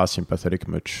activate the parasympathetic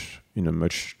in a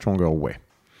much stronger way.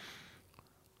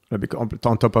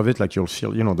 On top of it, you'll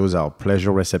feel, those are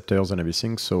pleasure receptors and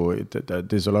everything. So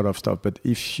there's a lot of stuff. But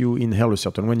if you inhale a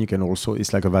certain way, you can also,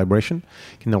 it's like a vibration,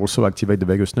 you can also activate the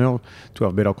vagus nerve to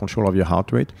have better control of your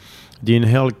heart rate. The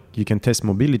inhale, you can test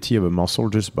mobility of a muscle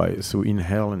just through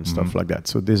inhale and stuff like that.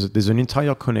 So there's an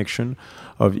entire connection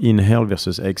of inhale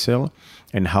versus exhale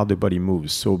and how the body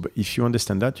moves. So if you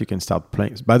understand that, you can start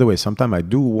playing. By the way, sometimes I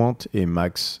do want a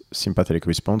max sympathetic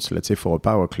response, let's say for a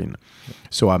power clean.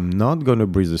 So I'm not going to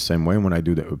breathe the same way when I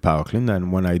do the power clean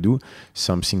than when I do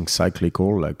something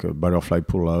cyclical like a butterfly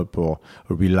pull-up or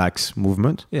a relaxed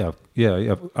movement. Yeah.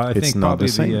 I think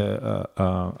probably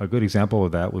a good example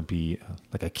of that would be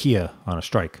like a Kia on a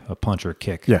strike, a punch or a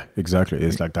kick. Yeah, exactly.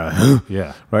 It's like that.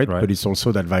 Yeah. Right? But it's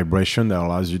also that vibration that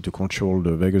allows you to control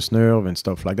the vagus nerve and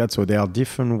stuff like that. So there are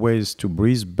different ways to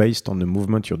breathe based on the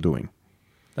movement you're doing.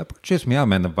 That trips me out,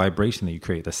 man. The vibration that you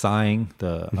create, the sighing,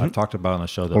 I've talked about on the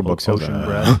show, the ocean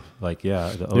breath,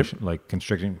 the ocean, like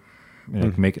constricting,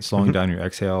 make it slowing down your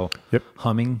exhale,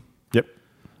 humming. Yep.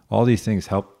 All these things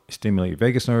help stimulate your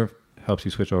vagus nerve, helps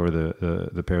you switch over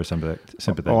the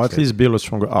parasympathetic or at state. least build a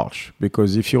stronger arch,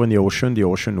 because if you're in the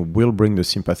ocean will bring the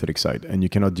sympathetic side, and you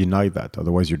cannot deny that,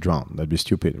 otherwise you drown. That'd be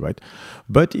stupid, right?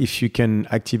 But if you can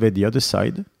activate the other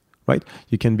side, right,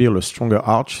 you can build a stronger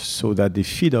arch so that they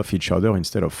feed off each other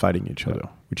instead of fighting each other,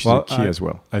 which is a key as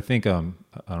well. I think I don't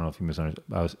know if you misunderstood.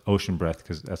 I was ocean breath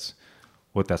because that's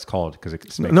what that's called. Because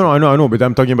it no, I know, but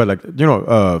I'm talking about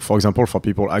for example, for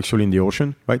people actually in the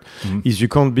ocean, right? Is you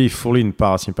can't be fully in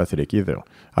parasympathetic either.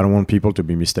 I don't want people to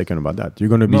be mistaken about that. You're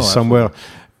going to be somewhere.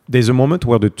 Absolutely. There's a moment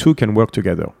where the two can work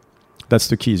together. That's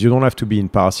the key. You don't have to be in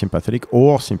parasympathetic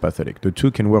or sympathetic. The two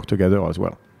can work together as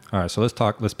well. All right, so let's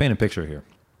paint a picture here.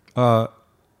 I'm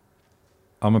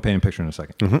gonna paint a picture in a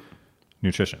second.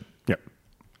 Nutrition. Yeah.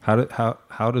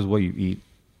 How does what you eat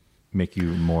make you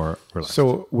more relaxed?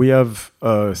 So we have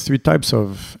 3 types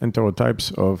of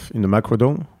enterotypes in the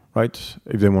macrodome, right?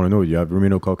 If they want to know, you have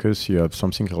ruminococcus, you have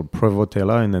something called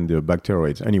Prevotella, and then the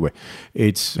bacteroids. Anyway,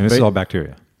 this is all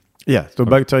bacteria. Yeah, so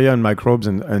bacteria and microbes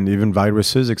and even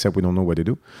viruses, except we don't know what they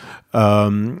do.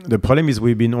 The problem is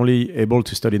we've been only able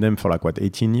to study them for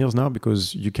 18 years now,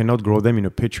 because you cannot grow them in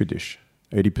a petri dish,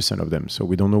 80% of them. So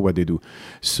we don't know what they do.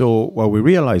 So what we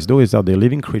realize, though, is that they're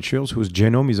living creatures whose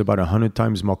genome is about 100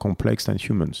 times more complex than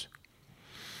humans.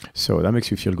 So that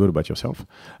makes you feel good about yourself.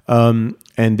 And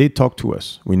they talk to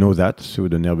us. We know that through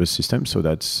the nervous system, so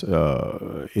that's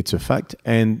it's a fact.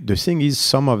 And the thing is,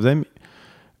 some of them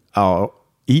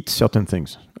eat certain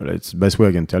things. That's the best way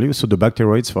I can tell you. So the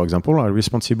bacteroids, for example, are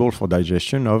responsible for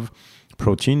digestion of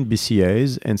protein,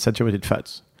 BCAAs, and saturated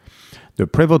fats. The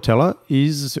Prevotella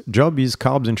job is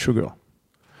carbs and sugar.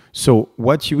 So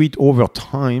what you eat over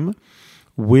time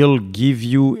will give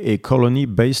you a colony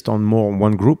based on more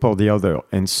one group or the other.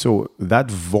 And so that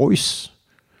voice,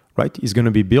 right, is going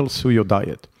to be built through your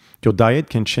diet. Your diet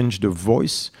can change the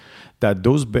voice that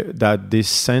they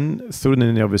send through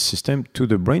the nervous system to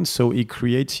the brain. So it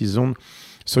creates his own.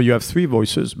 So you have 3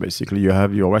 voices, basically. You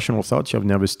have your rational thoughts, you have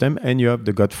nervous system, and you have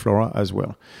the gut flora as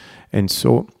well. And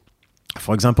so,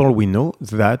 for example, we know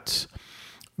that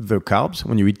the carbs,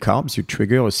 when you eat carbs, you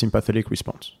trigger a sympathetic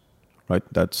response, right?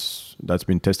 That's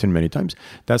been tested many times.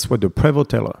 That's what the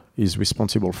Prevotella is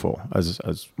responsible for as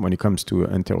when it comes to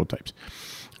enterotypes.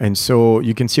 And so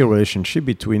you can see a relationship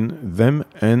between them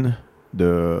and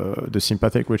the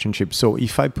sympathetic relationship. So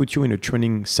if I put you in a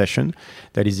training session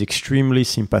that is extremely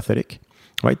sympathetic,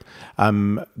 right?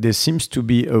 There seems to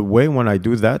be a way when I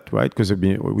do that, right? Because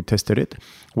we tested it,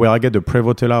 where I get the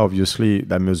Prevotella, obviously,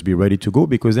 that must be ready to go,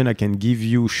 because then I can give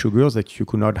you sugars that you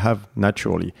could not have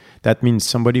naturally. That means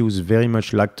somebody who's very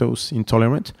much lactose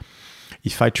intolerant,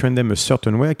 if I train them a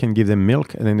certain way, I can give them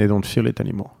milk and then they don't feel it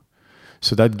anymore.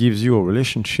 So that gives you a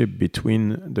relationship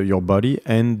between your body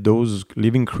and those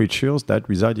living creatures that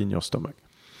reside in your stomach.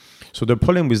 So the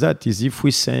problem with that is, if we're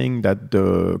saying that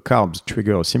the carbs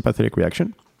trigger a sympathetic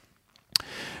reaction,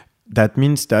 that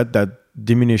means that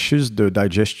diminishes the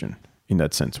digestion in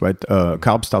that sense, right?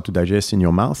 Carbs start to digest in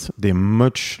your mouth. They're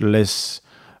much less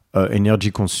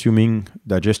energy consuming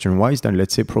digestion-wise than,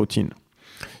 let's say, protein.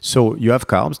 So you have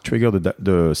carbs trigger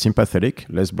the sympathetic,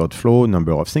 less blood flow,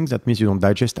 number of things. That means you don't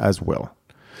digest as well.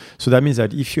 So that means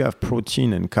that if you have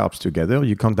protein and carbs together,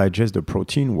 you can't digest the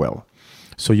protein well.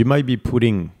 So you might be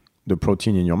putting the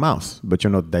protein in your mouth, but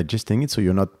you're not digesting it, so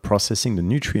you're not processing the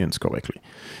nutrients correctly.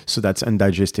 So that's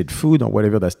undigested food or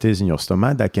whatever that stays in your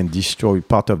stomach that can destroy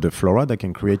part of the flora, that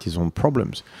can create its own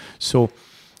problems. So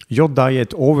your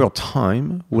diet over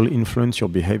time will influence your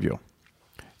behavior.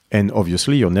 And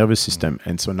obviously your nervous system.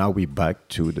 And so now we're back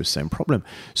to the same problem.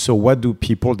 So what do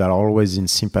people that are always in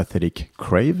sympathetic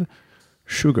crave?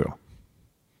 Sugar.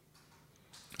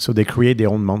 So they create their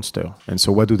own monster. And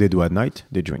so what do they do at night?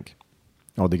 They drink.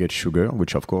 Or they get sugar,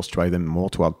 which of course drive them more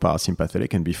toward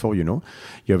parasympathetic. And before you know,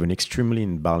 you have an extremely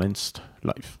imbalanced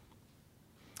life.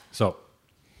 So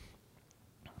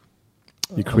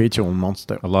You create your own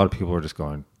monster. a lot of people are just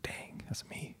going, dang, that's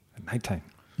me at nighttime.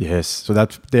 Yes. So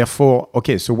that therefore,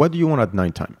 okay. So what do you want at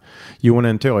nighttime? You want to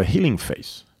enter a healing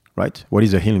phase, right? What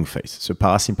is a healing phase? It's a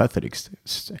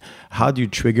parasympathetic. How do you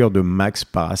trigger the max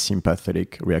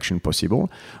parasympathetic reaction possible?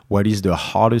 What is the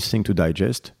hardest thing to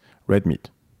digest? Red meat.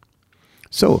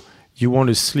 So you want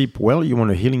to sleep well. You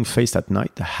want a healing phase at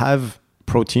night. Have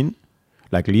protein,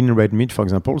 like lean red meat, for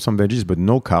example, some veggies, but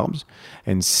no carbs,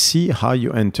 and see how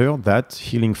you enter that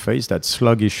healing phase, that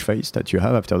sluggish phase that you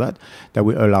have after that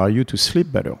will allow you to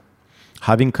sleep better.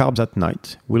 Having carbs at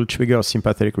night will trigger a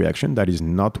sympathetic reaction. That is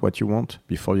not what you want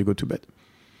before you go to bed.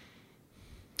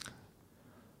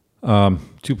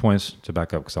 2 points to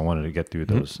back up because I wanted to get through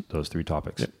those three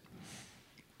topics.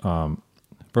 Yeah.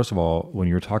 First of all, when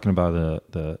you were talking about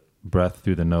the breath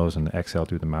through the nose and the exhale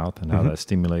through the mouth and how that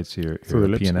stimulates your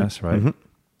PNS, right? Mm-hmm.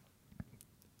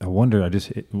 I wonder,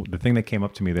 the thing that came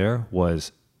up to me there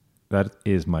was that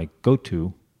is my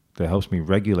go-to that helps me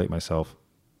regulate myself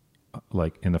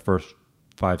like in the first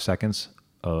 5 seconds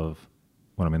of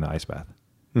when I'm in the ice bath.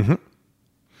 Mm-hmm.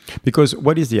 Because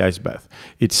what is the ice bath?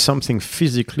 It's something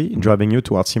physically driving you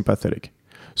towards sympathetic.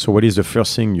 So what is the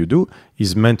first thing you do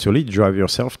is mentally drive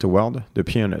yourself toward the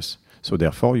PNS. So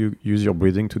therefore, you use your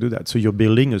breathing to do that. So you're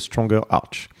building a stronger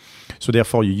arch. So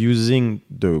therefore, you're using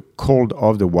the cold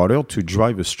of the water to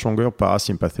drive a stronger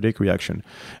parasympathetic reaction.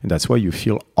 And that's why you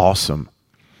feel awesome.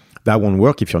 That won't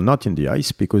work if you're not in the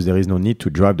ice because there is no need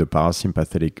to drive the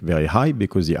parasympathetic very high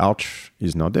because the arch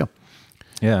is not there.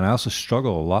 Yeah, and I also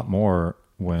struggle a lot more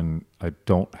when I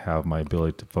don't have my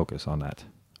ability to focus on that.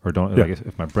 Or don't, I guess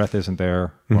if my breath isn't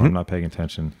there, or I'm not paying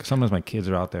attention. Because sometimes my kids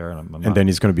are out there, and I'm not. And then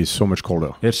it's going to be so much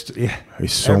colder. It's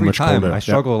so every much time colder. I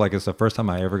struggle like it's the first time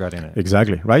I ever got in it.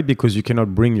 Exactly, right? Because you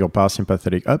cannot bring your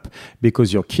parasympathetic up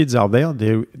because your kids are there.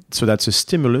 So that's a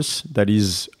stimulus that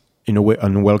is, in a way,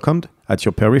 unwelcomed at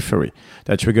your periphery.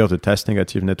 That triggers the test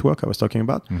negative network I was talking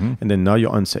about. And then now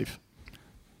you're unsafe.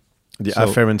 The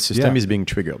afferent system is being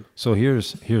triggered. So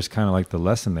here's kind of like the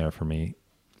lesson there for me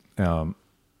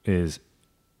is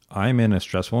I'm in a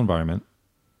stressful environment,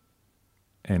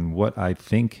 and how I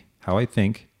think,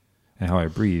 and how I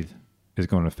breathe is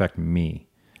going to affect me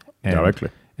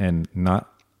Directly, and not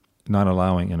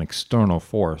allowing an external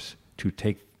force to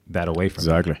take that away from me.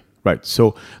 Exactly, right.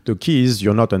 So the key is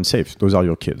you're not unsafe. Those are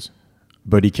your kids,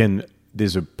 but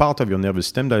there's a part of your nervous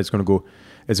system that is going to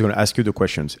ask you the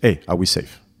questions. Hey, are we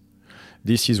safe?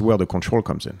 This is where the control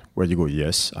comes in, where you go,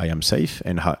 yes, I am safe,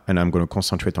 and I'm going to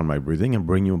concentrate on my breathing and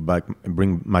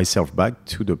bring myself back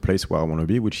to the place where I want to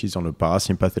be, which is on the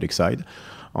parasympathetic side,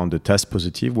 on the test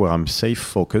positive, where I'm safe,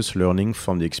 focused, learning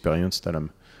from the experience that I'm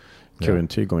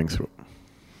currently going through.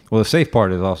 Well, the safe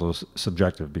part is also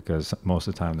subjective because most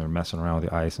of the time they're messing around with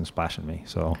the ice and splashing me.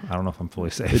 So I don't know if I'm fully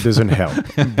safe. It doesn't help,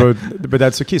 but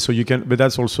that's the key. So but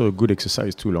that's also a good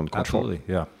exercise to learn control.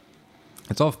 Absolutely, yeah.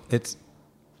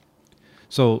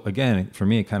 So again, for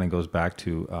me, it kind of goes back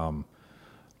to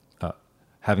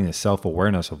having the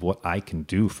self-awareness of what I can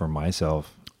do for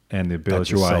myself and the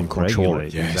ability to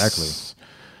self-regulate. Yes. Exactly.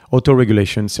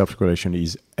 Auto-regulation, self-regulation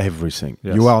is everything.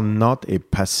 Yes. You are not a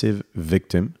passive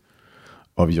victim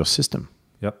of your system.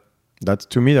 Yep.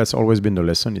 To me, that's always been the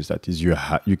lesson, is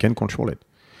you can control it.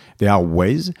 There are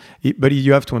ways, but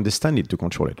you have to understand it to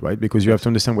control it, right? Because you have to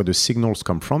understand where the signals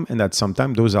come from, and that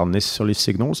sometimes those are necessarily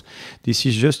signals. This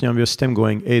is just your nervous system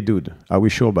going, hey, dude, are we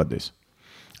sure about this?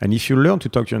 And if you learn to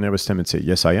talk to your nervous system and say,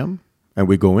 yes, I am, and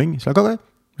we're going, it's like, okay,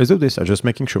 let's do this. I'm just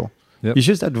making sure. Yep. It's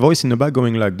just that voice in the back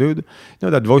going like, dude,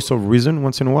 that voice of reason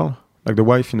once in a while, like the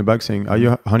wife in the back saying,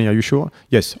 honey, are you sure?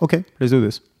 Yes, okay, let's do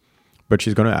this. But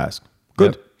she's going to ask.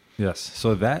 Good. Yep. Yes.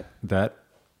 So that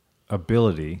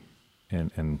ability...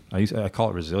 And I call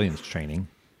it resilience training.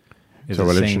 It's a the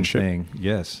relationship. Same thing.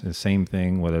 Yes, the same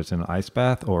thing. Whether it's in an ice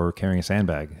bath or carrying a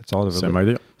sandbag, it's all the same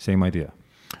idea. Same idea.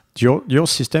 Your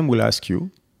system will ask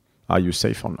you, "Are you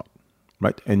safe or not?"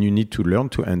 Right, and you need to learn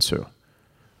to answer.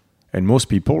 And most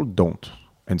people don't.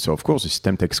 And so, of course, the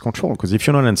system takes control because if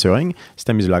you're not answering,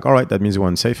 system is like, "All right, that means you're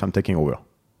unsafe. I'm taking over."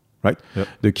 Right. Yep.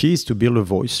 The key is to build a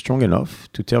voice strong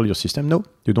enough to tell your system, "No,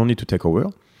 you don't need to take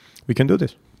over. We can do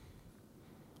this."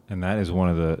 And that is one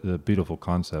of the beautiful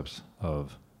concepts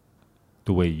of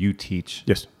the way you teach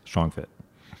StrongFit.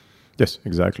 Yes,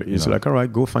 exactly. It's like, all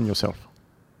right, go find yourself.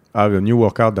 I have a new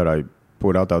workout that I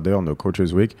put out there on the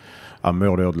Coaches Week. I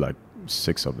murdered like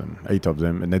 8 of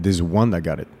them. And then there's one that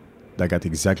got it. That got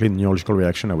exactly the neurological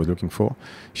reaction I was looking for.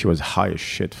 She was high as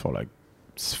shit for like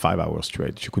 5 hours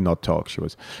straight. She could not talk.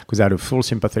 Because I had a full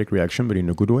sympathetic reaction, but in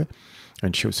a good way.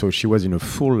 And she was in a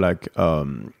full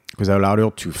because I allowed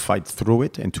her to fight through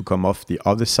it and to come off the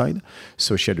other side.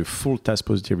 So she had a full test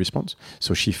positive response.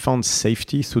 So she found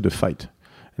safety through the fight.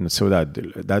 And so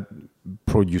that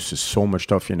produces so much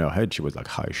stuff in her head. She was like,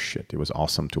 high shit. It was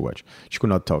awesome to watch. She could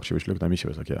not talk. She looked at me. She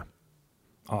was like, yeah.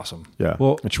 Awesome. Yeah.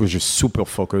 Well, and she was just super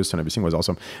focused and everything was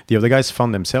awesome. The other guys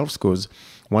found themselves because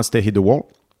once they hit the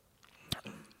wall,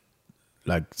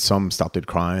 like some started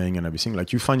crying and everything.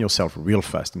 Like you find yourself real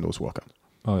fast in those workouts.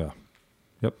 Oh, yeah.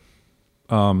 Yep.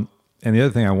 And the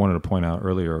other thing I wanted to point out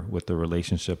earlier with the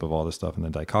relationship of all this stuff and the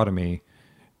dichotomy,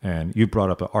 and you brought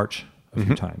up an arch a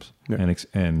few times. Yeah.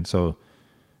 And so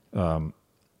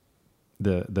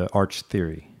the arch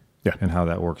theory and how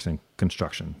that works in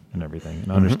construction and everything,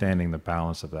 and understanding the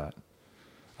balance of that.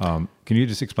 Can you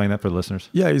just explain that for the listeners?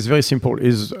 Yeah, it's very simple.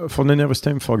 Is for the nervous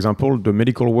system, for example, the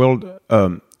medical world,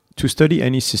 to study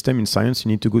any system in science,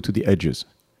 you need to go to the edges.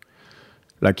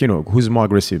 Like, who's more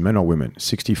aggressive, men or women?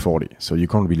 60-40. So you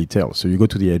can't really tell. So you go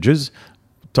to the edges,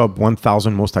 top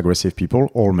 1,000 most aggressive people,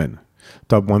 all men.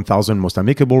 Top 1,000 most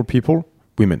amicable people,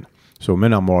 women. So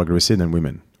men are more aggressive than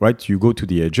women, right? You go to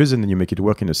the edges and then you make it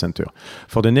work in the center.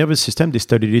 For the nervous system, they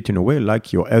studied it in a way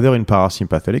like you're either in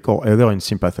parasympathetic or either in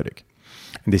sympathetic.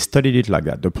 And they studied it like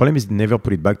that. The problem is they never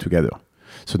put it back together.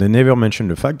 So they never mentioned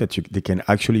the fact that they can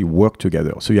actually work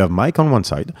together. So you have Mike on one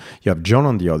side, you have John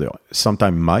on the other.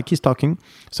 Sometimes Mike is talking,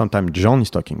 sometimes John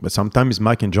is talking, but sometimes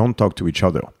Mike and John talk to each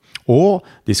other. Or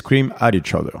they scream at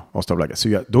each other or stuff like that.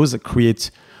 So those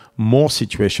create more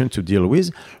situations to deal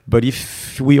with. But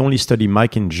if we only study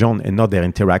Mike and John and not their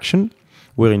interaction,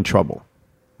 we're in trouble,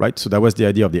 right? So that was the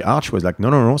idea of the arch, was like,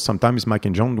 no. Sometimes Mike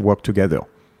and John work together,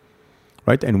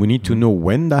 right? And we need to know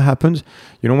when that happens.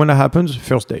 When that happens?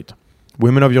 First date.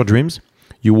 Women of your dreams,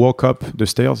 you walk up the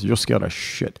stairs, you're scared as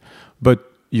shit.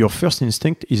 But your first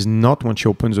instinct is not when she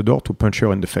opens the door to punch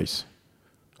her in the face.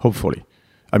 Hopefully.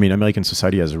 I mean, American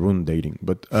society has ruined dating.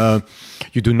 But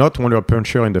you do not want to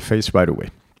punch her in the face right away.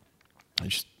 I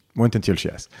just wait until she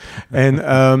asks. And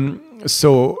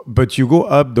but you go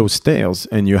up those stairs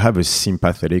and you have a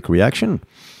sympathetic reaction.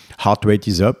 Heart rate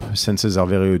is up, senses are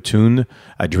very attuned,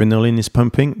 adrenaline is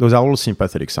pumping. Those are all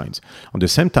sympathetic signs. At the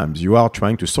same time, you are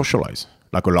trying to socialize,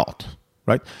 like a lot,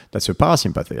 right? That's a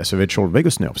parasympathetic, that's a ventral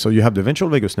vagus nerve. So you have the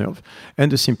ventral vagus nerve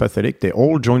and the sympathetic, they're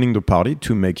all joining the party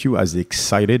to make you as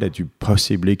excited as you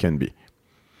possibly can be.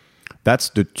 That's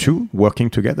the two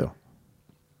working together.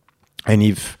 And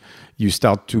if you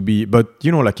start to be, but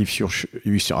like if you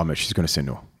say, oh man, she's going to say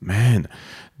no. Man,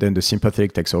 then the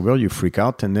sympathetic takes over, you freak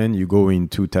out, and then you go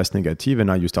into test negative, and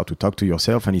now you start to talk to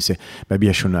yourself, and you say, maybe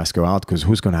I shouldn't ask her out, because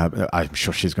who's going to have, I'm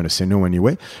sure she's going to say no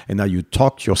anyway. And now you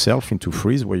talk yourself into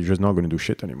freeze where you're just not going to do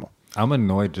shit anymore. I'm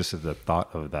annoyed just at the thought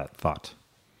of that thought.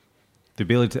 The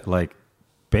ability to,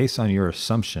 based on your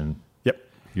assumption,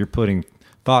 you're putting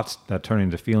thoughts that turn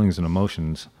into feelings and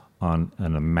emotions on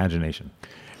an imagination.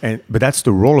 But that's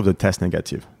the role of the test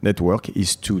negative network,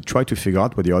 is to try to figure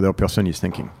out what the other person is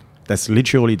thinking. That's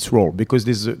literally its role, because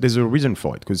there's a reason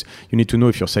for it, because you need to know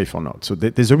if you're safe or not. So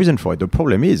there's a reason for it. The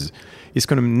problem is, it's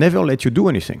going to never let you do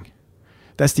anything.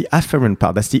 That's the afferent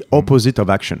part. That's the opposite of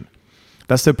action.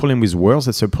 That's the problem with words.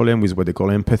 That's the problem with what they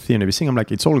call empathy and everything. I'm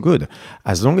like, it's all good,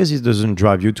 as long as it doesn't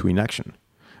drive you to inaction.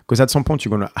 Because at some point,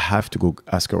 you're going to have to go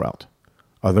ask her out.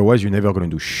 Otherwise, you're never going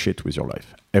to do shit with your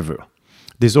life, ever.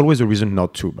 There's always a reason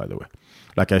not to, by the way.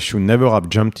 Like I should never have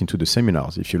jumped into the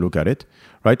seminars, if you look at it,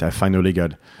 right? I'm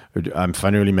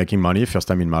finally making money, first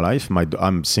time in my life.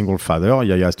 I'm single father,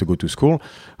 Yaya has to go to school.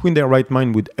 Who in their right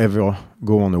mind would ever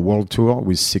go on a world tour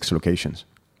with 6 locations?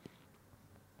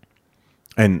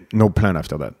 And no plan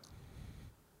after that.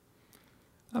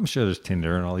 I'm sure there's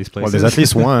Tinder and all these places. Well, there's at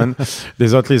least one.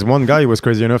 There's at least one guy who was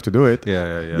crazy enough to do it.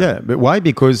 Yeah. But why?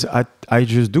 Because I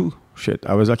just do shit.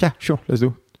 I was like, yeah, sure, let's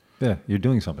do. Yeah, you're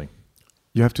doing something.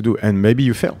 You have to do. And maybe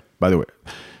you fail, by the way.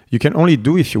 You can only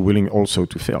do if you're willing also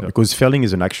to fail, because failing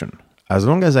is an action. As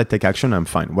long as I take action, I'm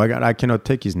fine. What I cannot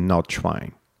take is not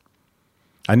trying.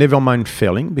 I never mind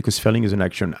failing, because failing is an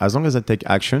action. As long as I take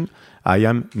action, I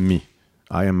am me.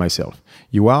 I am myself.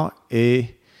 You are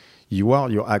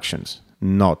your actions,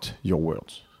 not your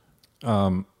words.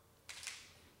 And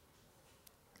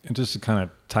just to kind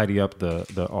of tidy up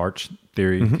the arch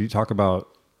theory, can you talk about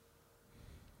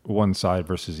one side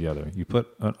versus the other? You put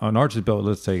an arch is built,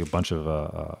 let's say a bunch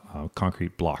of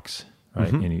concrete blocks,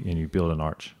 right? And you build an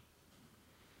arch.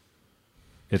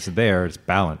 It's there, it's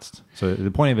balanced. So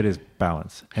the point of it is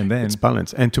balance. And then it's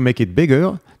balanced. And to make it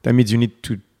bigger, that means you need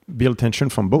to build tension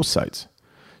from both sides.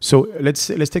 So let's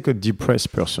take a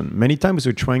depressed person. Many times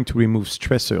they're trying to remove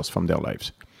stressors from their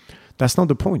lives. That's not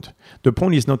the point. The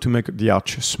point is not to make the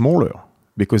arch smaller.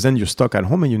 because then you're stuck at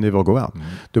home and you never go out.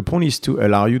 The point is to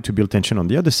allow you to build tension on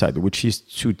the other side, which is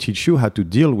to teach you how to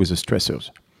deal with the stressors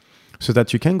so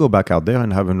that you can go back out there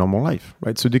and have a normal life,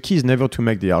 right? So the key is never to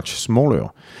make the arch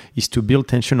smaller, is to build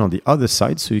tension on the other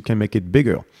side so you can make it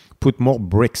bigger. Put more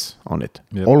bricks on it,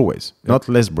 always. Not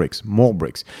less bricks, more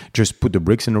bricks. Just put the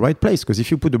bricks in the right place, because if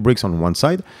you put the bricks on one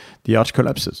side, the arch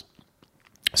collapses.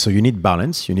 So you need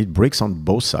balance, you need bricks on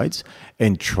both sides,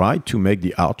 and try to make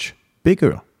the arch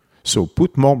bigger. So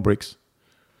put more bricks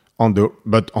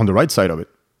but on the right side of it.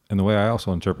 And the way I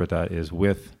also interpret that is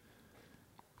with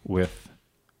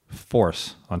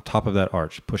force on top of that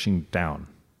arch, pushing down,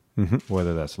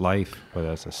 whether that's life, whether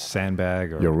that's a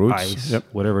sandbag or your roots, ice,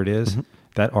 whatever it is,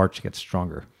 that arch gets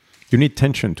stronger. You need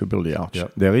tension to build the arch.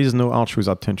 Yep. There is no arch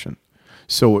without tension.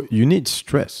 So you need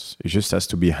stress. It just has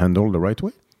to be handled the right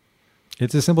way.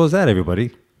 It's as simple as that,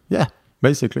 everybody. Yeah,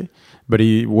 basically. But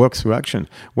it works through action.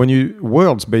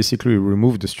 Words basically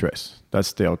remove the stress.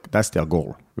 That's their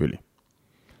goal, really.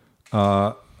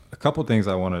 A couple things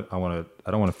I don't want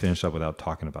to finish up without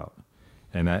talking about,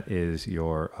 and that is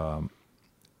your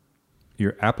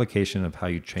application of how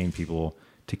you train people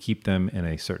to keep them in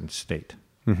a certain state.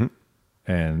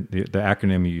 And the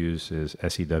acronym you use is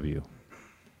SEW.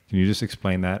 Can you just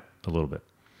explain that a little bit?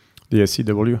 The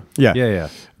SEW? Yeah.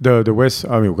 The West,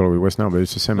 I mean, we're going to be West now, but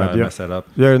it's the same idea. Mess that up.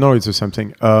 Yeah, no, it's the same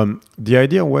thing. The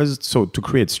idea was to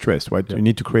create stress, right? You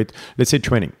need to create, let's say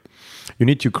training. You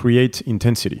need to create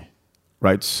intensity,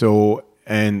 right? So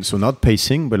not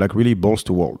pacing, but like really balls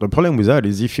to wall. The problem with that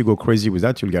is if you go crazy with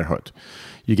that, you'll get hurt.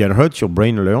 You get hurt, your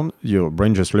brain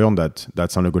just learned that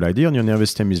that's not a good idea, and your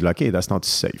nervous system is like, hey, that's not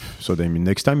safe. So then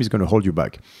next time it's going to hold you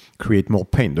back, create more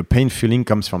pain. The pain feeling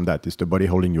comes from that. It's the body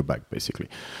holding you back, basically.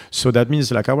 So that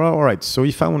means like, well, all right, so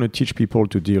if I want to teach people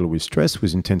to deal with stress,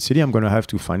 with intensity, I'm going to have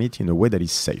to find it in a way that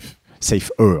is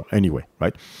safer anyway,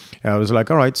 right? And I was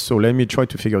like, all right, so let me try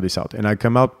to figure this out. And I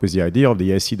come out with the idea of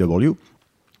the SEW.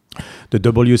 The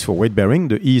W is for weight bearing,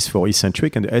 the E is for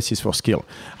eccentric, and the S is for skill.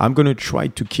 I'm going to try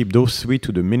to keep those three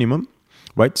to the minimum,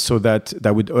 right? So that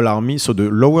would allow me, so the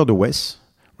lower the WES,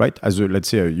 right? Let's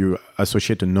say you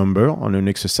associate a number on an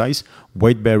exercise,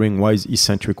 weight bearing wise,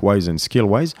 eccentric wise, and skill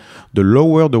wise. The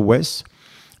lower the WES,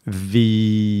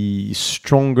 the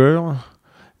stronger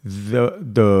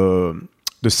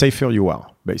the safer you are,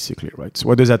 basically, right? So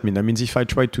what does that mean? That means if I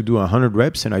try to do 100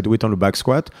 reps and I do it on a back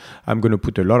squat, I'm going to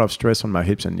put a lot of stress on my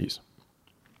hips and knees,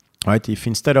 right? If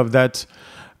instead of that,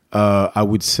 I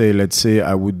would say, let's say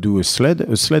I would do a sled.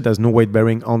 A sled has no weight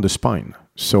bearing on the spine.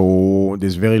 So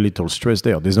there's very little stress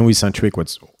there. There's no eccentric,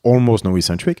 what's almost no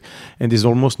eccentric, and there's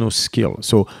almost no skill.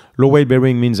 So low weight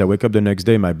bearing means I wake up the next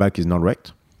day, my back is not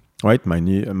wrecked, right? My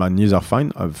knees are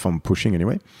fine from pushing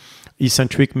anyway.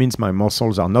 Eccentric means my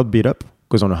muscles are not beat up,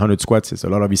 because on 100 squats, it's a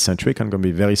lot of eccentric. I'm going to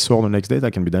be very sore the next day.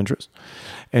 That can be dangerous.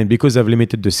 And because I've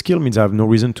limited the skill means I have no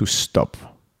reason to stop.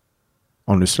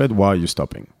 On the sled, why are you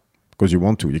stopping? Because you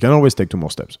want to. You can always take 2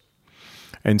 more steps.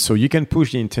 And so you can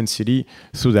push the intensity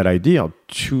through that idea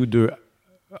to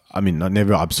not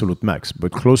never absolute max,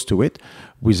 but close to it,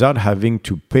 without having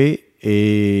to pay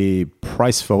a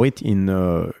price for it in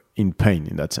pain,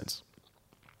 in that sense.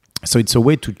 So it's a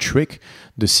way to trick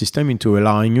the system into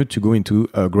allowing you to go into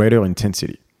a greater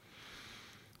intensity.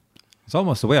 It's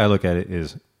almost the way I look at it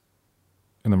is,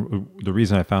 and the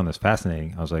reason I found this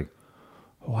fascinating, I was like,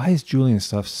 why is Julien's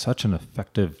stuff such an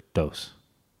effective dose?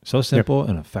 So simple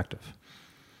and effective.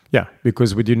 Yeah,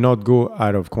 because we did not go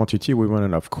out of quantity, we went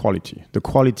out of quality. The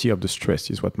quality of the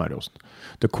stress is what matters.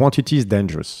 The quantity is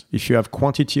dangerous. If you have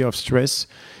quantity of stress,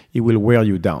 it will wear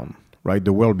you down. Right,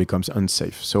 the world becomes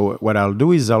unsafe. So what I'll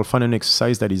do is I'll find an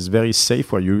exercise that is very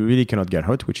safe where you really cannot get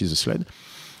hurt, which is a sled.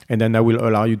 And then that will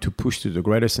allow you to push to the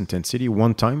greatest intensity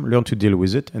one time, learn to deal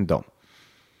with it, and done.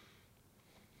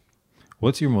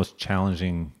 What's your most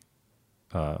challenging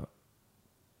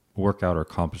workout or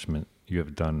accomplishment you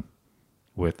have done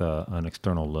with an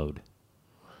external load?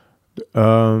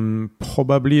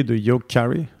 Probably the yoke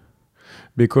carry,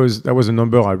 because that was a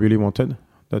number I really wanted,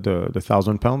 the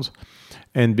 1,000 pounds.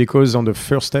 And because on the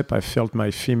first step, I felt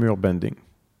my femur bending.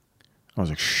 I was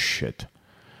like, shit.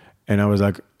 And I was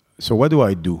like, so what do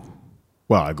I do?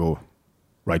 Well, I go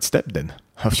right step then,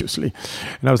 obviously.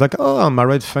 And I was like, oh, my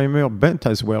right femur bent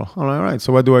as well. All right,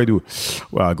 so what do I do?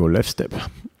 Well, I go left step.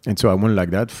 And so I went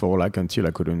like that until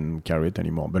I couldn't carry it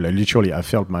anymore. But literally, I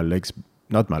felt my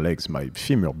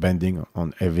femur bending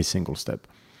on every single step.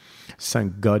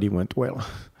 Thank God it went well.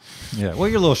 Yeah, well,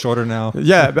 you're a little shorter now.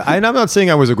 Yeah, and I'm not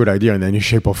saying I was a good idea in any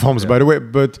shape or forms, by the way,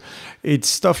 but it's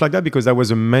stuff like that because that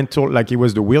was a mental, like it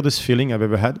was the weirdest feeling I've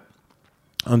ever had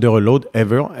under a load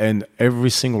ever, and every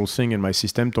single thing in my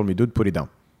system told me, dude, put it down.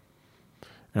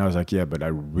 And I was like, yeah, but I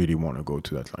really want to go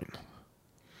to that line.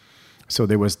 So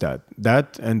there was that.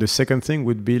 And the second thing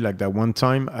would be like that one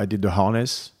time I did the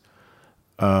harness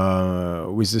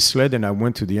with the sled, and I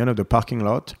went to the end of the parking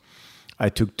lot. I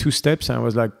took 2 steps and I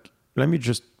was like, let me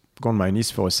just go on my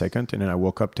knees for a second. And then I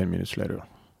woke up 10 minutes later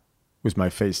with my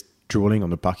face drooling on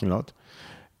the parking lot.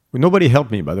 Nobody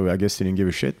helped me, by the way. I guess they didn't give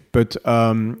a shit. But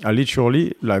I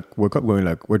literally like woke up going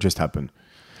like, what just happened?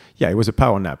 Yeah, it was a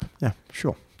power nap. Yeah,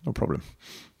 sure. No problem.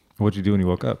 What'd you do when you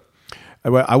woke up?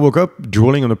 I woke up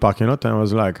drooling on the parking lot and I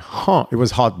was like, it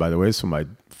was hot, by the way, so my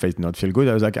face did not feel good.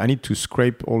 I was like, I need to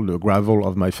scrape all the gravel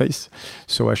of my face,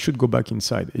 so I should go back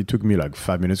inside. It took me like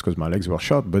 5 minutes because my legs were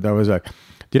short, but I was like,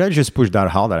 did I just push that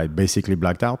hard that I basically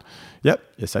blacked out? Yep,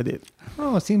 yes, I did.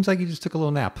 Oh, it seems like you just took a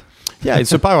little nap. Yeah,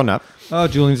 it's a power nap. Oh,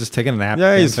 Julian's just taking a nap.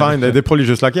 Yeah, he's fine. They're probably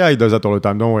just like, yeah, he does that all the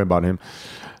time. Don't worry about him.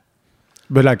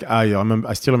 But like,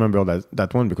 I still remember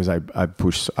that one because I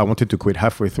pushed. I wanted to quit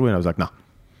halfway through, and I was like, nah,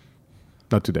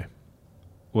 not today.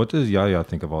 What does Yaya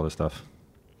think of all this stuff?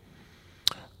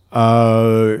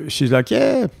 She's like,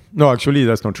 yeah. No, actually,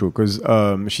 that's not true because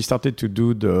she started to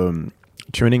do the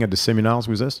training at the seminars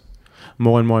with us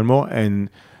more and more and more. And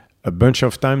a bunch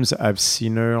of times I've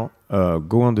seen her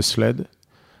go on the sled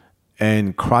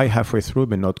and cry halfway through,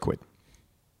 but not quit.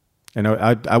 And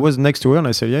I was next to her and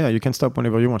I said, yeah, you can stop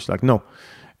whenever you want. She's like, no.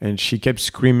 And she kept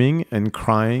screaming and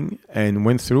crying and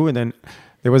went through. And then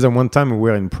there was one time we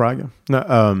were in Prague. We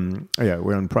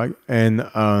were in Prague. And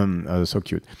so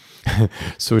cute.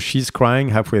 So she's crying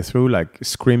halfway through, like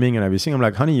screaming and everything. I'm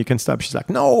like, honey, you can stop. She's like,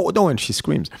 no. And she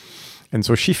screams. And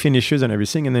so she finishes and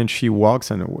everything. And then she walks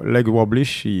and leg wobbly.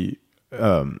 She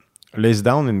lays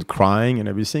down and crying and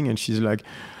everything. And she's like,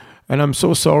 and I'm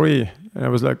so sorry. And I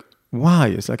was like, why?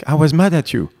 It's like, I was mad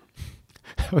at you.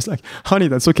 I was like, honey,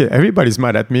 that's okay. Everybody's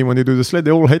mad at me when they do the sled.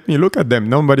 They all hate me. Look at them.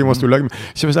 Nobody wants to like me.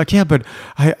 She was like, yeah, but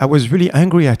I was really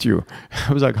angry at you.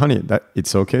 I was like, honey,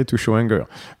 it's okay to show anger.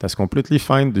 That's completely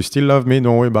fine. You still love me.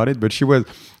 Don't worry about it. But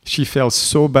she felt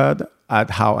so bad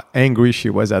at how angry she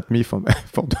was at me for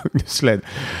doing the sled.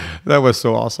 That was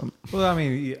so awesome. Well, I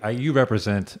mean, you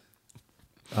represent,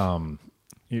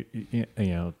 you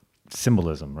know,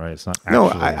 symbolism, right? It's not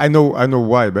actually... No, I know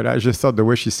why, but I just thought the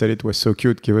way she said it was so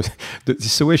cute.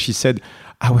 It's the way she said,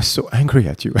 I was so angry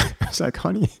at you. I was like,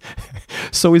 honey,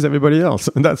 so is everybody else.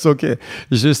 And that's okay.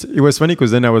 It was funny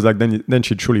because then I was like, then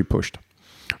she truly pushed.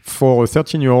 For a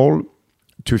 13-year-old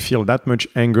to feel that much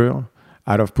anger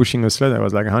out of pushing a sled, I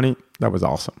was like, honey, that was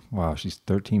awesome. Wow, she's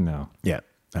 13 now. Yeah,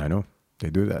 I know. They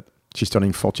do that. She's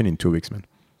turning 14 in 2 weeks, man.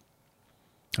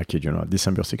 I kid you not,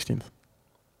 December 16th.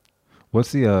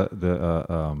 What's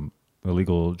the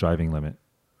legal driving limit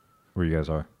where you guys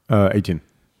are? 18.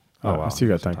 Oh, wow. I still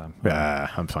got time. Yeah,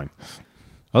 I'm fine.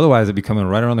 Otherwise, it'd be coming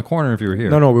right around the corner if you were here.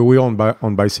 No, we're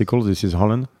on bicycles. This is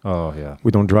Holland. Oh, yeah.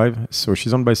 We don't drive. So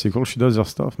she's on bicycle. She does her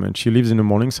stuff, man. She leaves in the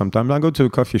morning sometimes. I go to a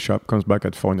coffee shop, comes back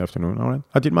at 4 in the afternoon. All right.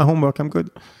 I did my homework. I'm good.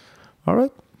 All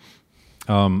right.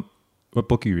 What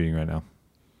book are you reading right now?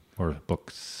 Or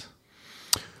books?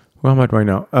 Where am I at right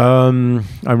now? I'm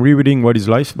rereading What is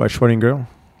Life by Schrödinger,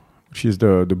 which is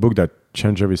the book that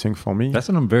changed everything for me. That's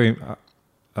a very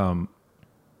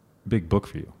big book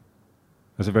for you.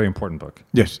 That's a very important book.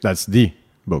 Yes, that's the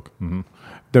book. Mm-hmm.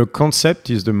 The concept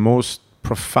is the most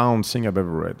profound thing I've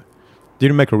ever read.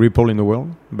 Didn't make a ripple in the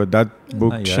world, but that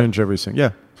book changed everything.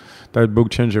 Yeah, that book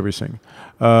changed everything.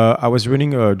 I was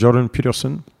reading Jordan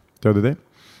Peterson the other day.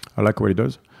 I like what he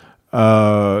does.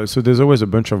 So there's always a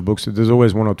bunch of books. There's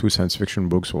always 1 or 2 science fiction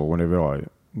books or whenever I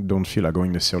don't feel like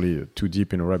going necessarily too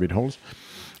deep in rabbit holes.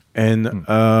 And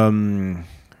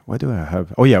what do I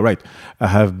have? Oh, yeah, right. I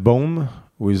have Bohm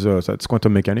with that's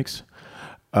quantum mechanics.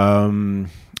 I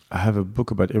have a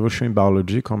book about evolutionary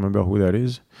biology. Can't remember who that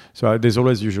is. So there's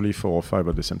always usually 4 or 5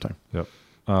 at the same time. Yep.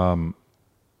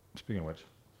 Speaking of which,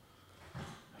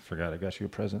 I forgot I got you a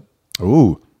present.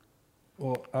 Ooh.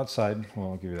 Well, outside.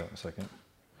 Well, I'll give you that in a second.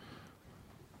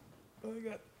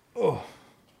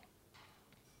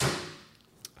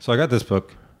 So I got this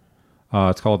book.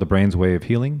 It's called The Brain's Way of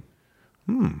Healing.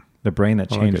 The brain that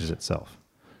changes itself.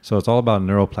 So it's all about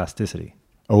neuroplasticity.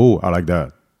 Oh, I like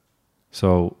that.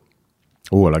 So,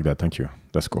 I like that. Thank you.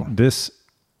 That's cool. This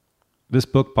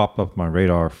book popped up my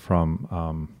radar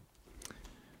from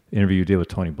the interview you did with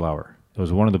Tony Blauer. It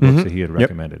was one of the books that he had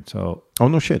recommended. So, oh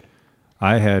no shit.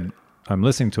 I'm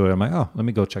listening to it. I'm like, let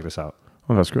me go check this out.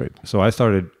 Oh, that's great. So I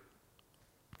started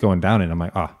going down it. I'm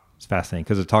like, it's fascinating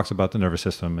because it talks about the nervous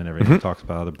system and everything. It talks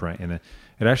about the brain, and it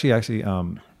actually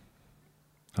I'm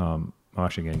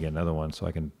actually going to get another one so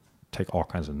I can take all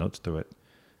kinds of notes through it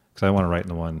because I want to write in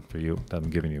the one for you that I'm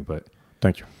giving you. But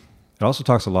thank you. It also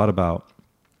talks a lot about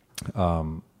I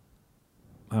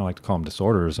don't like to call them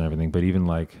disorders and everything, but even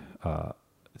like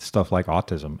stuff like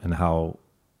autism and how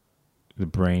the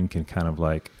brain can kind of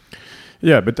like.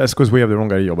 Yeah, but that's because we have the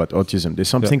wrong idea about autism. There's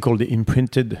something called the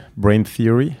imprinted brain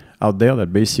theory out there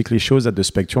that basically shows that the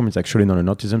spectrum is actually not an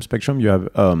autism spectrum. You have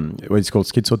what is called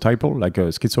schizotypal, like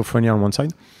schizophrenia on one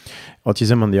side,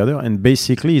 autism on the other, and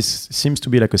basically it seems to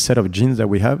be like a set of genes that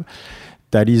we have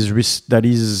that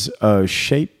is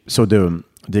shaped. So the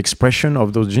expression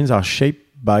of those genes are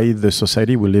shaped by the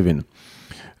society we live in.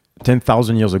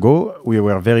 10,000 years ago, we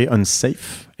were very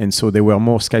unsafe, and so there were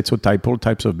more schizotypal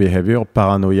types of behavior,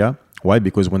 paranoia. Why?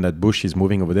 Because when that bush is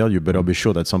moving over there, you better be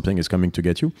sure that something is coming to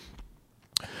get you.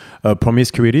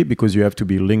 Promiscuity, because you have to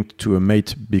be linked to a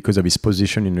mate because of his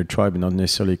position in the tribe, not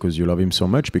necessarily because you love him so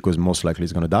much, because most likely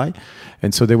he's going to die.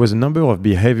 And so there was a number of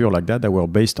behavior like that were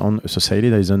based on a society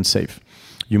that is unsafe.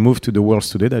 You move to the worlds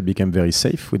today that became very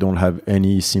safe. We don't have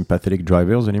any sympathetic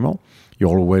drivers anymore. You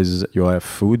have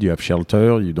food, you have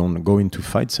shelter, you don't go into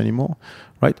fights anymore,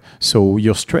 right? So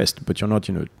you're stressed, but you're not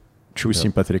in a true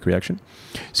sympathetic reaction.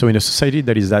 So in a society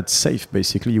that is that safe,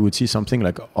 basically, you would see something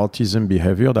like autism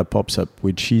behavior that pops up,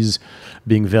 which is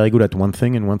being very good at one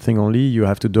thing and one thing only. You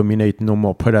have to dominate no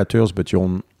more predators, but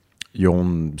your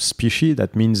own species.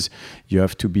 That means you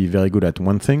have to be very good at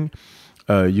one thing.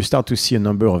 You start to see a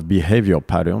number of behavior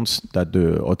patterns that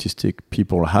the autistic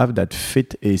people have that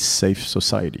fit a safe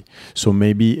society. So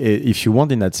maybe, if you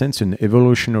want, in that sense, an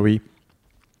evolutionary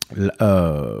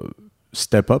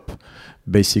step up,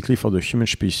 basically for the human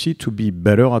species to be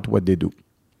better at what they do.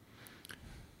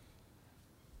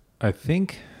 I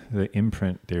think the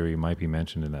imprint theory might be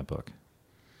mentioned in that book.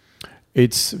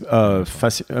 It's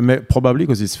probably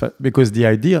because the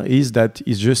idea is that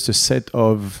it's just a set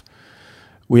of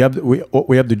we have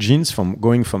the genes from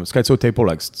going from schizotypal,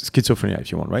 like schizophrenia,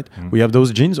 if you want, right? Mm-hmm. We have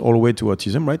those genes all the way to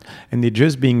autism, right? And they're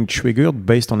just being triggered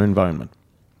based on environment,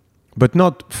 but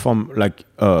not from like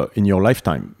in your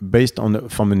lifetime, based on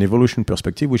from an evolution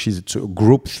perspective, which is it's a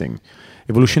group thing.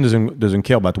 Evolution doesn't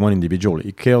care about one individual.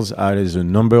 It cares as a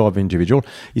number of individuals.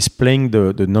 It's playing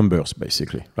the numbers,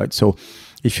 basically, right? So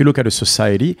if you look at a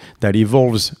society that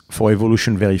evolves for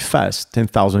evolution very fast,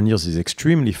 10,000 years is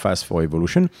extremely fast for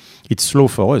evolution. It's slow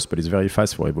for us, but it's very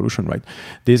fast for evolution, right?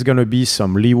 There's going to be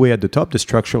some leeway at the top. The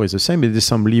structure is the same, but there's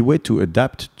some leeway to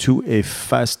adapt to a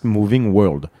fast-moving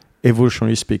world,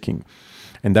 evolutionarily speaking.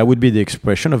 And that would be the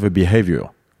expression of a behavior,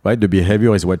 right? The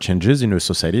behavior is what changes in a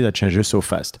society that changes so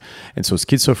fast. And so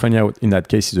schizophrenia, in that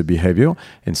case, is a behavior,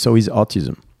 and so is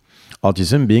autism.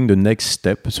 Autism being the next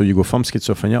step. So you go from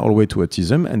schizophrenia all the way to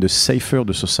autism, and the safer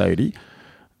the society,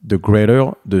 the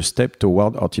greater the step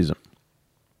toward autism.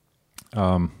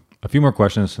 A few more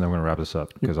questions, and then we're going to wrap this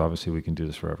up, because obviously we can do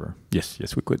this forever. Yes,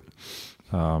 we could.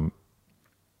 That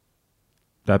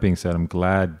being said, I'm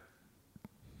glad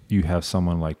you have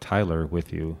someone like Tyler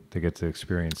with you to get to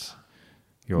experience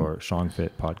your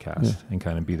StrongFit podcast and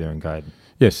kind of be there and guide.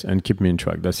 Yes, and keep me in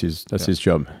track. That's his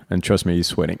job. And trust me, he's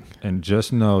sweating. And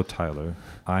just know, Tyler,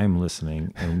 I'm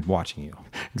listening and watching you.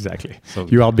 Exactly. So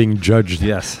you are being judged.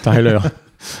 Yes, Tyler.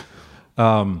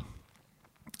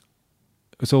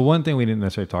 So one thing we didn't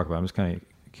necessarily talk about, I'm just kind of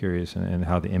curious, and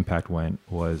how the impact went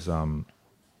was,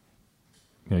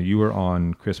 you were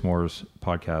on Chris Moore's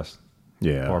podcast.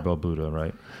 Yeah, Barbell Buddha,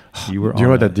 right? You were. Do you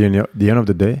know that at the end of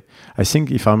the day, I think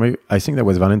that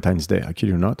was Valentine's Day. I kid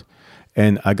you not.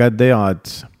 And I got there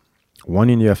at 1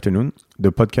 in the afternoon.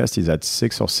 The podcast is at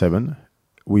 6 or 7.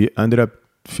 We ended up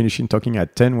finishing talking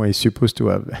at 10, where he's supposed to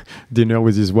have dinner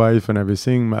with his wife and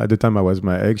everything. At the time, I was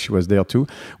my ex. She was there too.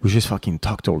 We just fucking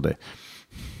talked all day.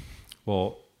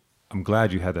 Well, I'm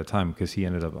glad you had that time, because he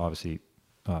ended up obviously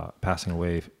passing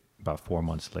away about 4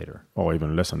 months later. Or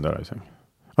even less than that, I think.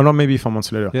 Oh, no, maybe 4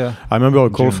 months later. Yeah. I remember a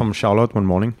call from Charlotte one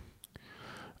morning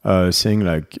saying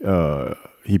like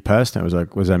he passed. And I was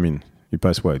like, what does that mean? He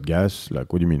passed what? Gas?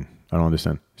 Like, what do you mean? I don't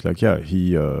understand. It's like, yeah,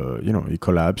 he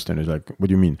collapsed. And it's like, what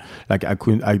do you mean? Like,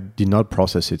 I did not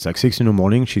process it. It's like 6 in the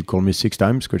morning. She'd call me 6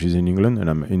 times because she's in England and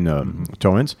I'm in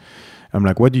Torrance. I'm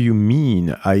like, what do you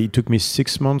mean? It took me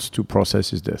 6 months to process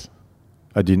his death.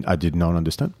 I did not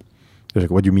understand. They're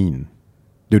like, what do you mean?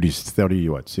 Dude, he's 6,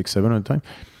 7 at the time.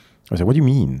 I said, what do you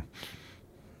mean?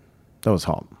 That was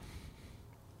hard.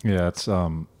 Yeah, it's I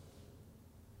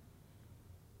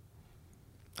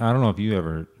don't know if you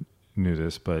ever knew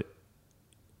this, but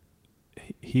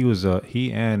he was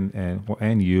he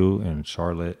and you and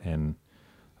Charlotte and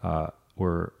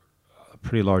were a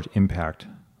pretty large impact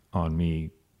on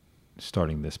me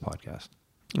starting this podcast.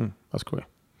 That's cool.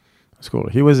 That's cool.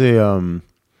 He was a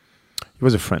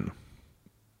friend.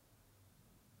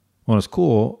 Well, it's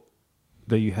cool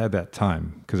that you had that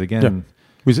time, because again,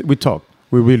 We talk.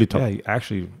 We really talk. Yeah, you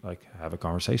actually like have a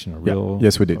conversation,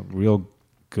 Yes, we did. a real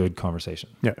good conversation.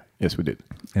 Yeah. Yes, we did.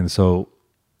 And so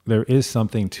there is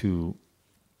something to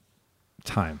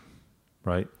time,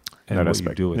 right? And That what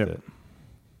aspect. you do with Yep. it.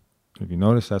 If you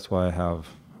notice, that's why I have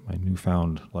my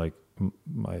newfound like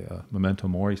my memento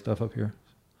mori stuff up here.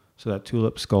 So that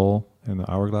tulip skull and the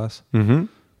hourglass. Mm-hmm.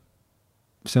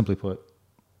 Simply put,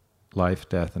 life,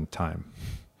 death, and time.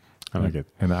 I like it.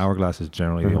 And the hourglass is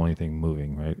generally Mm-hmm. the only thing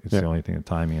moving, right? It's the only thing in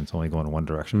timing. It's only going in one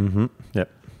direction. Mm-hmm. Yeah.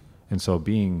 And so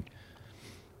being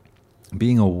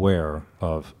aware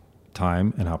of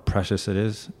time and how precious it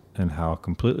is and how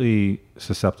completely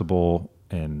susceptible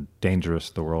and dangerous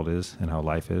the world is and how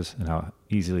life is and how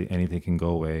easily anything can go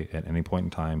away at any point in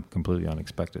time, completely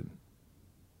unexpected.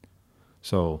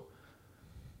 So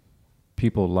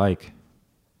people like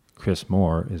Chris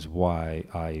Moore is why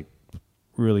I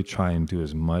really try and do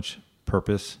as much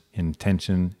purpose,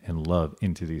 intention, and love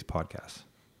into these podcasts.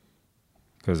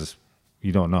 Because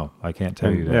you don't know. I can't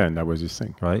tell you that. Yeah, and that was his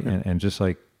thing. Right? Yeah. And just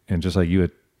like you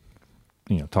had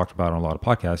talked about on a lot of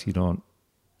podcasts,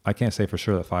 I can't say for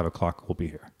sure that 5 o'clock will be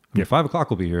here. Yeah, 5 o'clock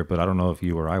will be here, but I don't know if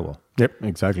you or I will. Yep,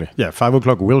 exactly. Yeah, 5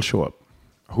 o'clock will show up.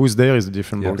 Who's there is a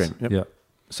different ballgame. Yep. Yeah.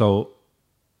 So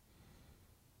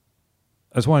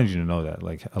I just wanted you to know that,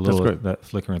 like a little that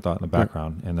flickering thought in the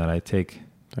background, and that I take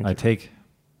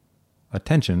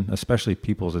attention, especially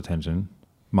people's attention,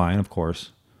 mine of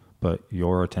course, but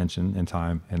your attention and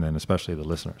time, and then especially the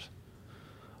listeners.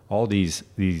 All these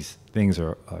things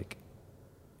are like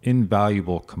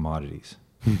invaluable commodities.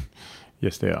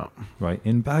 Yes, they are. Right?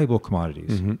 Invaluable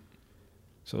commodities. Mm-hmm.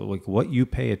 So like what you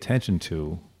pay attention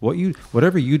to,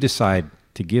 whatever you decide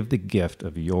to give the gift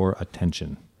of your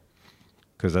attention,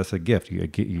 because that's a gift.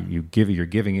 You're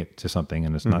giving it to something,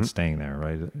 and it's not staying there,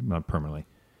 right? Not permanently.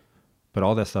 But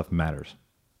all that stuff matters,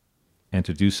 and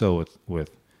to do so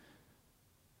with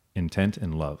intent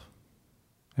and love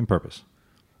and purpose.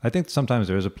 I think sometimes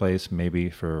there is a place maybe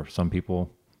for some people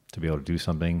to be able to do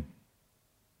something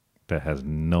that has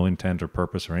no intent or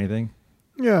purpose or anything.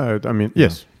 Yeah, I mean,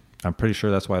 yes. I'm pretty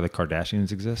sure that's why the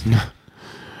Kardashians exist.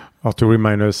 Or to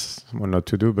remind us what not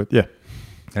to do, but yeah.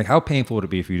 Like, how painful would it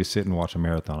be if you just sit and watch a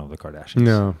marathon of the Kardashians?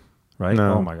 No. Right?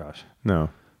 No. Oh my gosh. No.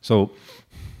 So,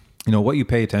 what you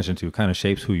pay attention to kind of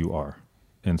shapes who you are.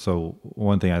 And so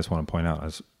one thing I just want to point out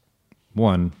is,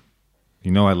 one,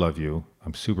 I love you.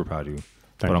 I'm super proud of you.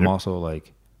 Thank but I'm you. also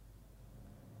like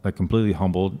completely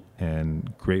humbled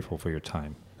and grateful for your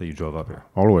time that you drove up here.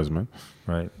 Always, man.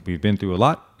 Right? We've been through a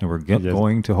lot, and we're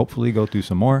going to hopefully go through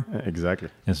some more. Exactly.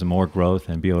 And some more growth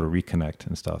and be able to reconnect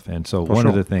and stuff. And so For one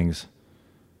of sure. the things,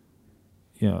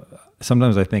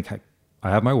 sometimes I think I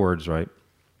have my words, right,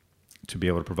 to be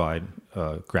able to provide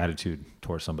gratitude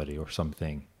towards somebody or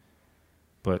something.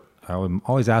 But I'm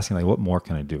always asking, like, what more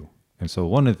can I do? And so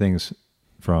one of the things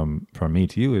from me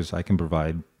to you is I can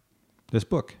provide this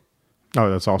book,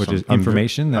 Oh, that's awesome. which is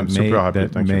information I'm super happy.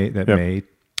 Thank you. Yep. may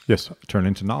Yes. turn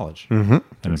into knowledge Mm-hmm. and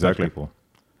affect Exactly. people.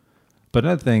 But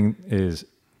another thing is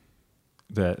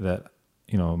that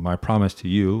my promise to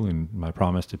you and my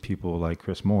promise to people like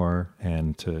Chris Moore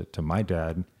and to my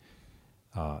dad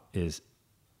is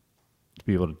to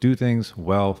be able to do things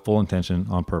well, full intention,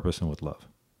 on purpose, and with love.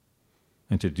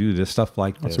 And to do this stuff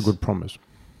like this. That's a good promise.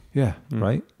 Yeah,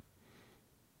 right?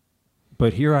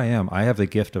 But here I am. I have the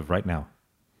gift of right now.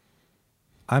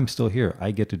 I'm still here.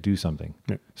 I get to do something.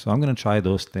 Yeah. So I'm going to try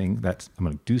those things. I'm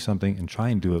going to do something and try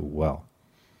and do it well.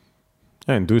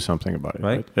 And do something about it.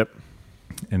 Right? Yep.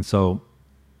 And so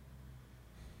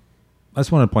I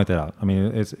just want to point that out. I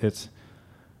mean, it's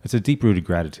a deep-rooted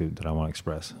gratitude that I want to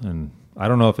express. And I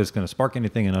don't know if it's going to spark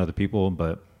anything in other people,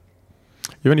 but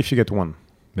Even if you get one,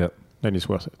 yep. then it's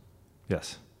worth it.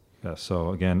 Yes. So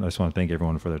again, I just want to thank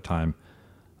everyone for their time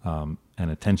and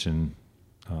attention.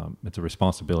 It's a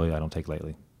responsibility I don't take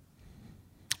lightly.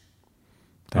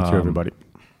 Thank you, everybody.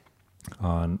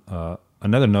 On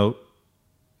another note,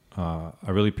 I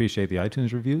really appreciate the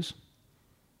iTunes reviews.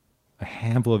 A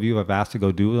handful of you have asked to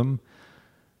go do them.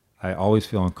 I always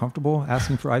feel uncomfortable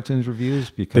asking for iTunes reviews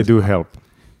because They do help.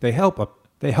 They help.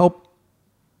 They help.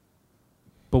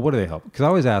 But what do they help? Because I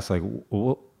always ask, like,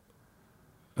 well,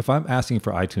 if I'm asking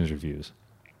for iTunes reviews,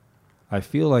 I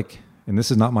feel like, and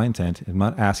this is not my intent, I'm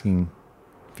not asking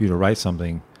for you to write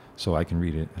something so I can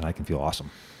read it and I can feel awesome.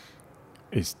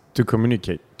 It's to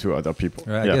communicate to other people.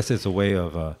 Right? I guess it's a way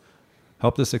of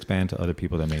help this expand to other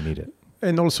people that may need it.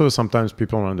 And also sometimes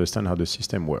people don't understand how the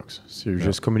system works. So you're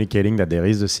just communicating that there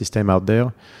is a system out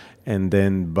there, and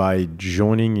then by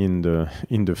joining in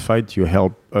the fight, you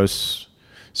help us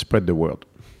spread the word.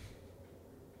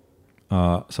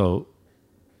 So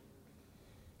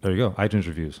There you go. iTunes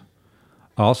reviews.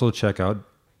 Also check out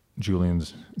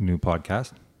Julian's new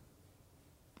podcast,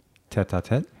 Tete a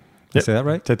Tete. Did I say that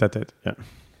right? Tete a tete. Yeah.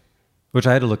 Which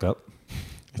I had to look up.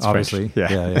 It's obviously.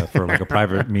 French. Yeah, for like a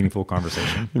private, meaningful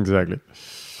conversation. Exactly.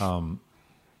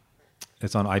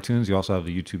 It's on iTunes. You also have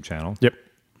the YouTube channel. Yep.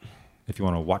 If you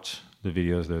want to watch the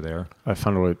videos, they're there. I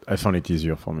found it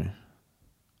easier for me.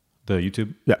 The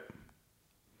YouTube? Yeah.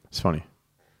 It's funny.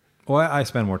 Well, I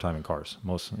spend more time in cars.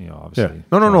 Most, obviously.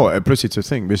 Yeah. No. Plus, it's a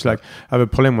thing. But it's like, I have a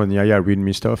problem when Yaya read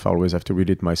me stuff. I always have to read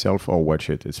it myself or watch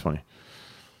it. It's funny.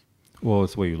 Well,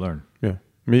 it's the way you learn. Yeah.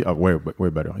 Me, way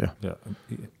better. Yeah. Yeah.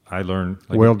 I learn.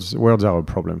 Like, words are a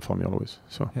problem for me always.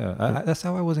 So yeah, that's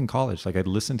how I was in college. Like I'd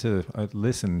listen,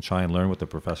 try and learn what the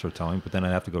professor was telling, but then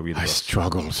I'd have to go read the I books.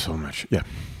 struggle so much. Yeah.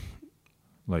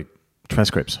 Like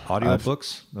transcripts. Audio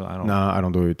books? No, I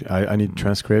don't do it. I need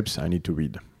transcripts. I need to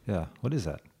read. Yeah. What is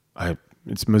that?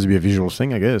 It must be a visual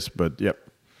thing, I guess. But yep.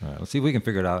 All right. Let's see if we can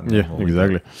figure it out. Yeah,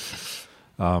 exactly.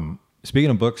 Speaking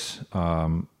of books,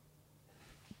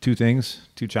 two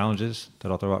challenges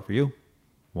that I'll throw out for you.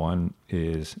 One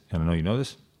is, and I know you know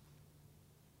this,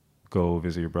 go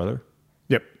visit your brother.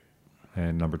 Yep.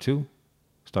 And number 2,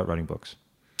 start writing books.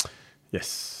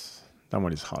 Yes. That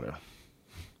one is harder.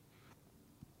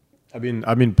 I've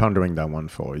been pondering that one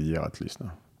for a year at least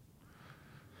now.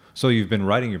 So you've been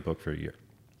writing your book for a year.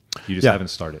 You just haven't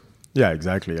started. Yeah,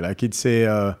 exactly. Like it's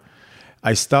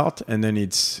I start and then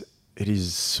it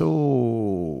is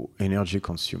so energy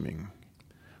consuming.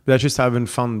 But I just haven't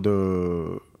found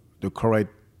the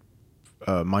correct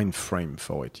mind frame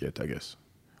for it yet, I guess.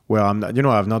 Where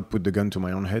I've not put the gun to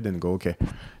my own head and go, okay,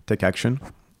 take action.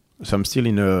 So I'm still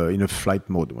in a flight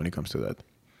mode when it comes to that.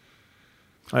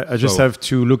 I just have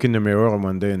to look in the mirror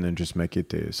one day and then just make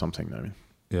it something. I mean,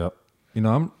 yeah,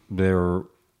 I'm there.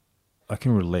 I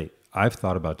can relate. I've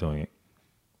thought about doing it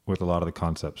with a lot of the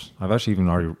concepts. I've actually even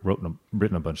already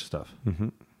written a bunch of stuff. Mm-hmm.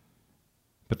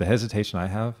 But the hesitation I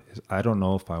have is I don't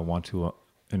know if I want to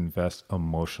invest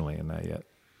emotionally in that yet.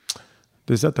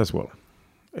 There's that as well.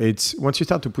 It's once you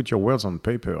start to put your words on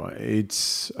paper,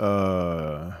 it's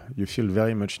you feel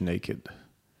very much naked.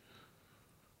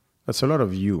 That's a lot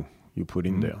of you put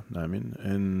in there. I mean,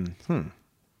 and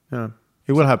yeah,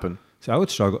 it will happen. See, I would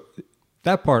struggle.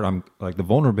 That part, I'm like the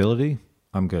vulnerability.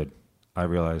 I'm good. I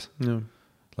realize. Yeah.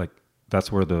 Like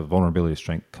that's where the vulnerability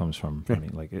strength comes from for me.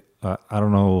 Like I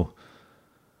don't know.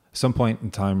 At some point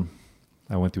in time,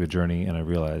 I went through a journey and I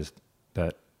realized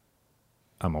that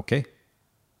I'm okay.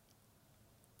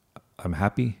 I'm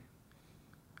happy,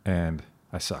 and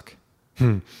I suck. You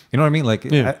know what I mean? Like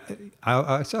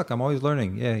I suck. I'm always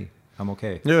learning. Yay, I'm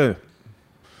okay. Yeah.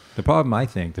 The problem, I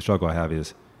think, the struggle I have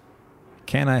is,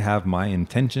 can I have my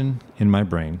intention in my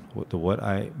brain,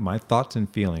 my thoughts and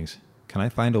feelings? Can I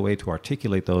find a way to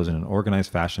articulate those in an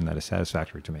organized fashion that is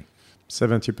satisfactory to me?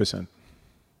 70%.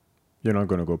 You're not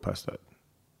going to go past that.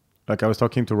 Like I was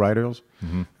talking to writers,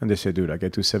 and they say, dude, I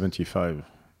get to 75,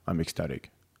 I'm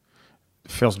ecstatic.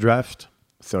 First draft,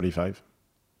 35.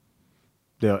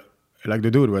 Like the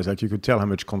dude was like, you could tell how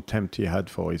much contempt he had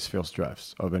for his first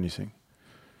drafts of anything.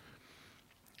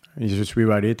 He just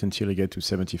rewrite it until he get to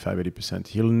 75, 80%.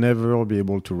 He'll never be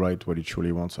able to write what he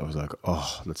truly wants. I was like,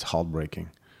 oh, that's heartbreaking.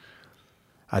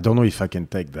 I don't know if I can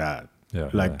take that.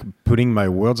 Yeah, putting my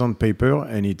words on paper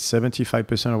and it's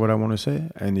 75% of what I want to say.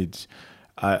 And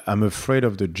I'm afraid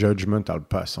of the judgment I'll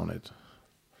pass on it.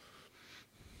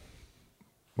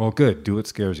 Well, good. Do what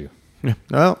scares you. Yeah.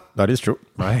 Well, that is true.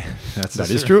 Right? That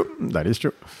is true. That is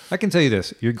true. I can tell you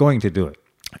this. You're going to do it.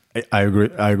 I agree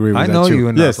with that too. I know you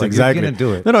enough. Yes, like, exactly. You're going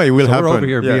to do it. No, it will happen. We're over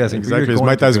here BSing. Exactly.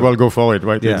 Might as well go for it,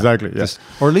 right? Yeah. Exactly. Yeah.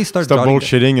 Or at least stop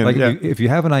bullshitting. And, like if you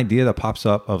have an idea that pops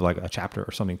up of like a chapter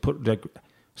or something,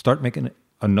 start making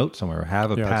a note somewhere.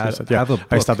 Have a pad. Have a book.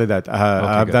 I started that.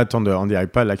 I have that on the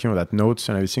iPad, like that notes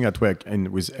and everything at work, and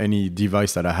with any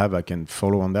device that I have, I can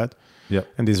follow on that. Yeah.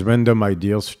 And these random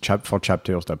ideas for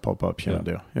chapters that pop up here and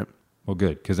there. Yeah. Well,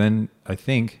 good, because then I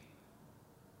think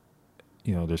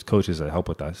there's coaches that help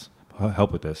with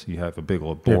this. You have a big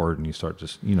old board and you start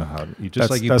just how you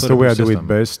just that's the way I do it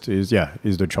best is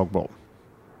the chalkboard.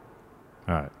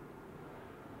 All right.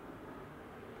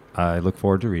 I look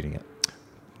forward to reading it.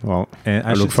 Well, and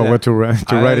I look forward to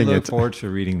writing it. I look forward to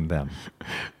reading them.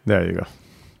 There you go.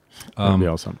 That'd be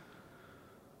awesome.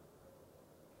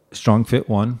 StrongFit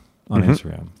 1 on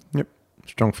Instagram. Yep.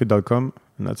 StrongFit.com,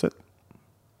 and that's it.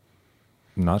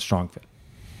 Not StrongFit.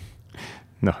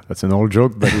 No, that's an old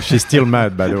joke, but she's still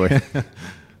mad, by the way.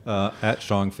 At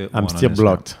StrongFit 1 I'm still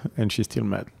blocked, and she's still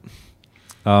mad.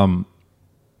 The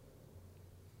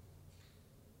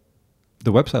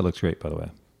website looks great, by the way.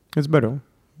 It's better.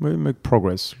 We make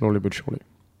progress slowly but surely.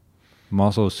 I'm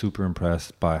also super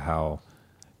impressed by how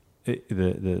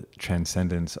the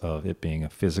transcendence of it being a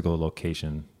physical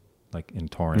location, like in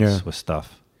Torrance with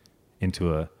stuff,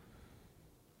 into a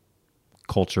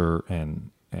culture and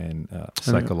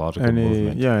psychological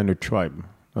movement. Yeah, and a tribe.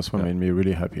 That's what made me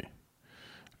really happy.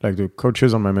 Like the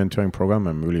coaches on my mentoring program,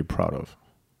 I'm really proud of.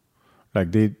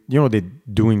 Like they're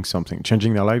doing something,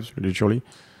 changing their lives, literally,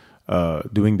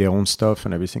 doing their own stuff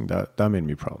and everything. That made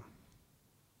me proud.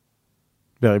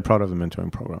 Very proud of the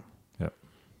mentoring program. Yeah.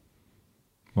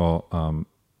 Well,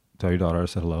 tell your daughter I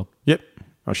said hello. Yep.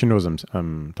 Oh, she knows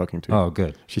I'm talking to you. Oh,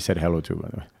 good. She said hello too, by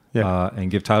the way. Yeah.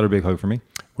 And give Tyler a big hug for me.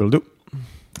 Will do.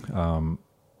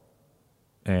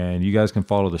 And you guys can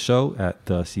follow the show at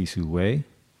The Sisu Way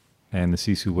and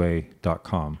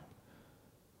thesisuway.com.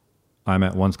 I'm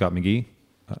at One Scott McGee.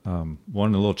 One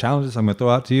of the little challenges I'm going to throw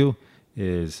out to you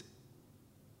is,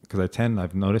 because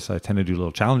I've noticed I tend to do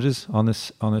little challenges on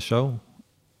this show,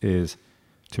 is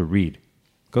to read.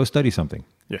 Go study something.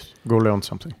 Yes. Go learn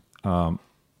something. And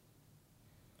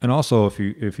also,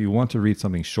 if you want to read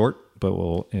something short but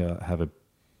will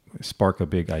spark a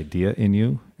big idea in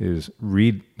you, is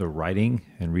read the writing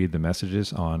and read the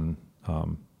messages on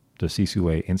the Sisu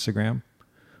Way Instagram,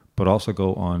 but also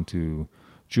go on to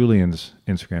Julien's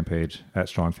Instagram page at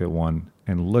StrongFit1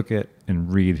 and look at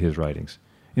and read his writings.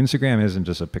 Instagram isn't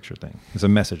just a picture thing. It's a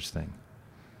message thing.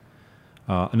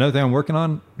 Another thing I'm working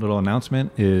on, little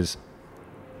announcement, is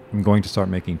I'm going to start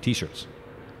making t-shirts.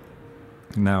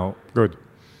 Now, good.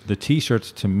 The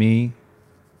t-shirts, to me,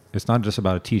 it's not just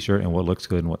about a t-shirt and what looks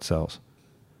good and what sells.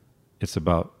 It's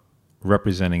about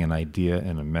representing an idea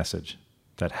and a message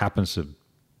that happens to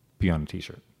be on a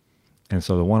t-shirt. And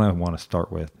so the one I want to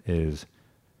start with is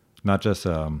not just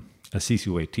a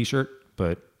Sisu Way t-shirt,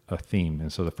 but a theme.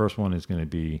 And so the first one is going to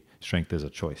be strength is a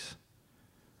choice.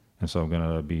 And so I'm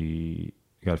going to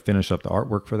got to finish up the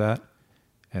artwork for that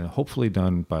and hopefully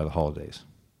done by the holidays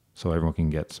so everyone can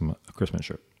get a Christmas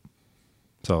shirt.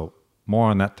 So more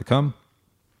on that to come.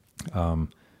 And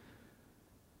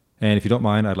if you don't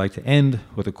mind, I'd like to end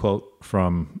with a quote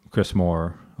from Chris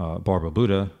Moore, Barbara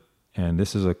Buddha. And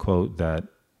this is a quote that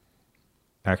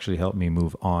actually helped me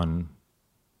move on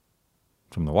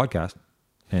from the podcast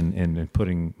and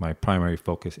putting my primary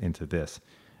focus into this.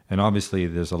 And obviously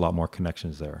there's a lot more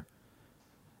connections there.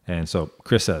 And so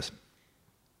Chris says,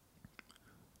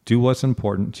 do what's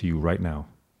important to you right now.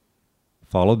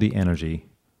 Follow the energy.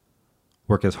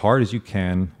 Work as hard as you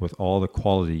can with all the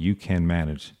quality you can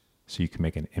manage so you can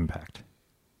make an impact.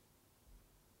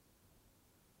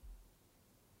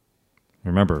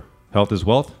 Remember, health is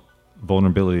wealth,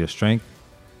 vulnerability is strength,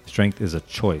 strength is a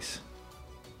choice.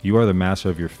 You are the master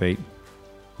of your fate.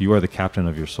 You are the captain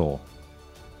of your soul.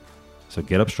 So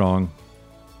get up strong,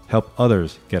 help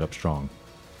others get up strong,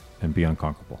 and be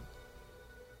unconquerable.